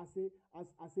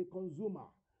as a consumer,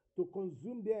 to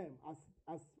consume them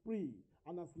as spree.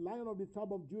 And as Lion of the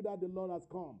tribe of Judah, the Lord has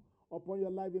come upon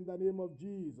your life in the name of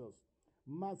Jesus.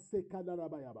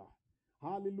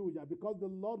 Hallelujah. Because the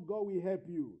Lord God will help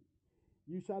you.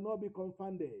 You shall not be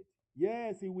confounded.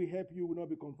 Yes, he will help you, will not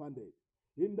be confounded.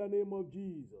 In the name of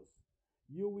Jesus.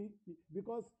 You will,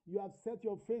 because you have set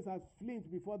your face as flint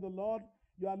before the Lord.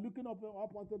 You are looking up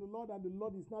unto the Lord, and the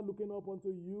Lord is not looking up unto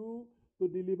you to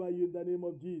deliver you in the name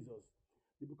of Jesus.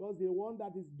 Because the one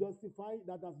that has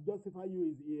justified you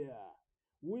is here.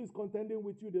 Who is contending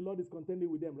with you? The Lord is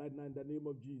contending with them right now in the name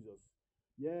of Jesus.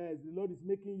 Yes, the Lord is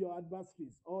making your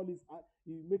adversaries,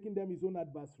 He's making them His own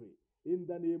adversary in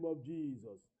the name of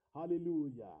Jesus.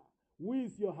 Hallelujah. Who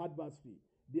is your adversary?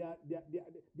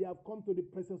 They have come to the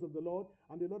presence of the Lord,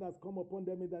 and the Lord has come upon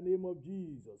them in the name of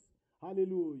Jesus.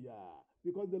 Hallelujah.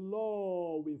 Because the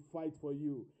Lord will fight for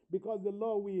you. Because the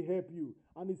Lord will help you.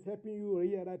 And He's helping you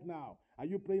here right now. Are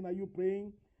you praying? Are you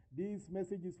praying? This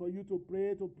message is for you to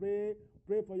pray,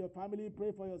 Pray for your family,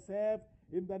 pray for yourself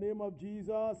in the name of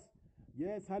Jesus.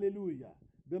 Yes, hallelujah.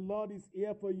 The Lord is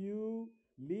here for you.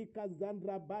 Lika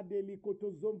Zandra Bade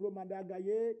Likoto Zombro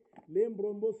Madagaye,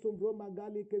 Lembrombo Sombro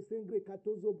Magali Kesengre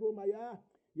Katozo Bromaya.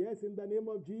 Yes, in the name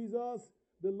of Jesus,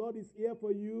 the Lord is here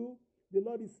for you. The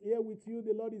Lord is here with you.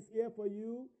 The Lord is here for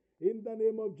you. In the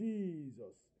name of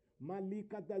Jesus.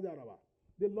 Malika Tajaraba.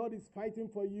 The Lord is fighting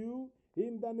for you.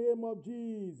 In the name of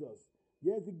Jesus.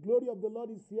 Yes, the glory of the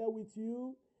Lord is here with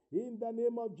you. In the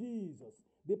name of Jesus.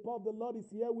 The power of the Lord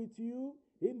is here with you.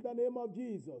 In the name of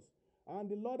Jesus. And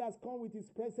the Lord has come with His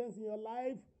presence in your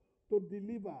life to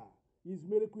deliver His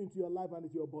miracle into your life and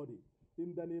into your body.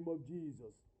 In the name of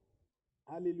Jesus.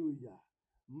 Hallelujah.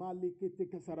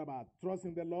 Trust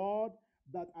in the Lord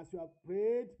that as you have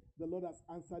prayed, the Lord has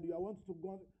answered you. I want you to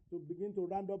go to begin to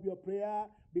round up your prayer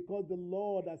because the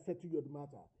Lord has settled your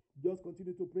matter. Just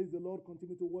continue to praise the Lord,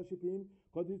 continue to worship Him,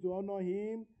 continue to honor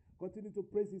Him, continue to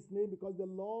praise His name because the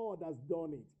Lord has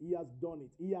done it. He has done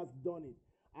it. He has done it.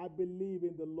 I believe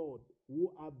in the Lord who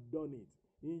have done it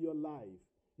in your life.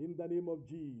 In the name of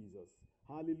Jesus.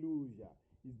 Hallelujah.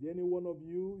 Is there any one of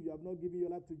you have not given your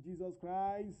life to Jesus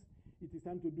Christ? It is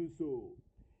time to do so.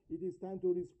 It is time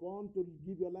to respond, to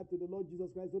give your life to the Lord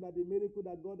Jesus Christ so that the miracle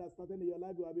that God has started in your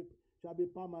life shall be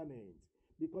permanent.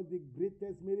 Because the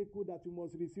greatest miracle that you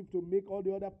must receive to make all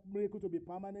the other miracles to be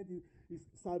permanent is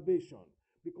salvation.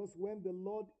 Because when the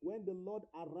Lord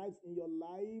arrives in your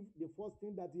life, the first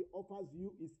thing that He offers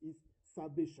you is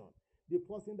salvation. The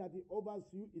first thing that He offers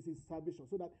you is His salvation.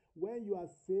 So that when you are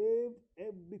saved,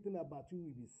 everything about you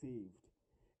will be saved.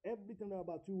 Everything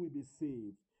about you will be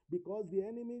saved. Because the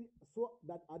enemy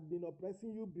that had been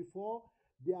oppressing you before,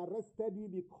 they arrested you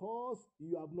because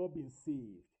you have not been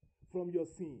saved from your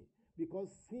sin.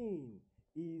 Because sin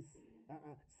is the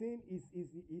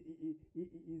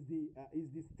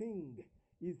sting.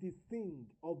 Is the sting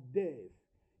of death,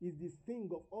 is the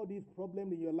sting of all these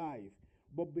problems in your life.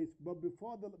 But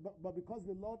because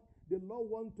the Lord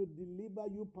wants to deliver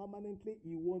you permanently,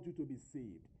 He wants you to be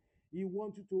saved. He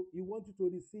wants you to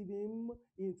receive Him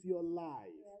into your life.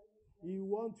 He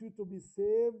wants you to be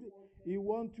saved. He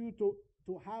wants you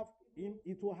to have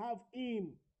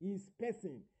Him, His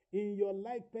person, in your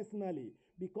life personally.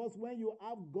 Because when you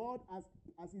have God as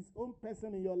His own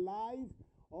person in your life,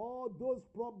 all those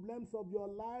problems of your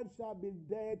life shall be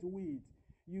dealt with.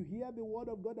 You hear the word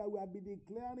of God that we have been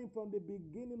declaring from the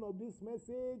beginning of this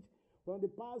message, from the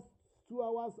past 2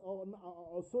 hours or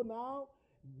so now.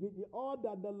 All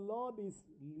that the Lord is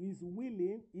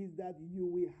willing is that you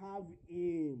will have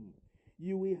Him.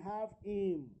 You will have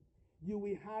Him. You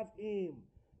will have Him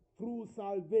through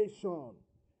salvation.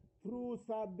 Through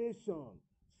salvation.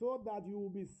 So that you will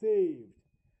be saved.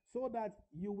 So that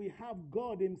you will have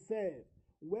God Himself.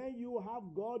 When you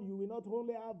have God, you will not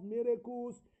only have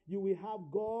miracles, you will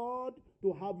have God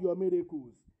to have your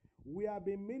miracles. We have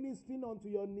been ministering unto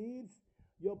your needs,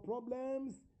 your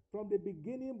problems from the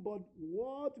beginning, but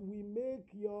what will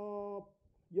make your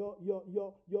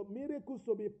miracles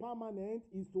to be permanent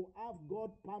is to have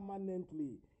God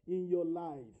permanently in your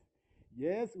life.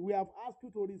 Yes, we have asked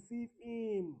you to receive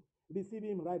Him. Receive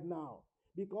Him right now.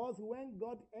 Because when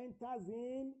God enters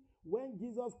in, when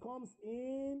Jesus comes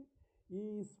in,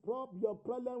 your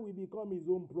problem will become His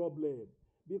own problem.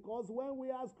 Because when we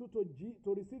ask you to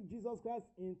receive Jesus Christ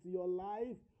into your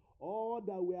life, all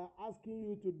that we are asking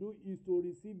you to do is to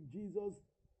receive Jesus'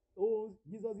 own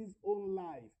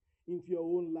life into your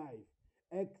own life,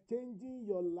 exchanging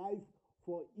your life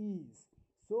for His,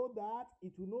 so that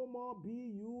it will no more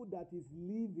be you that is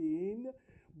living,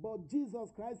 but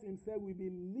Jesus Christ Himself will be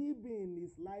living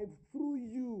His life through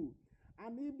you.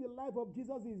 And if the life of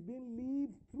Jesus is being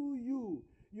lived through you,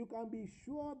 you can be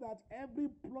sure that every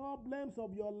problems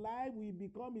of your life will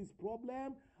become His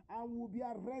problem and will be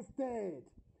arrested.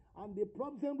 And the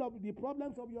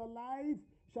problems of your life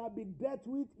shall be dealt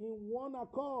with in one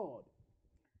accord.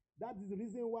 That is the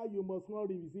reason why you must not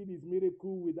receive His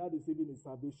miracle without receiving His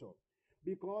salvation.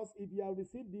 Because if you have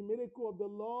received the miracle of the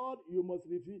Lord, you must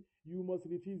receive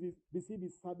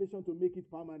His salvation to make it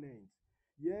permanent.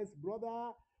 Yes,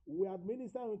 brother, We have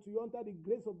ministered unto you under the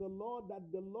grace of the Lord, that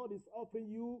the Lord is offering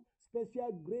you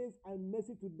special grace and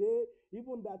mercy today.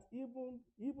 Even that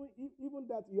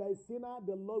you are a sinner,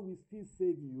 the Lord will still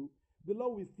save you. The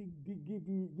Lord will still give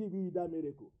you that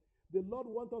miracle. The Lord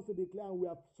wants us to declare, and we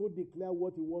have so declared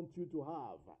what He wants you to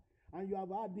have. And you have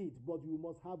had it, but you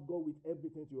must have God with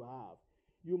everything you have.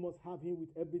 You must have Him with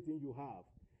everything you have.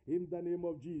 In the name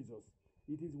of Jesus.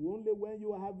 It is only when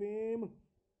you have Him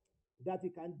that He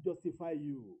can justify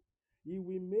you. He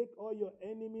will make all your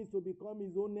enemies to become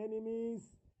His own enemies.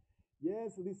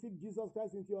 Yes, receive Jesus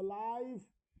Christ into your life.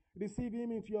 Receive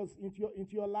Him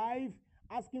into your life.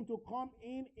 Ask Him to come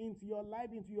into your life,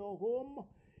 into your home.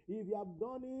 If you have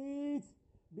done it,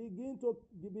 begin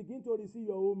to receive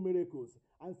your own miracles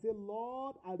and say,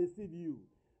 Lord, I receive you.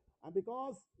 And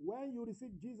because when you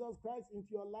receive Jesus Christ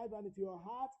into your life and into your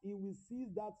heart, He will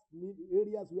seize that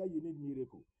areas where you need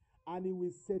miracle. And He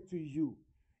will say to you,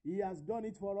 He has done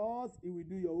it for us, He will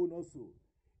do your own also.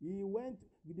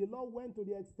 The Lord went to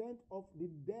the extent of the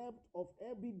depth of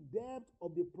every depth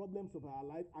of the problems of our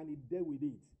life, and He dealt with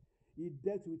it. He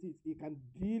dealt with it. He can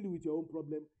deal with your own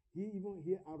problem. Even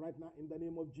here and right now, in the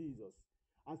name of Jesus.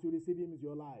 As you receive Him into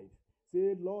your life,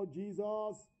 say, Lord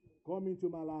Jesus, come into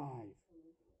my life.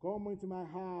 Come into my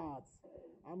heart.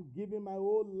 I'm giving my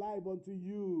whole life unto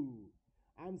you.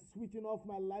 I'm switching off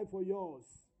my life for yours.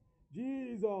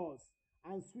 Jesus,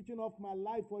 I'm switching off my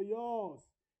life for yours.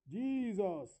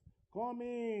 Jesus, come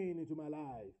into my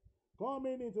life. Come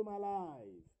into my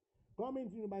life. Come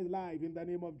into my life in the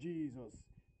name of Jesus.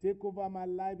 Take over my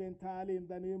life entirely in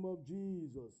the name of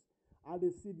Jesus. I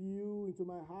receive you into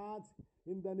my heart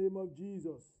in the name of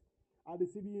Jesus. I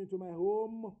receive you into my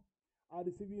home. I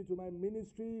receive you into my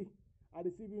ministry. I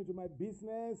receive you into my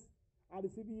business. I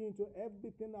receive you into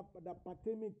everything that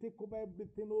pertains me. Take over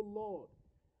everything, oh Lord.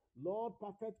 Lord,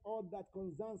 perfect all that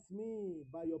concerns me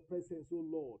by your presence, oh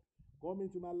Lord. Come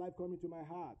into my life, come into my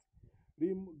heart.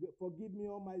 Forgive me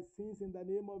all my sins in the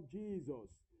name of Jesus.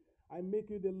 I make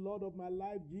you the Lord of my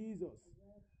life, Jesus.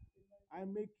 I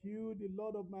make you the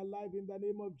Lord of my life in the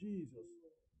name of Jesus.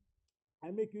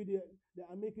 I make you the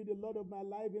Lord of my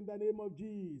life in the name of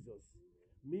Jesus.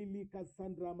 Mili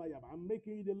Cassandra Mayab. I'm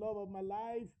making you the Lord of my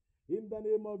life in the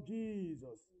name of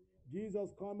Jesus.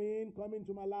 Jesus, come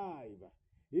into my life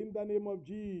in the name of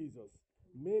Jesus.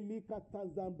 Meli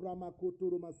Katazambrama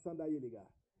Kotoro Masanda Yeliga.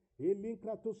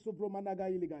 Elinkrato Sobromanaga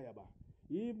Yeligayaba.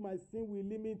 If my sin will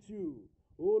limit you,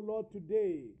 oh Lord,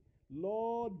 today,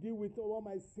 Lord, deal with all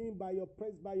my sin by your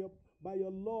praise, by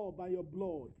your law, by your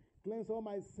blood. Cleanse all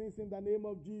my sins in the name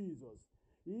of Jesus.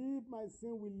 If my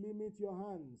sin will limit your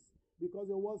hands, because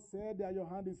your word said that your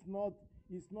hand is not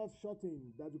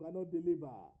shortened, that you cannot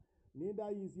deliver. Neither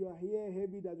is your ear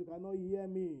heavy, that you cannot hear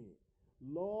me.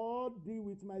 Lord, deal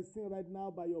with my sin right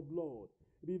now by your blood.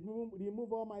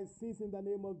 Remove all my sins in the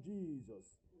name of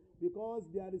Jesus. Because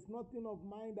there is nothing of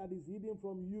mine that is hidden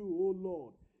from you, O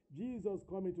Lord. Jesus,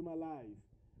 come into my life.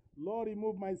 Lord,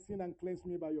 remove my sin and cleanse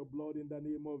me by your blood in the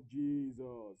name of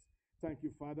Jesus. Thank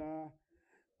you, Father.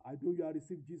 I know you have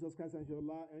received Jesus Christ into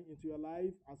your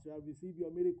life, as you have received your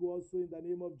miracle also in the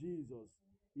name of Jesus.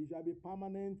 It shall be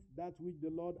permanent, that which the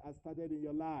Lord has started in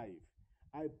your life.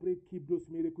 I pray, keep those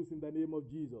miracles in the name of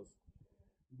Jesus.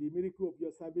 The miracle of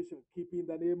your salvation, keep in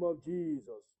the name of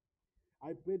Jesus.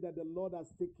 I pray that the Lord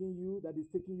is taking you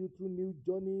through new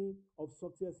journey of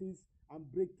successes and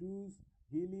breakthroughs,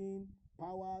 healing,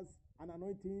 powers, and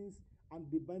anointings, and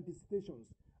divine visitations.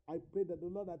 I pray that the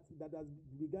Lord that has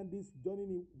begun this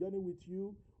journey with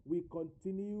you will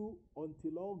continue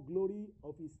until all glory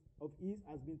of His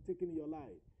has been taken in your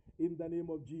life. In the name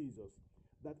of Jesus.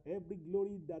 That every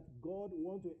glory that God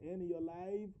wants to earn in your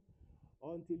life,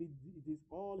 until it is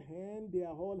all hand, they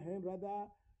are all hand rather,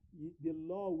 the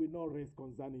Lord will not rest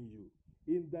concerning you.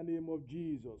 In the name of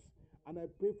Jesus. And I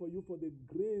pray for you for the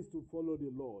grace to follow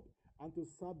the Lord and to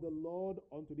serve the Lord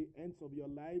unto the ends of your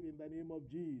life in the name of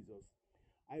Jesus.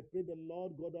 I pray the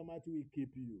Lord God Almighty will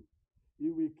keep you. He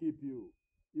will keep you.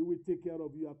 He will take care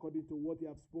of you according to what He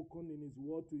has spoken in His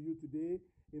word to you today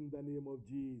in the name of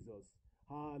Jesus.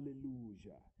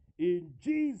 Hallelujah. In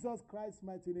Jesus Christ's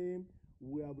mighty name,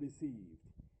 we have received.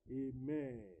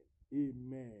 Amen.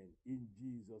 Amen. In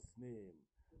Jesus' name.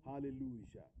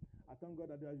 Hallelujah. I thank God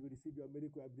that as you receive your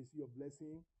miracle, I receive your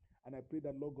blessing. And I pray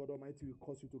that Lord God Almighty will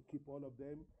cause you to keep all of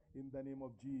them in the name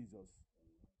of Jesus.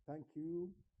 Thank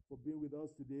you for being with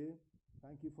us today.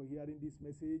 Thank you for hearing this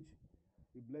message.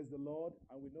 We bless the Lord,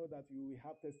 and we know that you will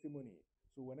have testimony.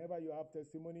 So whenever you have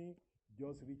testimony,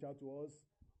 just reach out to us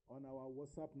on our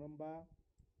WhatsApp number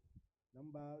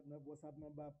 +234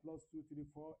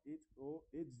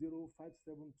 80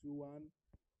 5721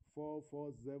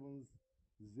 4470.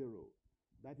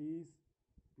 That is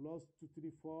plus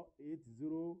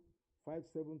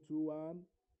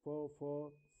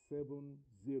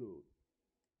 234-80-5721-4470.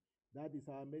 That is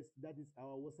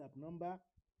our WhatsApp number,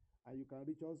 and you can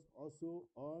reach us also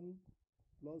on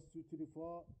plus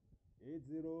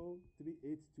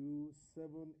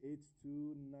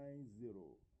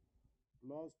 234-80-382-78290.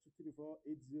 Plus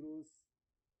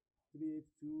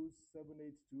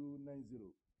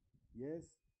 234-80-382-78290. Yes.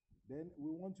 Then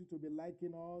we want you to be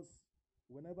liking us.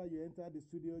 Whenever you enter the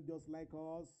studio, just like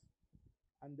us.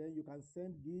 And then you can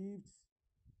send gifts,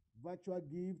 virtual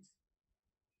gifts.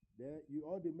 Then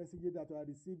all the messages that you are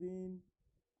receiving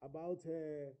about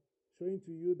showing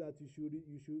to you that you should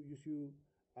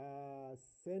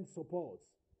send support.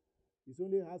 It's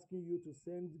only asking you to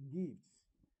send gifts.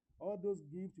 All those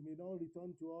gifts may not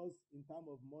return to us in terms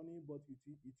of money, but it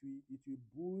will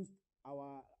boost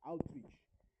our outreach.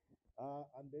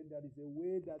 And then there is a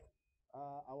way that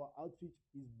our outreach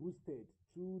is boosted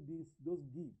through those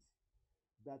gifts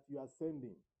that you are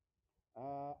sending.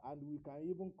 And we can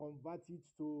even convert it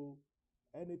to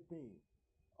anything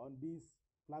on this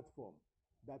platform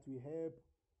that will help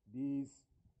these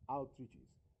outreaches.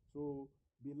 So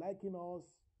be liking us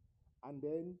and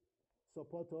then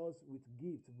support us with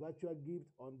gifts, virtual gifts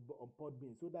on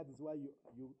Podbean. So that is why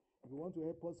if you want to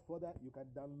help us further, you can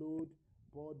download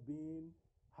Podbean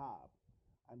app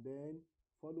and then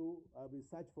follow,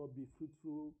 search for Be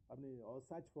Fruitful, or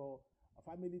search for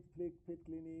Family Faith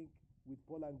Clinic with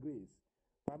Paul and Grace.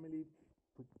 Family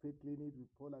Faith Clinic with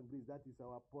Paul and Grace. That is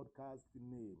our podcast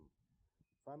name.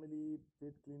 Family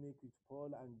Faith Clinic with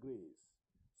Paul and Grace.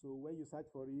 So when you search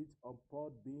for it on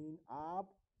Podbean app,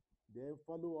 then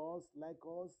follow us, like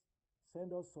us,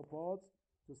 send us support.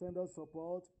 To send us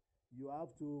support, you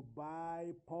have to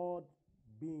buy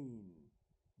Podbean.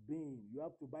 You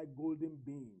have to buy Golden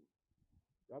Bean.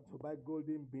 You have to buy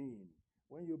Golden Bean.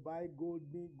 When you buy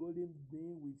Golden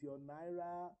Bean with your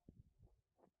Naira,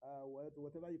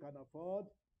 whatever you can afford.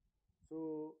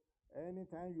 So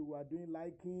anytime you are doing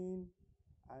liking,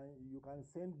 and you can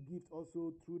send gift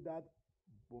also through that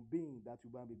bean that you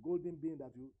buy, the Golden Bean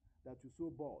that you so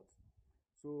bought.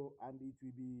 So and it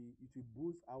will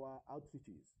boost our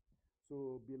outreaches.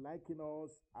 So be liking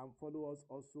us and follow us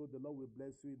also. The Lord will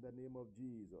bless you in the name of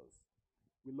Jesus.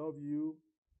 We love you.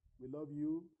 We love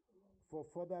you. For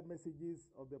further messages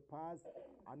of the past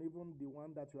and even the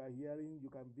one that you are hearing, you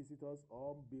can visit us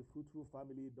on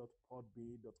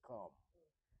befruitfulfamily.podbean.com.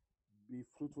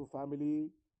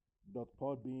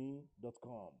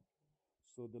 befruitfulfamily.podbean.com.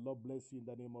 So the Lord bless you in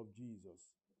the name of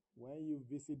Jesus. When you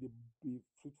visit the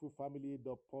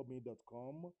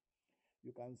befruitfulfamily.podbean.com,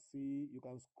 you can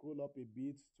scroll up a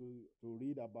bit to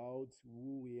read about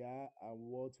who we are and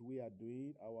what we are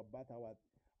doing.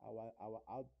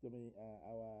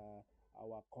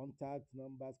 Our contact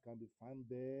numbers can be found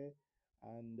there,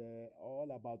 and all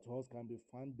about us can be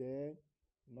found there.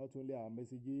 Not only our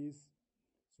messages.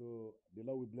 So the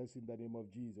Lord will bless you in the name of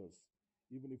Jesus.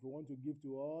 Even if you want to give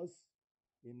to us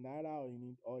in Naira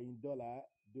or in dollar,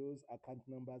 those account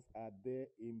numbers are there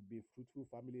in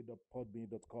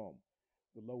befruitfulfamily.podbean.com.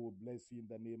 The Lord will bless you in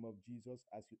the name of Jesus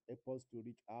as you help us to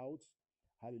reach out.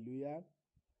 Hallelujah.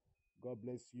 God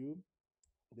bless you.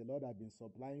 The Lord has been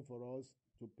supplying for us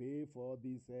to pay for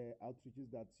these outreaches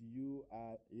that you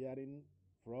are hearing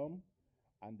from,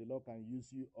 and the Lord can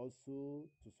use you also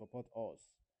to support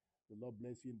us. The Lord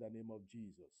bless you in the name of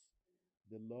Jesus.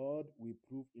 The Lord will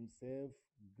prove himself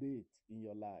great in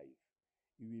your life.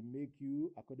 He will make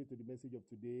you, according to the message of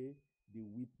today, the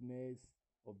witness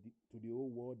to the whole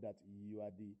world that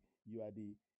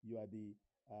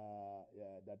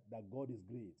that God is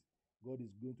great. God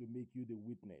is going to make you the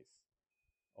witness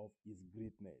of his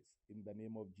greatness in the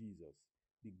name of Jesus.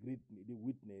 The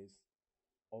witness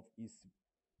of his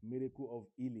miracle of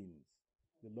healings.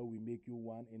 The Lord will make you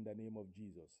one in the name of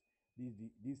Jesus.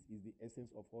 This is the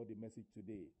essence of all the message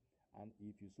today. And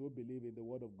if you so believe in the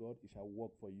word of God, it shall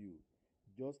work for you.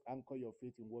 Just anchor your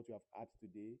faith in what you have heard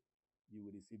today. You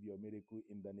will receive your miracle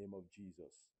in the name of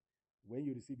Jesus. When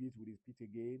you receive it, we repeat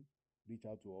again, reach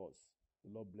out to us.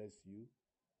 The Lord bless you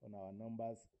on our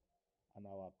numbers and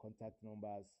our contact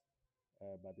numbers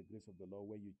by the grace of the Lord.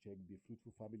 When you check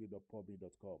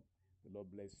befruitfulfamily.podbean.com, the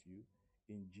Lord bless you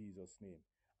in Jesus' name.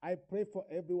 I pray for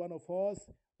every one of us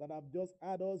that have just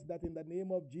heard us that in the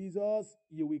name of Jesus,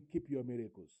 you will keep your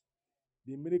miracles.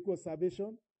 The miracle of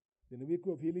salvation, the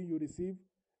miracle of healing you receive,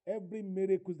 every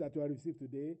miracle that you have received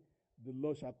today, the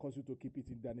Lord shall cause you to keep it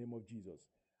in the name of Jesus.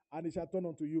 And it shall turn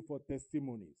unto you for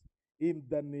testimonies in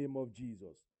the name of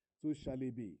Jesus. So shall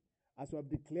it be. As you have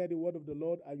declared the word of the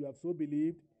Lord and you have so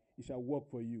believed, It shall work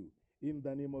for you in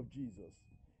the name of Jesus.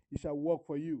 It shall work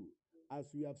for you.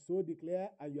 As you have so declared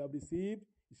and you have received,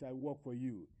 it shall work for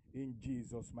you in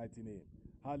Jesus' mighty name.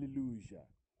 Hallelujah.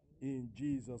 In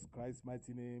Jesus Christ's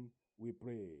mighty name, we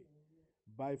pray.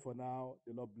 Bye for now.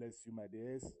 The Lord bless you, my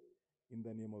dears, in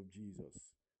the name of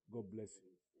Jesus. God bless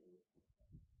you.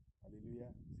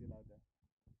 Hallelujah. Say louder.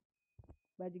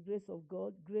 By the grace of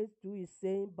God, Grace 2 is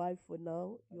saying bye for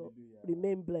now. You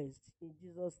remain blessed in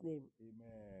Jesus' name.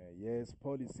 Amen. Yes,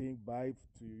 Paul is saying bye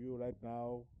to you right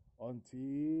now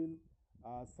until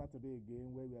Saturday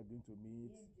again, where we are going to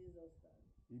meet.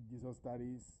 If Jesus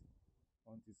tarries,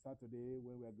 until Saturday,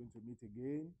 when we are going to meet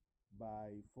again by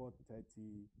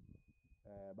 4:30,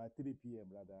 by 3 p.m.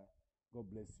 rather. God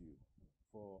bless you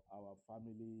for our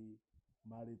family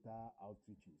marital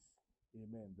outreaches.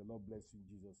 Amen. The Lord bless you in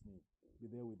Jesus' name. Be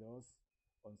there with us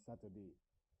on Saturday.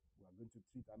 We are going to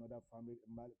treat another family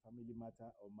matter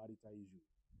or marital issue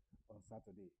on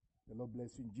Saturday. The Lord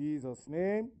bless you in Jesus'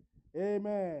 name.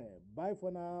 Amen. Bye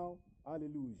for now.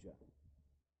 Hallelujah.